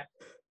that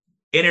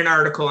in an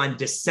article on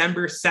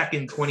December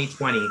 2nd,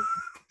 2020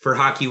 for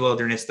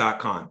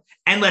hockeywilderness.com.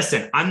 And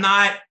listen, I'm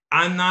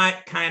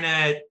not kind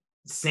of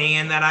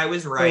saying that I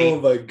was right.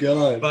 Oh my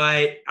God.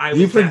 But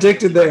you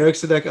predicted the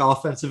Eriksson Ek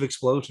offensive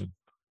explosion.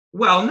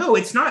 Well, no,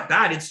 it's not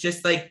that. It's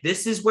just like,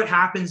 this is what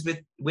happens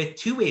with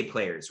two-way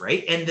players,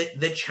 right? And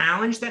the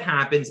challenge that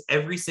happens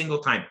every single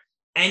time,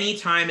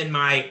 anytime in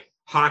my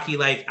hockey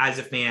life, as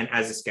a fan,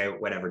 as a scout,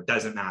 whatever,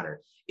 doesn't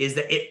matter, is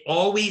that it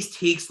always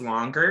takes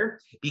longer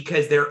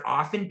because they're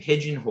often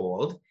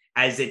pigeonholed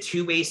as a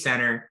two-way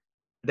center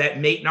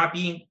that might not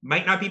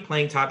be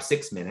playing top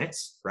 6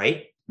 minutes,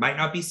 right? Might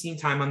not be seeing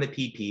time on the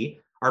PP,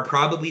 are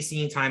probably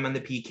seeing time on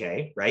the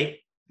PK, right?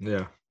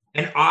 Yeah.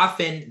 And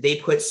often they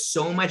put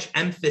so much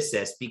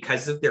emphasis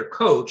because of their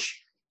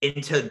coach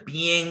into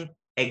being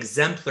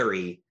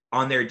exemplary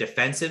on their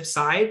defensive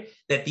side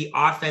that the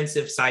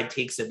offensive side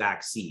takes a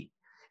back seat.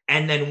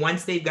 And then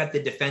once they've got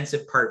the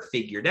defensive part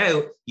figured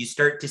out, you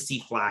start to see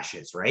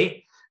flashes,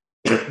 right?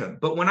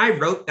 But when I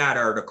wrote that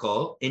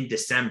article in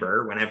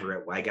December,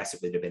 I guess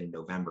it would have been in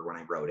November when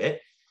I wrote it.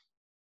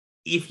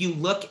 If you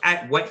look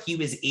at what he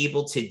was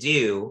able to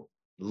do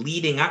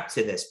leading up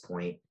to this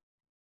point,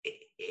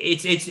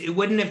 it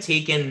wouldn't have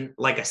taken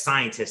like a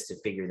scientist to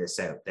figure this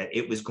out, that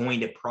it was going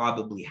to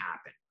probably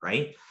happen,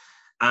 right?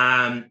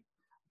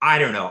 I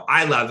don't know.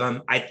 I love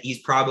him. He's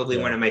probably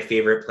one of my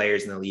favorite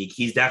players in the league.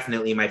 He's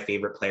definitely my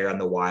favorite player on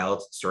the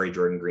Wild. Sorry,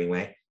 Jordan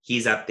Greenway.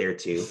 he's up there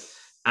too.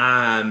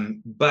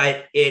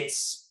 But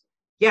it's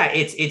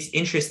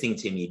interesting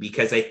to me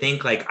because I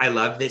think like I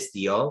love this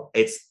deal.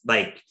 It's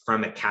like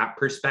from a cap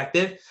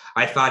perspective,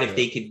 I thought if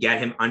they could get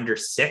him under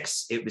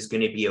 6, it was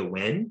going to be a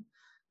win.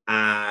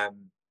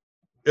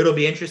 It'll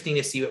be interesting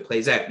to see what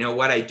plays out. Now,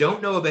 what I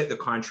don't know about the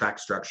contract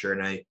structure,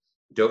 and I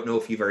don't know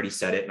if you've already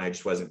said it and I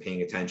just wasn't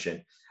paying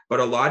attention, but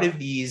a lot of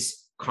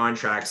these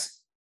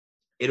contracts,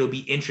 it'll be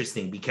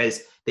interesting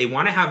because they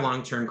want to have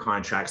long-term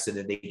contracts so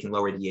that they can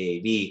lower the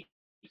AAV.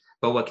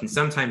 But what can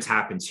sometimes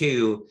happen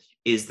too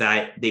is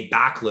that they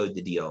backload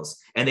the deals,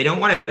 and they don't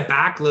want to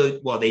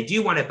backload. Well, they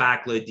do want to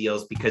backload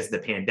deals because of the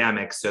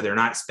pandemic. So they're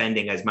not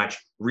spending as much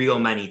real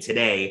money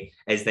today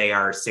as they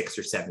are 6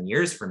 or 7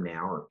 years from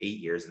now, or 8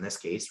 years in this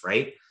case,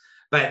 right?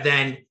 But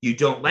then you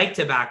don't like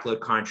to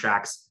backload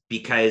contracts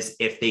because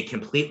if they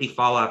completely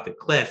fall off the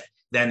cliff,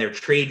 then their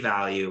trade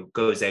value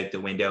goes out the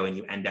window and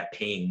you end up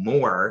paying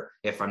more,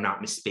 if I'm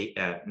not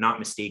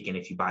mistaken,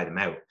 if you buy them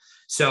out.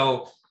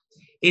 So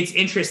it's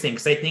interesting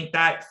because I think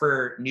that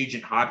for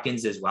Nugent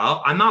Hopkins as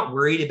well, I'm not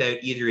worried about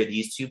either of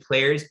these two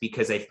players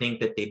because I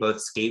think that they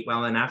both skate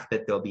well enough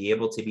that they'll be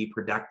able to be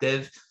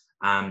productive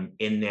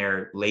in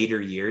their later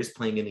years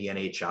playing in the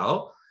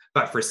NHL.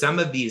 But for some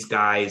of these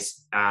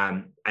guys,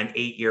 an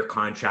 8-year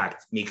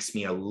contract makes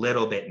me a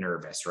little bit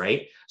nervous,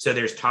 right? So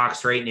there's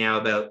talks right now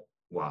about,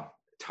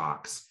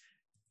 talks.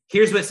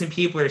 Here's what some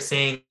people are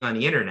saying on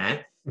the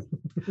internet.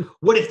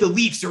 What if the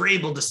Leafs are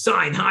able to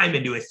sign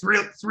Hyman to a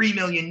 $3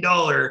 million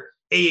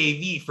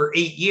AAV for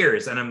 8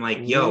 years? And I'm like,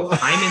 yo,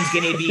 Hyman's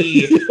going to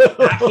be,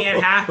 that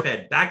can't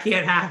happen. That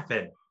can't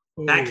happen.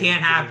 That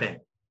can't happen.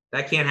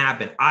 That can't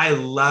happen. I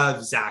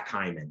love Zach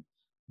Hyman,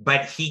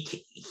 but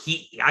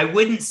I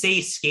wouldn't say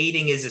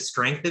skating is a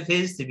strength of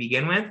his to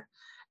begin with.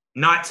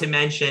 Not to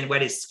mention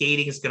what his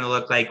skating is going to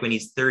look like when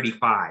he's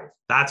 35.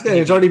 That's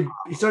he's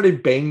already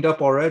banged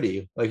up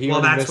already. Like he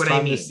that's what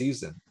I mean. This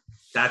season.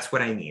 That's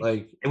what I mean.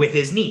 Like with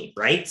his knee,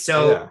 right?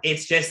 So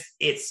it's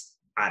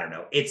I don't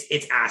know.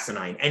 It's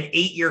asinine. An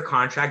 8-year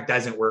contract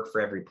doesn't work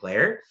for every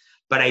player,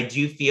 but I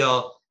do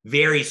feel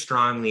very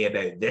strongly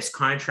about this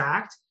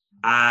contract.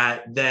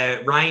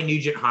 The Ryan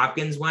Nugent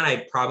Hopkins one,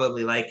 I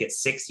probably like it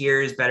 6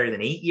 years better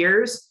than 8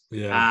 years.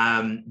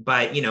 Yeah.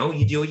 But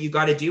you do what you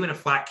got to do in a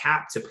flat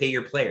cap to pay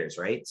your players,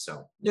 right?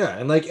 So yeah,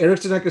 and like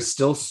Eriksson Ek is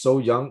still so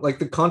young. Like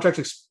the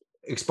contract's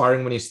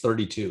expiring when he's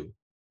 32.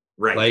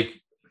 Right.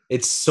 Like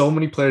it's so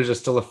many players are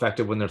still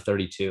effective when they're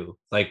 32.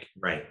 Like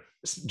right.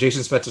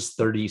 Jason Spezza is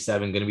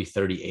 37, going to be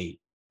 38.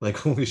 Like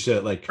holy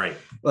shit! Like right.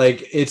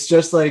 Like it's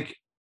just like,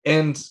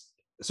 and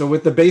so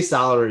with the base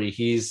salary,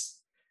 he's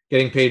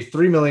getting paid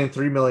 $3 million,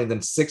 then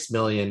 $6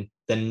 million,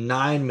 then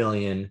 $9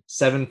 million,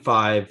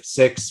 7.5,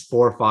 6,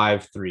 4,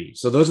 5, 3.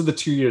 So those are the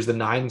 2 years, the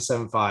 9 and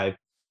 7.5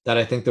 that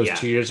I think those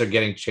 2 years are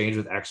getting changed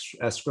with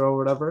escrow or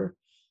whatever.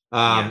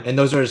 And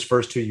those are his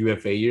first 2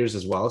 UFA years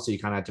as well. So you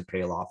kind of had to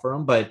pay a lot for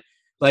him. But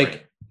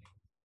like,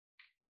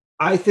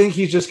 I think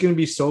he's just going to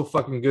be so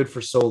fucking good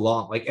for so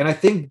long. Like, and I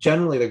think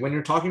generally, like when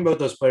you're talking about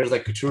those players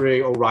like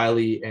Couturier,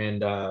 O'Reilly,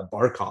 and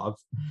Barkov,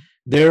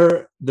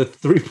 they're the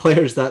 3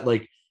 players that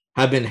like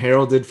have been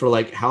heralded for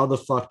like, how the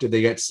fuck did they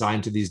get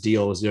signed to these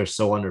deals? They're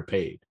so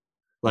underpaid.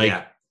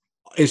 Like,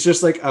 it's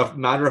just like a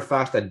matter of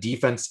fact that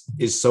defense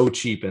is so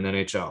cheap in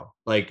NHL,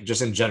 like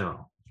just in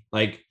general.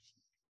 Like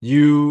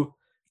you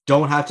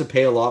don't have to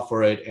pay a lot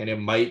for it, and it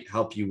might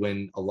help you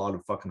win a lot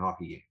of fucking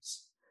hockey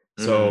games.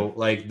 So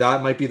like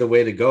that might be the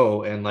way to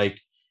go. And like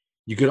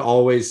you could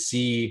always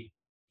see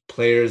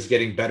players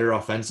getting better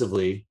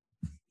offensively,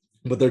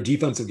 but their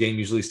defensive game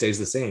usually stays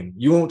the same.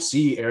 You won't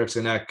see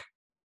Eriksson Ek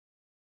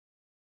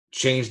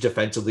change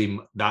defensively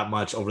that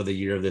much over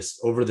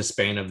the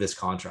span of this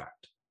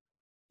contract.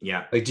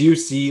 Yeah. Like, do you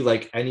see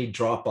like any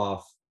drop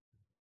off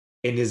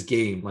in his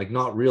game? Like,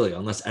 not really,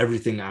 unless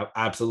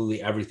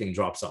absolutely everything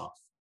drops off.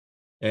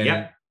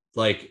 And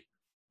like,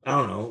 I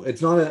don't know.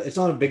 It's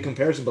not a big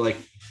comparison, but like,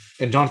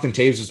 and Jonathan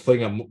Toews was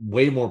putting up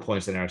way more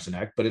points than Eriksson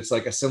Ek, but it's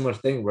like a similar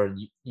thing where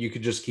you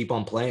could just keep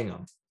on playing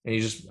him and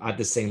he's just at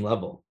the same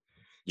level.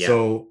 Yeah.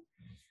 So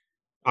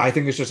I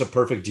think it's just a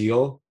perfect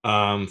deal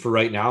for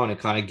right now, and it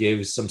kind of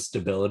gives some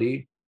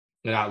stability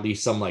and at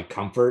least some like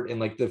comfort in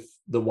like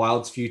the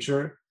Wild's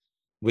future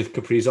with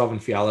Kaprizov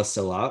and Fiala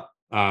still up.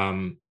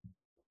 Yeah,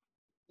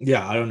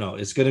 I don't know.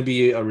 It's going to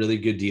be a really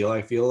good deal,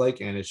 I feel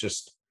like, and it's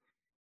just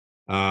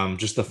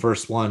the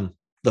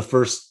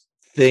first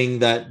thing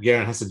that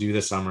Guerin has to do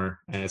this summer,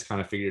 and it's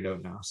kind of figured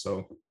out now.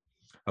 So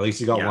at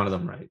least you got one of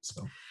them right.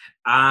 So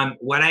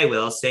what I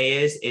will say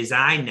is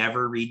I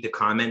never read the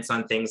comments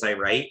on things I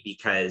write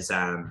because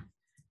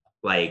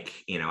like,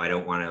 I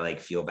don't want to like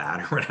feel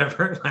bad or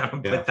whatever. I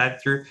don't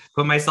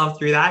put myself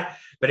through that.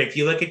 But if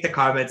you look at the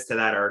comments to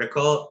that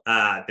article,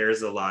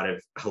 there's a lot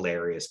of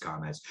hilarious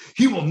comments.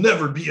 He will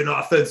never be an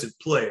offensive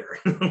player.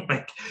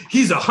 Like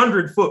he's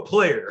 100-foot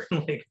player.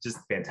 Like just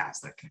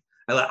fantastic.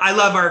 I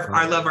love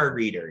our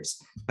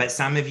readers, but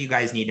some of you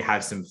guys need to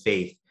have some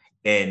faith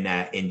in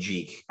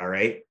Jeek. All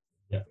right.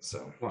 Yeah.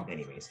 So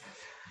anyways,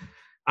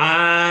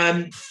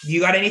 you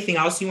got anything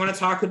else you want to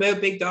talk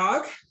about, big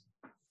dog?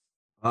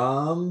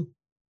 No,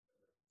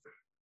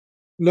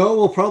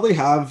 we'll probably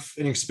have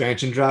an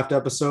expansion draft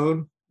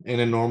episode and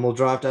a normal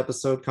draft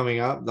episode coming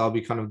up. That'll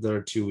be kind of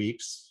their 2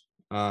 weeks.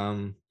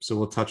 So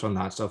we'll touch on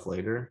that stuff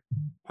later.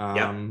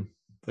 Yep.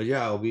 But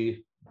yeah,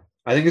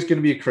 I think it's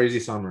gonna be a crazy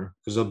summer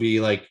because there'll be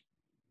like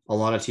a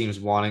lot of teams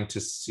wanting to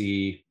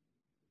see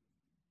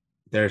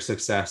their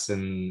success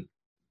and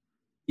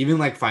even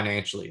like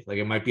financially. Like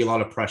it might be a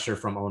lot of pressure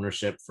from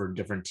ownership for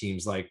different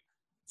teams. Like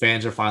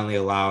fans are finally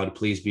allowed,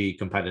 please be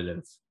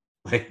competitive.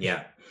 Like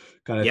Yeah.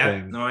 kind of Yeah.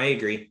 thing. No, I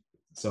agree.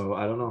 So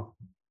I don't know.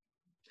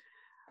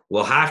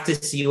 We'll have to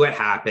see what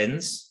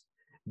happens.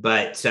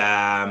 But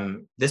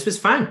this was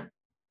fun.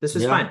 This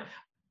was fun.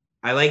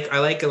 I like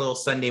a little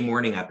Sunday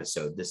morning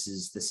episode. This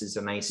is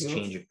a nice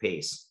change of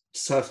pace.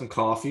 Just have some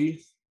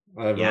coffee.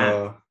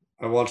 I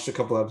watched a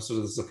couple episodes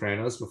of The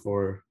Sopranos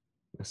before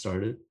I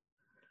started.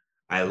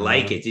 I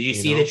like it. Did you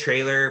see the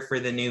trailer for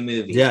the new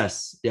movie?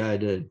 Yes. Yeah, I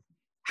did.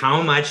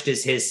 How much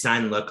does his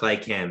son look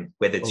like him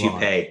with a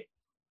toupee?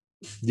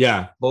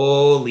 Yeah.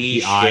 Holy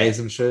shit. Eyes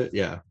and shit.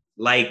 Yeah.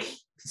 Like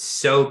it's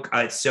so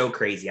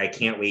crazy. I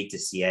can't wait to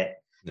see it.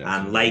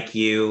 Yeah, like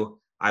you,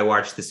 I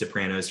watched The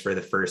Sopranos for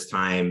the first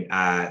time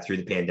through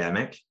the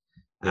pandemic.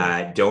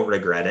 Yeah. Don't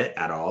regret it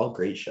at all.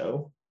 Great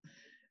show.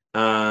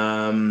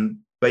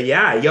 But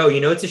yeah,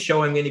 it's a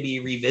show I'm going to be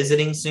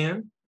revisiting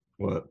soon.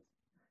 What?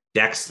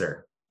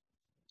 Dexter.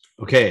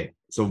 Okay,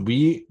 so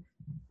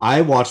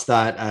I watched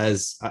that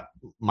as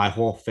my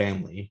whole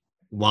family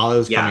while it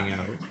was coming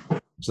out.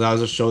 So that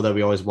was a show that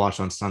we always watched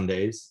on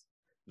Sundays.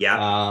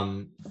 Yeah.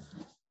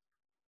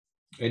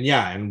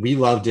 And we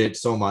loved it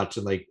so much,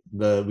 and like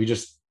we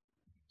just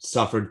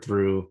suffered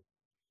through.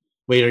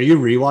 Wait, are you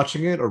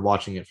rewatching it or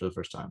watching it for the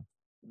first time?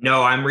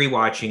 No, I'm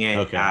rewatching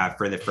it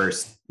for the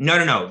first.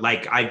 No.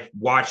 Like I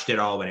watched it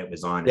all when it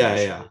was on.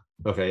 Yeah.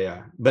 Okay,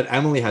 yeah. But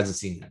Emily hasn't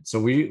seen it,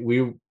 so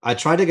I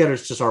tried to get her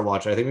to start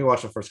watching. I think we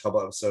watched the first couple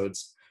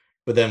episodes,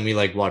 but then we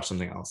like watched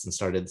something else and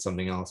started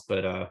something else.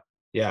 But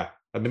yeah,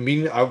 I've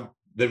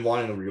been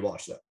wanting to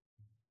rewatch that.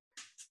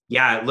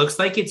 Yeah, it looks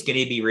like it's going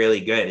to be really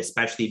good,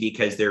 especially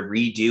because they're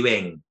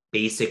redoing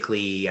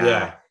basically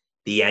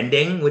the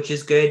ending, which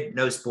is good.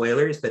 No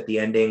spoilers, but the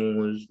ending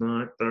was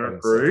not that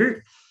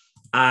great.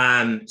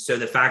 So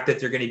the fact that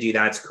they're going to do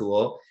that's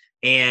cool.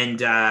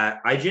 And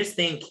I just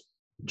think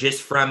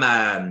from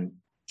I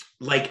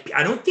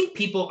don't think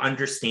people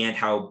understand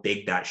how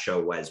big that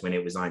show was when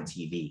it was on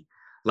TV.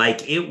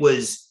 Like it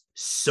was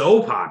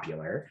so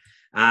popular.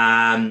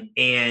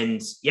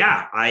 And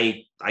yeah,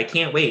 I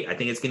can't wait. I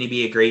think it's going to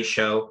be a great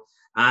show.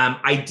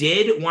 I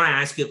did want to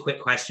ask you a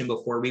quick question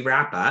before we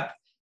wrap up.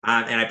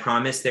 And I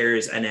promise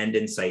there's an end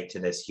in sight to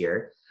this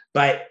here,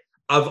 but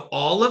of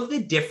all of the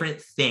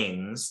different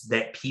things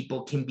that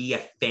people can be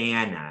a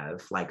fan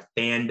of, like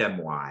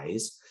fandom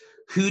wise,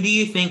 who do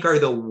you think are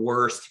the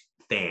worst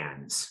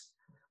fans?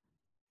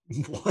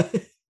 What?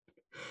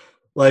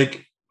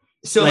 Like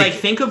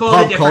think of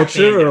all the different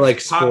culture fandoms. Or like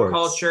pop sports?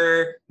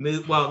 Culture.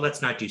 Well,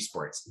 let's not do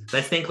sports.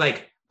 Let's think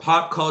like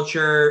pop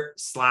culture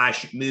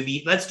 /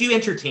 movie. Let's do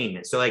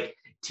entertainment. So like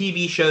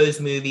TV shows,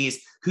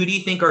 movies. Who do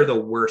you think are the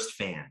worst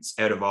fans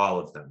out of all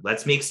of them?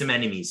 Let's make some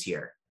enemies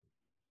here.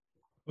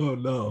 Oh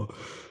no.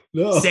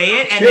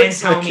 Say it and then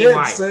tell me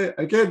why.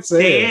 I can't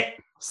say it.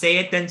 Say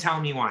it, then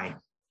tell me why.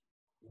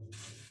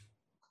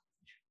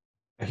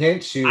 I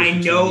can't choose. I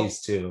know.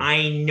 These two.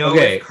 I know.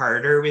 Okay. If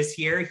Carter was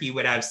here, he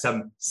would have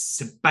some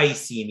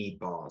spicy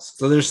meatballs.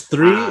 So there's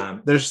three.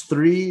 There's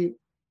three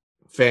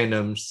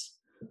fandoms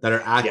that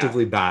are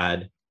actively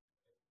bad.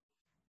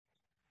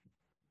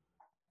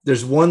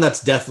 There's one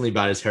that's definitely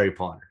bad. Is Harry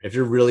Potter. If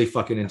you're really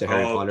fucking into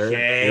Harry Potter, you're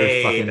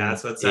a fucking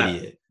that's what's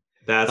idiot. Up.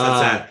 That's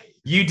what's up.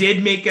 You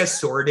did make a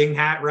Sorting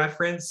Hat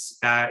reference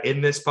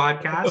in this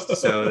podcast,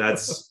 so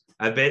that's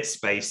a bit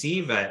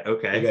spicy, but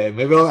okay. Okay,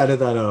 maybe I'll edit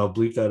that out. I'll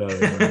bleep that out.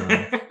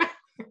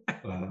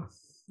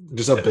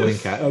 Just a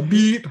blink hat, a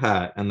beep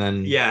hat, and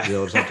then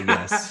you'll just have to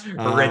guess.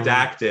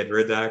 Redacted.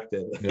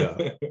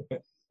 Yeah.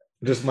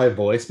 Just my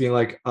voice being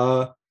like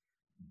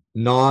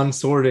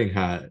non-sorting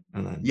hat,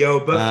 and then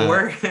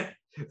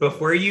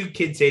before you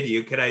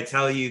continue, could I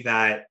tell you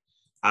that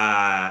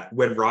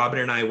when Robin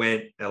and I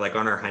went like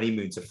on our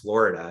honeymoon to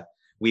Florida,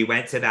 we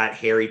went to that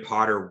Harry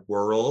Potter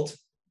world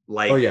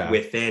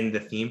within the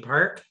theme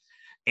park.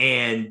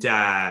 And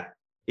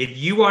if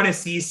you want to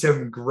see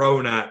some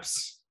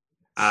grown-ups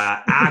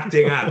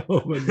acting up,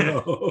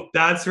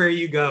 that's where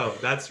you go.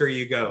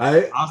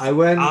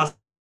 I'll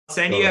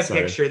send you a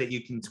picture that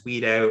you can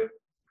tweet out.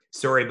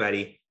 Sorry,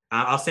 buddy.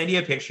 I'll send you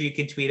a picture you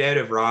can tweet out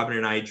of Robin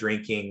and I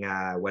drinking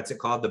what's it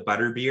called? The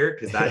butter beer,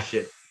 because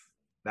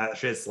that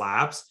shit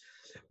slaps.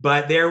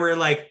 But there were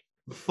like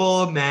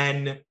full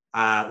men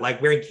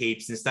like wearing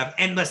capes and stuff.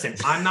 And listen,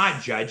 I'm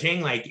not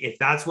judging. Like if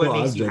that's what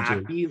makes you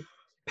happy,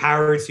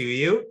 power to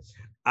you.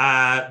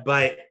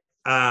 But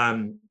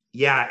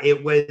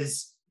it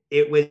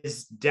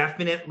was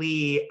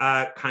definitely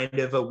kind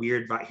of a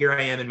weird vibe. Here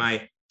I am in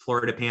my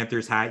Florida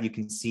Panthers hat. You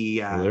can see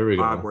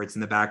Hogwarts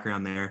in the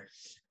background there.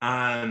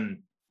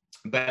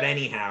 But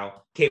anyhow,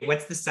 okay,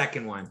 what's the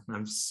second one?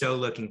 I'm so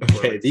looking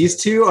forward Okay, to these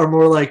this. two are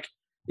more like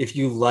if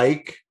you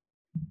like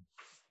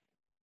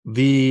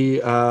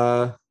the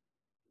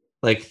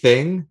like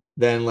thing,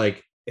 then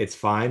like it's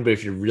fine. But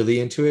if you're really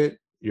into it,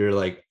 you're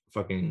like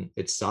fucking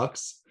it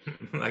sucks.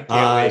 I can't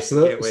wait.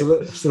 So Can't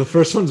wait. so the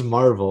first one's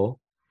Marvel.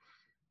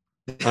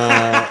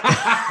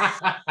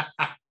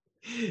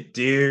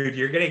 Dude,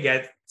 you're gonna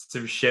get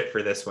some shit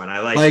for this one. I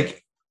like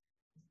it.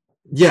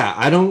 Yeah,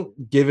 I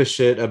don't give a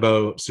shit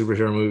about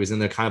superhero movies,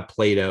 and they're kind of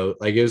played out.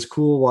 Like it was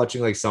cool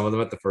watching like some of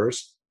them at the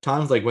first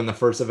times. Like when the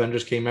first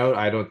Avengers came out,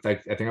 I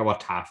think I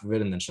watched half of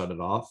it and then shut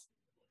it off.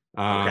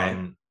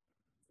 Okay.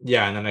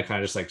 Yeah, and then I kind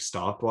of just like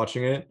stopped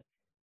watching it.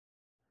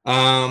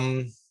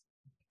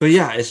 But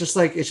yeah, it's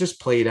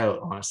just played out,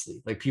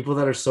 honestly. Like people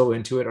that are so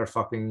into it are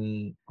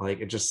fucking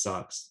like it just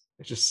sucks.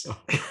 It just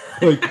sucks.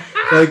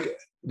 like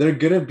they're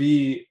gonna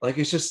be like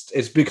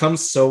it's become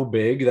so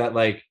big that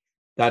like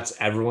that's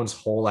everyone's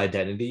whole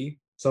identity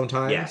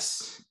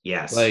sometimes.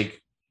 Yes.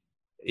 Like,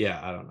 yeah,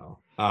 I don't know.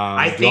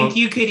 I think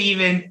you could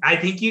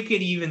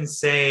even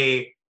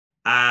say,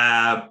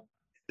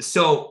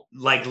 so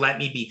like, let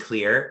me be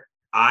clear.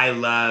 I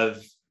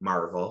love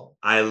Marvel.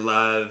 I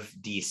love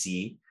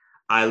DC.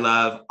 I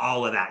love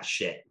all of that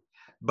shit.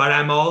 But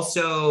I'm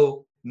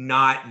also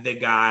not the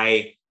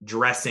guy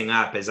dressing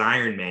up as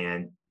Iron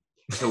Man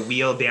to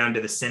wheel down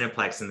to the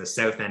Cineplex in the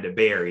south end of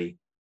Barrie,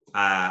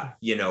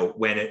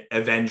 when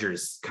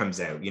Avengers comes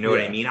out. You know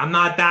what I mean? I'm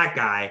not that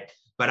guy,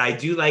 but I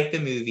do like the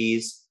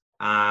movies.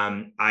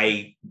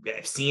 I've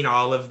seen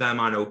all of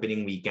them on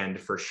opening weekend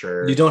for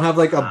sure. You don't have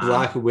like a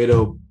Black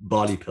Widow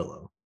body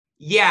pillow.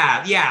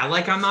 Yeah.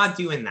 Like I'm not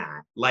doing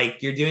that.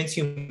 Like you're doing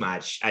too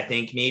much, I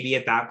think maybe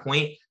at that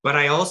point. But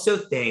I also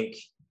think,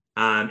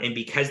 and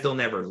because they'll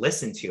never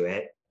listen to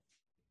it,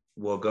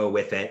 we'll go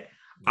with it.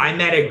 I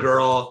met a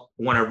girl,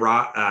 you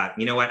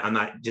know what? I'm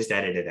not, just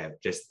edit it out.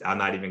 I'm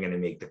not even going to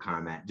make the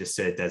comment just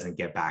so it doesn't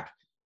get back.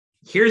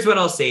 Here's what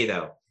I'll say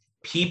though.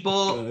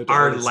 People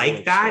are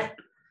like that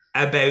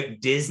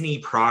about Disney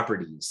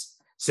properties.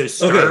 So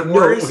Star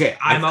Wars,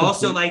 I'm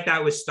also like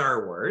that with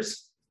Star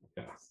Wars.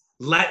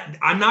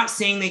 I'm not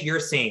saying that you're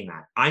saying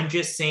that. I'm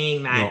just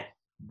saying that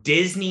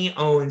Disney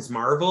owns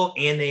Marvel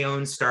and they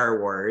own Star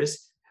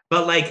Wars,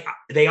 but like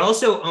they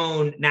also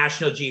own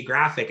National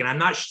Geographic. And I'm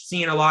not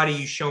seeing a lot of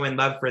you showing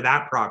love for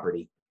that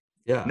property.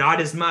 Yeah.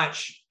 Not as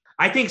much.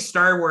 I think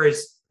Star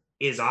Wars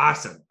is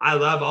awesome. I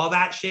love all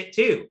that shit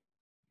too.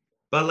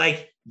 But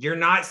like, you're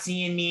not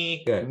seeing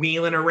me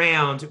wheeling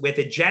around with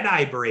a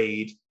Jedi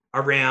braid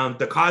around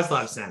the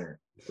Kozlov Center,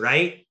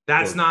 right?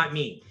 That's not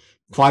me.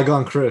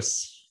 Qui-Gon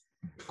Chris.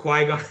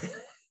 Qui-Gon.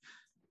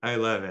 I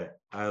love it.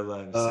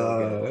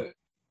 So good.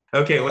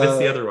 Okay, what is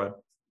the other one?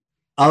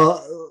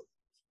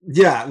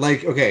 Yeah,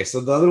 like, okay, so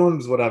the other one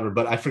was whatever,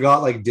 but I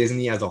forgot like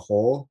Disney as a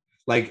whole,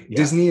 like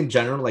Disney in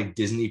general, like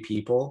Disney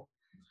people.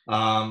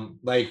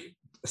 Like,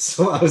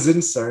 so I was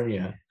in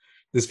Sarnia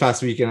this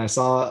past weekend. I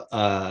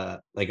saw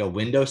like a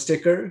window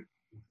sticker,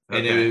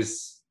 and it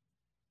was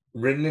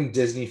written in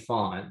Disney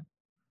font,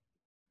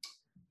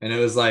 and it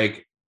was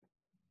like,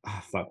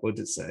 what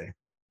did it say?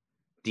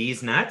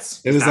 D's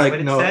nuts? It was like,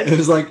 no, it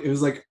was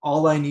like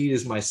all I need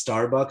is my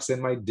Starbucks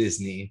and my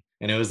Disney.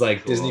 And it was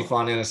like Disney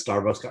font and a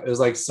Starbucks. It was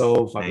like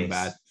so fucking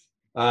bad.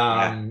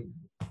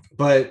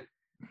 But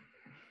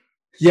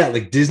yeah,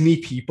 like Disney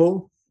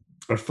people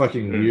are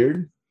fucking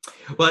weird.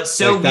 Well, it's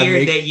so like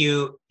weird that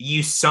you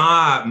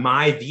saw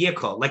my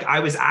vehicle. Like I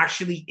was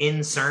actually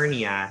in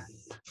Sarnia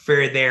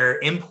for their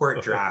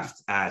import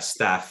draft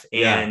stuff.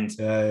 And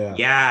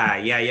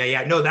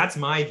yeah. No, that's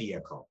my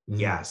vehicle.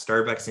 Yeah,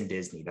 Starbucks and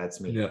Disney. That's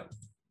me. Yeah.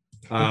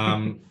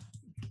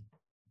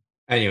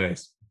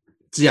 Anyways,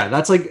 so yeah,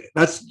 that's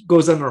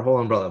goes under a whole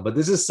umbrella, but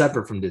this is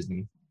separate from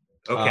Disney.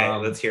 Okay,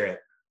 let's hear it.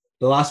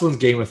 The last one's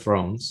Game of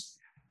Thrones.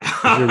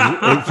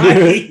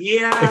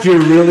 If you're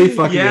really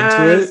fucking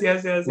into it,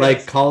 yes.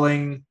 Like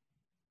calling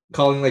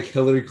like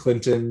Hillary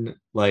Clinton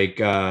like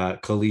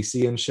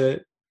Khaleesi and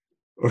shit.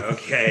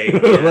 Okay, yeah,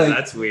 like,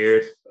 that's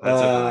weird.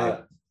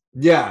 That's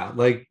yeah,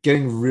 like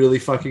getting really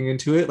fucking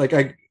into it.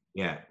 Like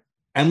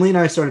Emily and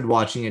I started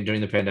watching it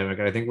during the pandemic,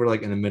 and I think we're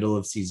like in the middle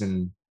of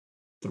season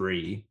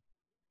 3.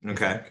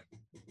 Okay.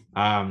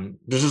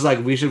 This is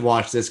like we should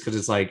watch this because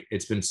it's like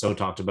it's been so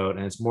talked about,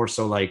 and it's more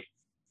so like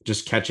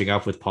just catching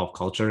up with pop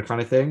culture kind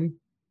of thing.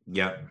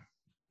 Yep.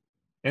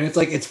 And it's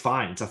like it's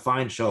fine. It's a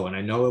fine show, and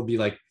I know it'll be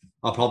like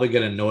I'll probably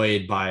get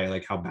annoyed by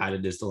like how bad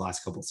it is the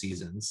last couple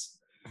seasons.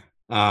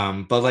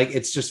 But like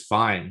it's just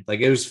fine.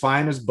 Like it was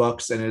fine as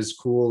books, and it was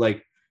cool.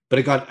 Like, but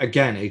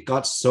it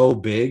got so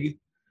big,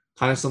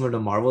 kind of similar to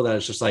Marvel, that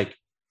it's just like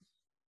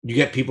you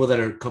get people that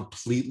are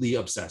completely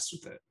obsessed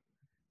with it.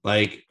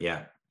 Like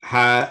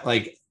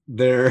like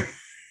their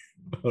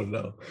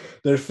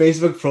their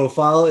Facebook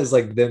profile is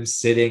like them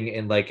sitting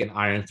in like an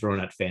Iron Throne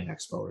at Fan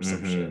Expo or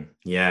some shit.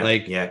 Yeah,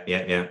 like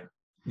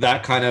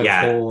that kind of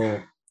whole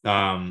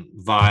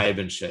vibe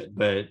and shit.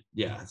 But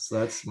yeah, so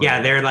that's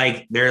their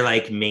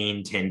like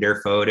main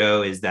Tinder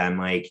photo is them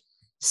like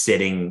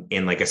sitting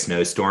in like a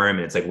snowstorm,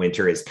 and it's like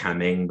winter is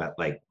coming, but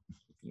like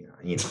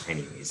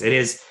anyways, it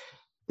is,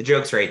 the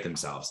jokes write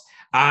themselves.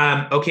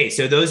 Okay,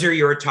 so those are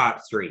your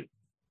top three.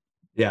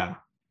 Yeah.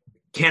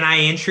 Can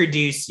I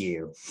introduce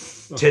you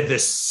to the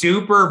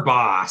super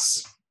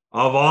boss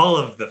of all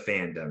of the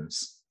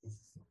fandoms?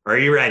 Are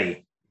you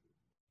ready?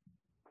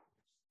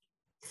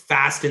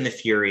 Fast and the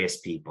Furious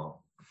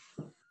people.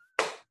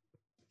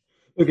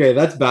 Okay,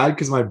 that's bad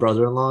because my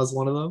brother-in-law is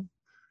one of them.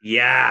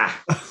 Yeah.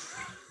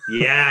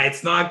 Yeah,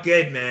 it's not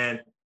good,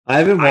 man. I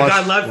haven't watched. I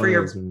got love for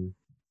your. those movies.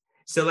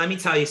 So let me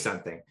tell you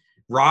something.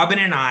 Robin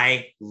and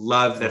I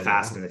love the Oh,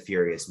 Fast yeah. and the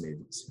Furious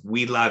movies.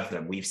 We love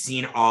them. We've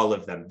seen all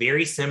of them.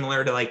 Very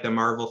similar to like the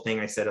Marvel thing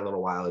I said a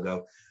little while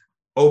ago.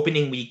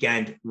 Opening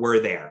weekend, we're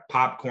there.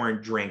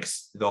 Popcorn,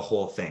 drinks, the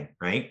whole thing,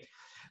 right?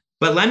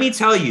 But let me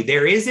tell you,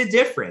 there is a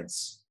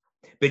difference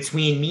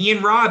between me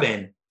and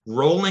Robin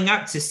rolling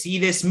up to see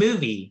this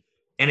movie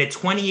in a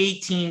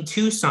 2018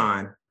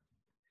 Tucson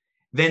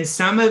than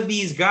some of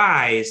these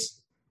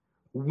guys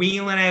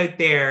wheeling out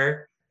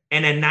there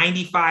in a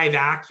 95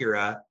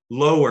 Acura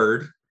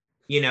lowered,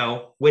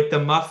 with the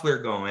muffler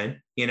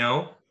going,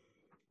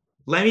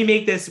 Let me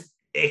make this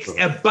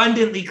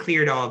abundantly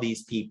clear to all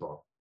these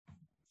people.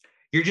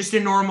 You're just a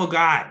normal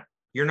guy.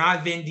 You're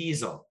not Vin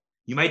Diesel.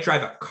 You might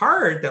drive a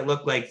car that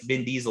looked like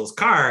Vin Diesel's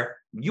car.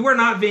 You are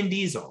not Vin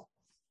Diesel.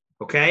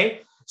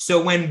 Okay?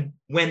 So when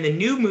the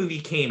new movie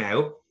came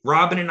out,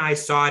 Robin and I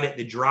saw it at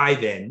the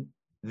drive-in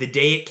the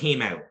day it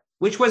came out,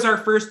 which was our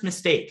first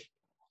mistake.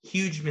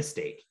 Huge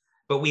mistake.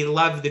 But we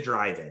love the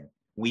drive-in.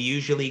 We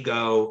usually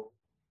go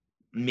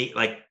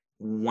like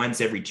once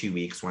every 2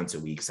 weeks, once a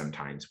week,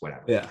 sometimes,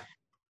 whatever. Yeah.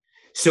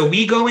 So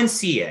we go and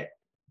see it.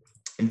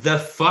 The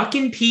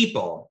fucking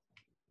people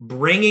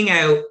bringing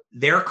out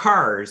their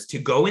cars to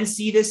go and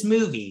see this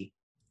movie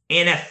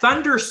in a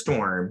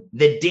thunderstorm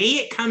the day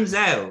it comes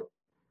out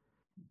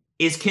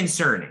is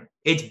concerning.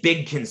 It's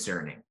big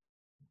concerning.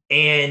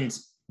 And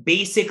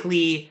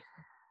basically,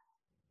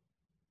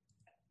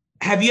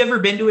 have you ever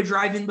been to a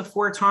drive-in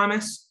before,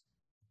 Thomas?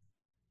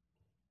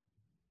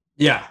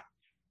 Yeah.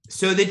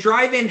 So the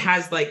drive-in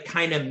has like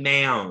kind of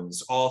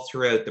mounds all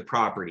throughout the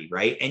property,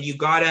 right? And you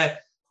got to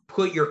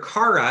put your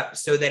car up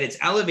so that it's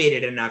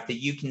elevated enough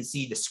that you can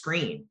see the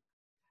screen.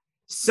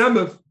 Some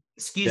of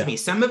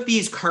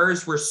these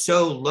cars were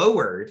so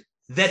lowered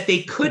that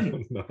they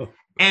couldn't. No.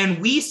 And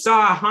we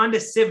saw a Honda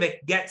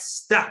Civic get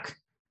stuck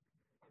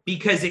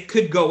because it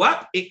could go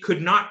up, it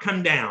could not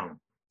come down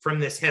from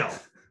this hill.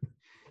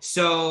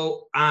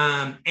 So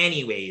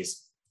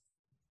anyways,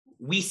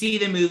 we see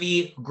the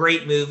movie,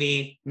 great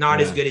movie, not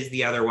as good as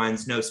the other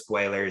ones, no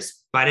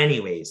spoilers. But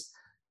anyways,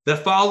 the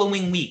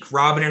following week,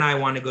 Robin and I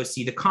want to go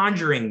see the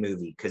Conjuring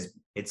movie because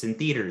it's in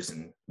theaters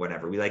and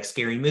whatever. We like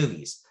scary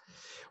movies.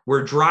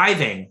 We're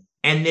driving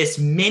and this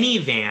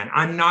minivan,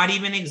 I'm not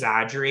even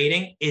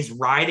exaggerating, is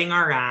riding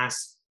our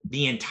ass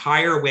the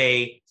entire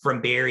way from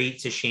Barrie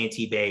to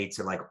Shanty Bay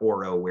to like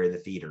Oro where the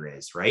theater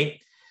is,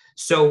 right?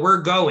 So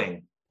we're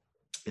going.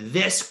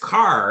 This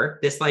car,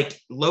 this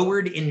like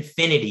lowered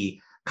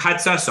Infinity,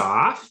 cuts us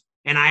off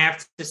and I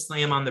have to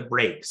slam on the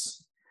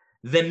brakes.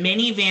 The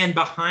minivan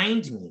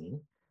behind me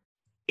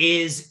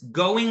is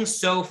going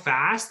so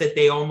fast that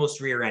they almost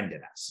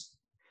rear-ended us.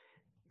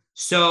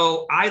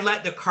 So I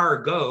let the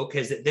car go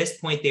because at this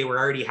point they were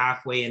already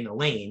halfway in the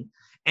lane.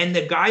 And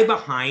the guy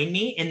behind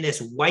me in this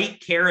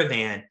white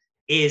Caravan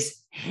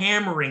is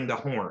hammering the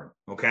horn,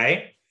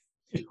 okay?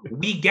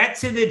 We get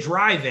to the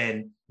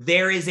drive-in.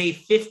 There is a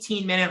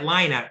 15-minute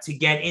lineup to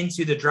get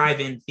into the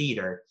drive-in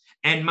theater.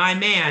 And my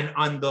man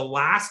on the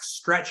last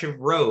stretch of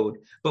road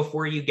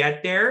before you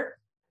get there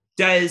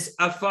does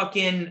a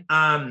fucking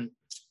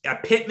a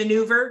pit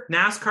maneuver,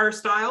 NASCAR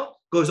style,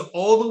 goes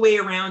all the way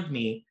around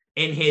me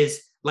in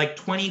his like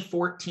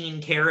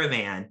 2014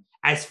 Caravan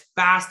as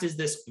fast as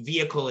this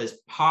vehicle is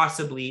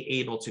possibly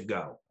able to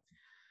go.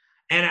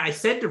 And I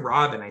said to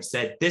Robin, I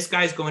said, this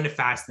guy's going to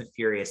Fast and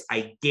Furious.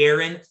 I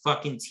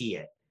guarantee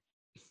it.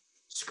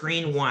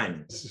 Screen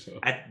 1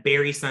 at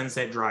Barrie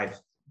Sunset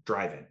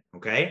Drive-In,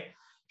 okay?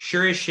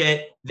 Sure as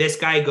shit, this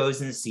guy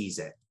goes and sees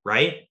it,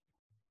 right?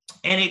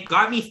 And it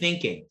got me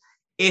thinking,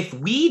 if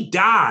we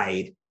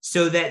died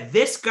so that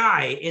this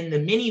guy in the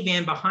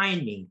minivan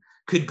behind me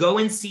could go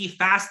and see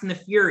Fast and the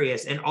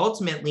Furious and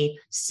ultimately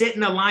sit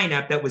in a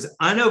lineup that was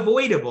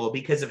unavoidable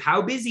because of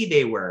how busy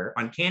they were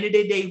on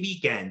Canada Day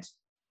weekend,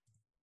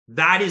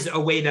 that is a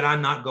way that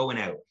I'm not going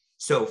out.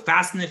 So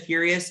Fast and the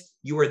Furious,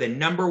 you are the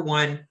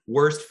 #1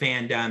 worst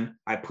fandom.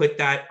 I put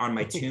that on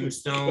my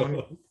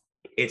tombstone.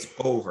 It's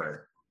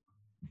over.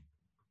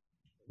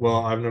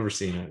 Well, I've never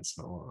seen it,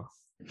 so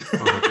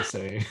I'll have to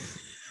say.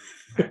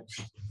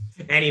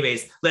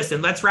 Anyways,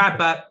 listen, let's wrap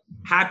up.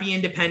 Happy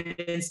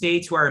Independence Day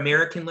to our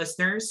American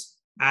listeners.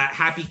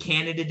 Happy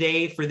Canada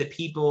Day for the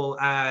people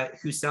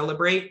who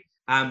celebrate.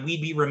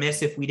 We'd be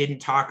remiss if we didn't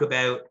talk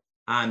about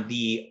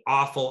the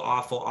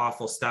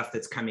awful stuff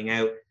that's coming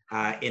out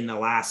in the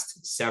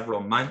last several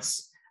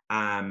months.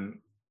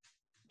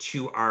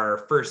 To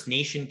our First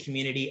Nation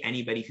community,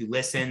 anybody who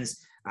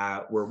listens,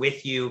 we're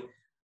with you.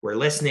 We're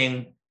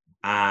listening.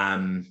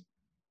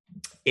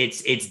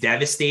 it's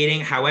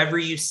devastating. However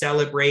you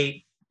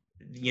celebrate,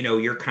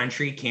 your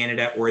country,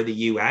 Canada or the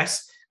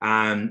US,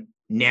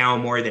 now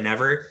more than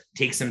ever,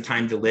 take some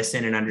time to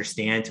listen and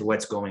understand to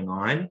what's going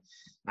on.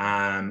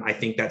 I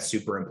think that's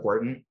super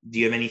important. Do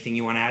you have anything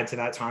you want to add to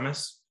that,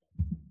 Thomas?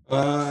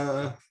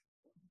 No,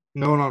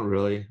 not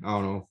really. I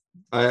don't know.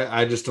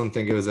 I just don't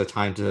think it was a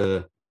time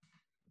to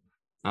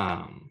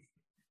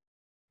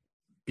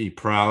be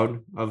proud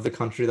of the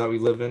country that we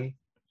live in.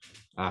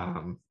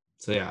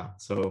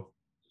 So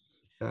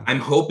I'm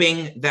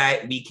hoping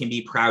that we can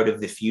be proud of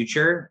the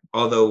future,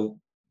 although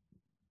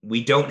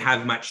we don't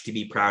have much to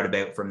be proud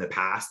about from the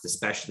past,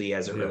 especially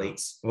as it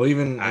relates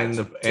even to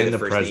the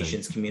First present.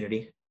 Nations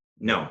community.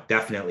 No,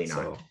 definitely not.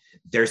 So,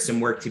 there's some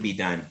work to be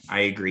done.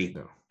 I agree.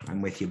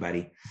 I'm with you,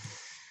 buddy.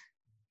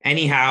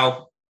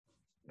 Anyhow,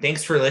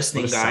 thanks for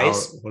listening,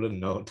 guys. What a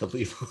note to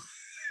leave.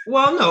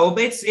 Well, no,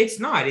 but it's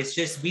not. It's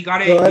just we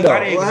gotta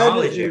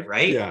acknowledge it,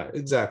 right? Yeah,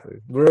 exactly.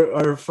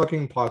 Our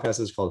fucking podcast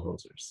is called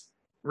Hosers.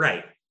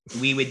 Right.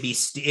 It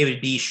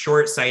would be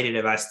short-sighted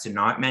of us to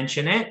not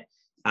mention it.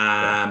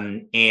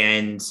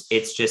 And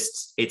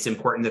it's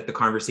important that the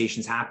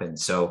conversations happen.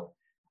 So,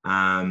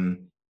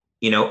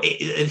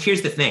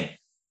 here's the thing.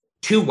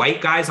 2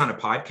 white guys on a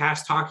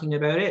podcast talking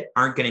about it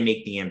aren't going to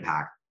make the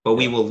impact, but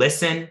we will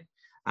listen.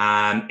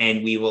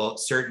 And we will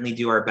certainly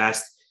do our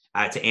best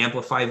to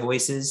amplify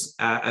voices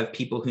of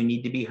people who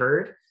need to be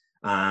heard.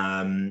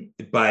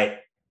 But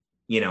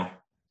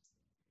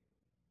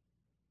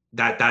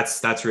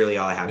that's really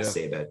all I have to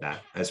say about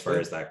that as far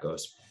as that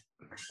goes.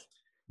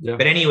 Yeah.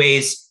 But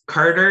anyways,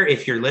 Carter,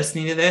 if you're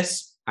listening to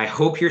this, I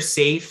hope you're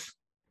safe.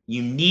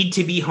 You need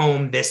to be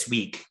home this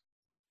week.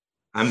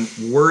 I'm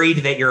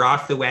worried that you're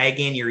off the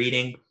wagon. You're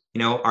eating,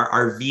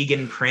 our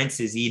vegan prince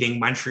is eating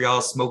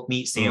Montreal smoked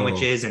meat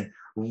sandwiches and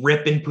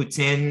ripping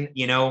poutine,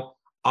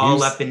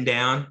 all up and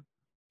down.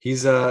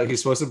 He's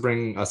supposed to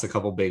bring us a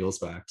couple bagels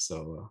back.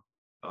 So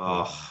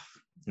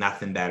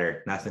nothing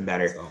better.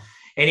 So.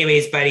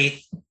 Anyways,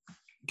 buddy,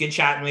 good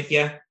chatting with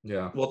you.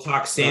 Yeah, we'll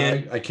talk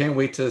soon. I can't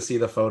wait to see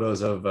the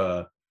photos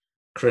of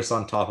Chris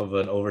on top of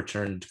an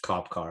overturned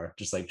cop car,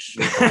 just like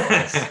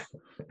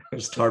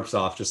just tarps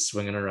off, just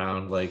swinging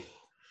around like.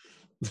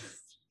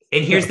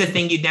 And here's the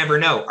thing you'd never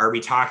know. Are we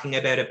talking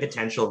about a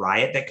potential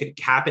riot that could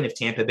happen if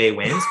Tampa Bay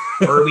wins?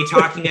 Or are we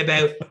talking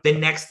about the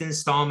next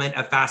installment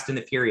of Fast and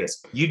the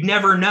Furious? You'd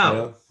never know.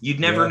 Yeah. You'd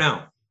never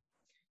know.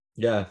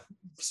 Yeah.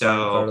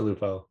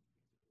 So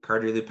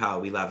Carter Lupel,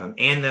 we love him.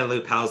 And the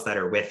Lupels that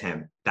are with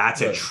him.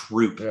 That's a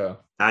troop. Yeah.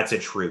 That's a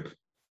troop.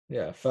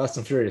 Yeah. Fast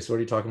and Furious. What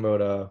are you talking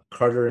about?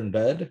 Carter in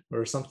bed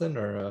or something?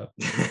 Or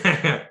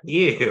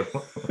Ew.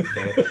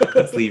 Okay.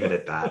 Let's leave it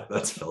at that.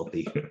 That's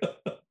filthy.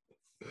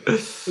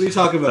 What are you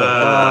talking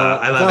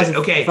about? I love it.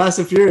 Okay. Fast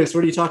and Furious.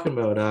 What are you talking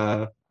about?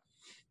 I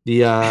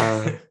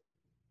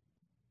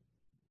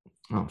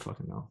don't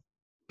fucking know.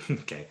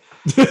 Okay.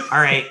 All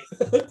right.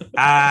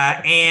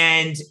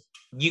 And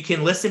you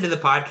can listen to the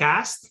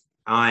podcast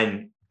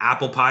on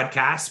Apple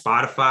Podcasts,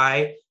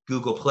 Spotify,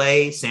 Google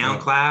Play,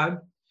 SoundCloud.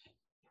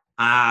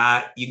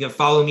 You can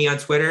follow me on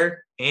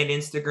Twitter and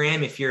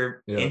Instagram if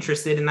you're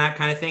interested in that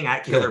kind of thing,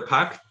 at Killer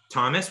Puck.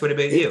 Thomas, what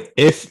about you?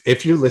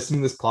 If you're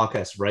listening to this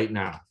podcast right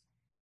now,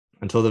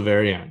 until the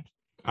very end,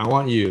 I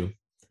want you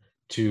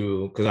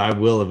to, because I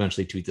will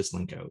eventually tweet this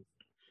link out,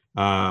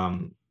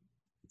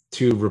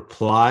 to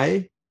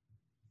reply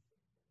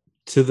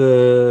to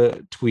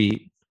the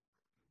tweet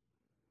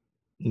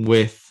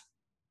with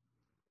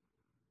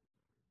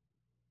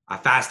a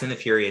Fast and the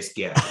Furious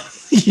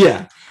gift.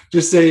 Yeah,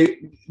 just say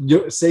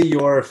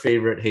your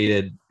favorite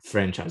hated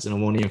franchise, and it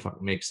won't even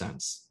make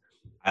sense.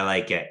 I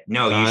like it.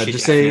 No, you should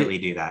definitely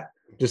do that.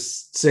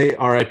 Just say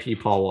R.I.P.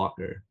 Paul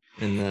Walker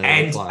in the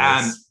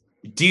replies.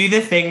 Do the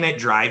thing that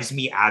drives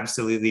me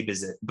absolutely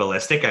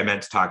ballistic. I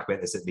meant to talk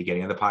about this at the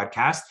beginning of the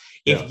podcast.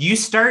 If you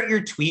start your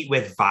tweet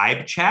with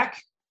vibe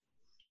check,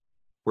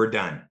 we're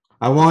done.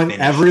 I want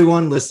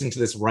everyone listening to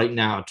this right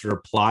now to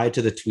reply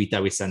to the tweet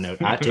that we send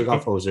out at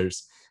Takeoff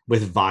Hosers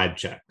with vibe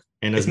check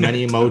and as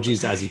many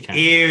emojis as you can.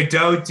 Ew,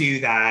 don't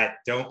do that.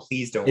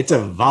 Please don't. It's a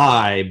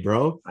vibe,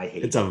 bro. I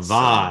hate it's a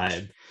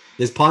vibe. So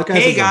this podcast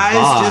is guys, a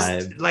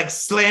vibe. Just like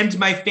slammed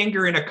my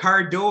finger in a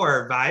car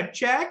door. Vibe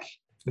check.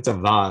 It's a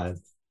vibe.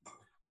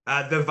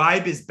 The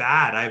vibe is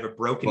bad. I have a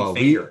broken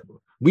finger.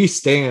 We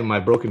stand my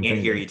broken finger.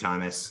 Can't hear you,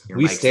 Thomas.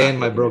 We stand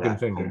my broken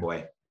finger.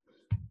 Homeboy.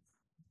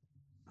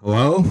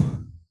 Hello?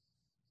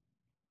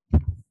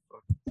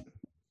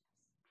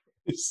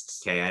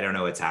 Okay, I don't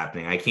know what's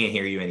happening. I can't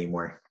hear you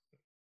anymore.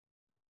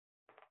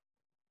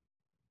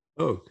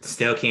 Oh.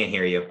 Still can't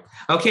hear you.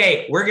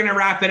 Okay, we're going to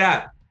wrap it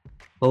up.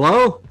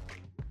 Hello?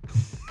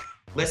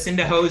 Listen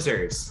to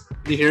Hosers.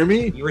 Do you hear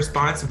me? Be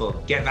responsible.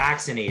 Get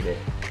vaccinated.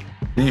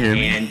 Can you hear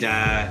me? And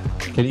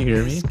can you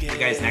hear me? See you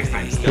guys next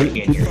time. Still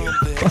can't hear you.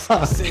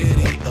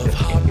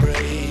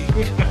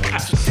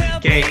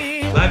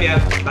 Okay, love ya.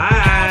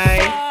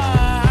 Bye.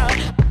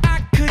 I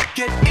could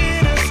get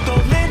in a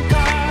stolen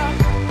car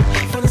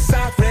from the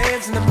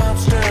sirens and the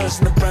monsters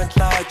and the bright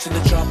lights and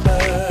the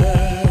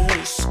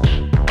choppers.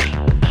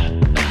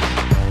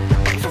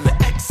 From the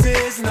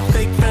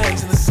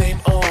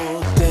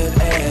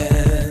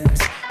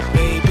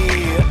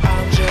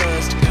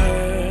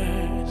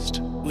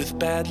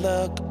bad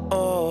luck.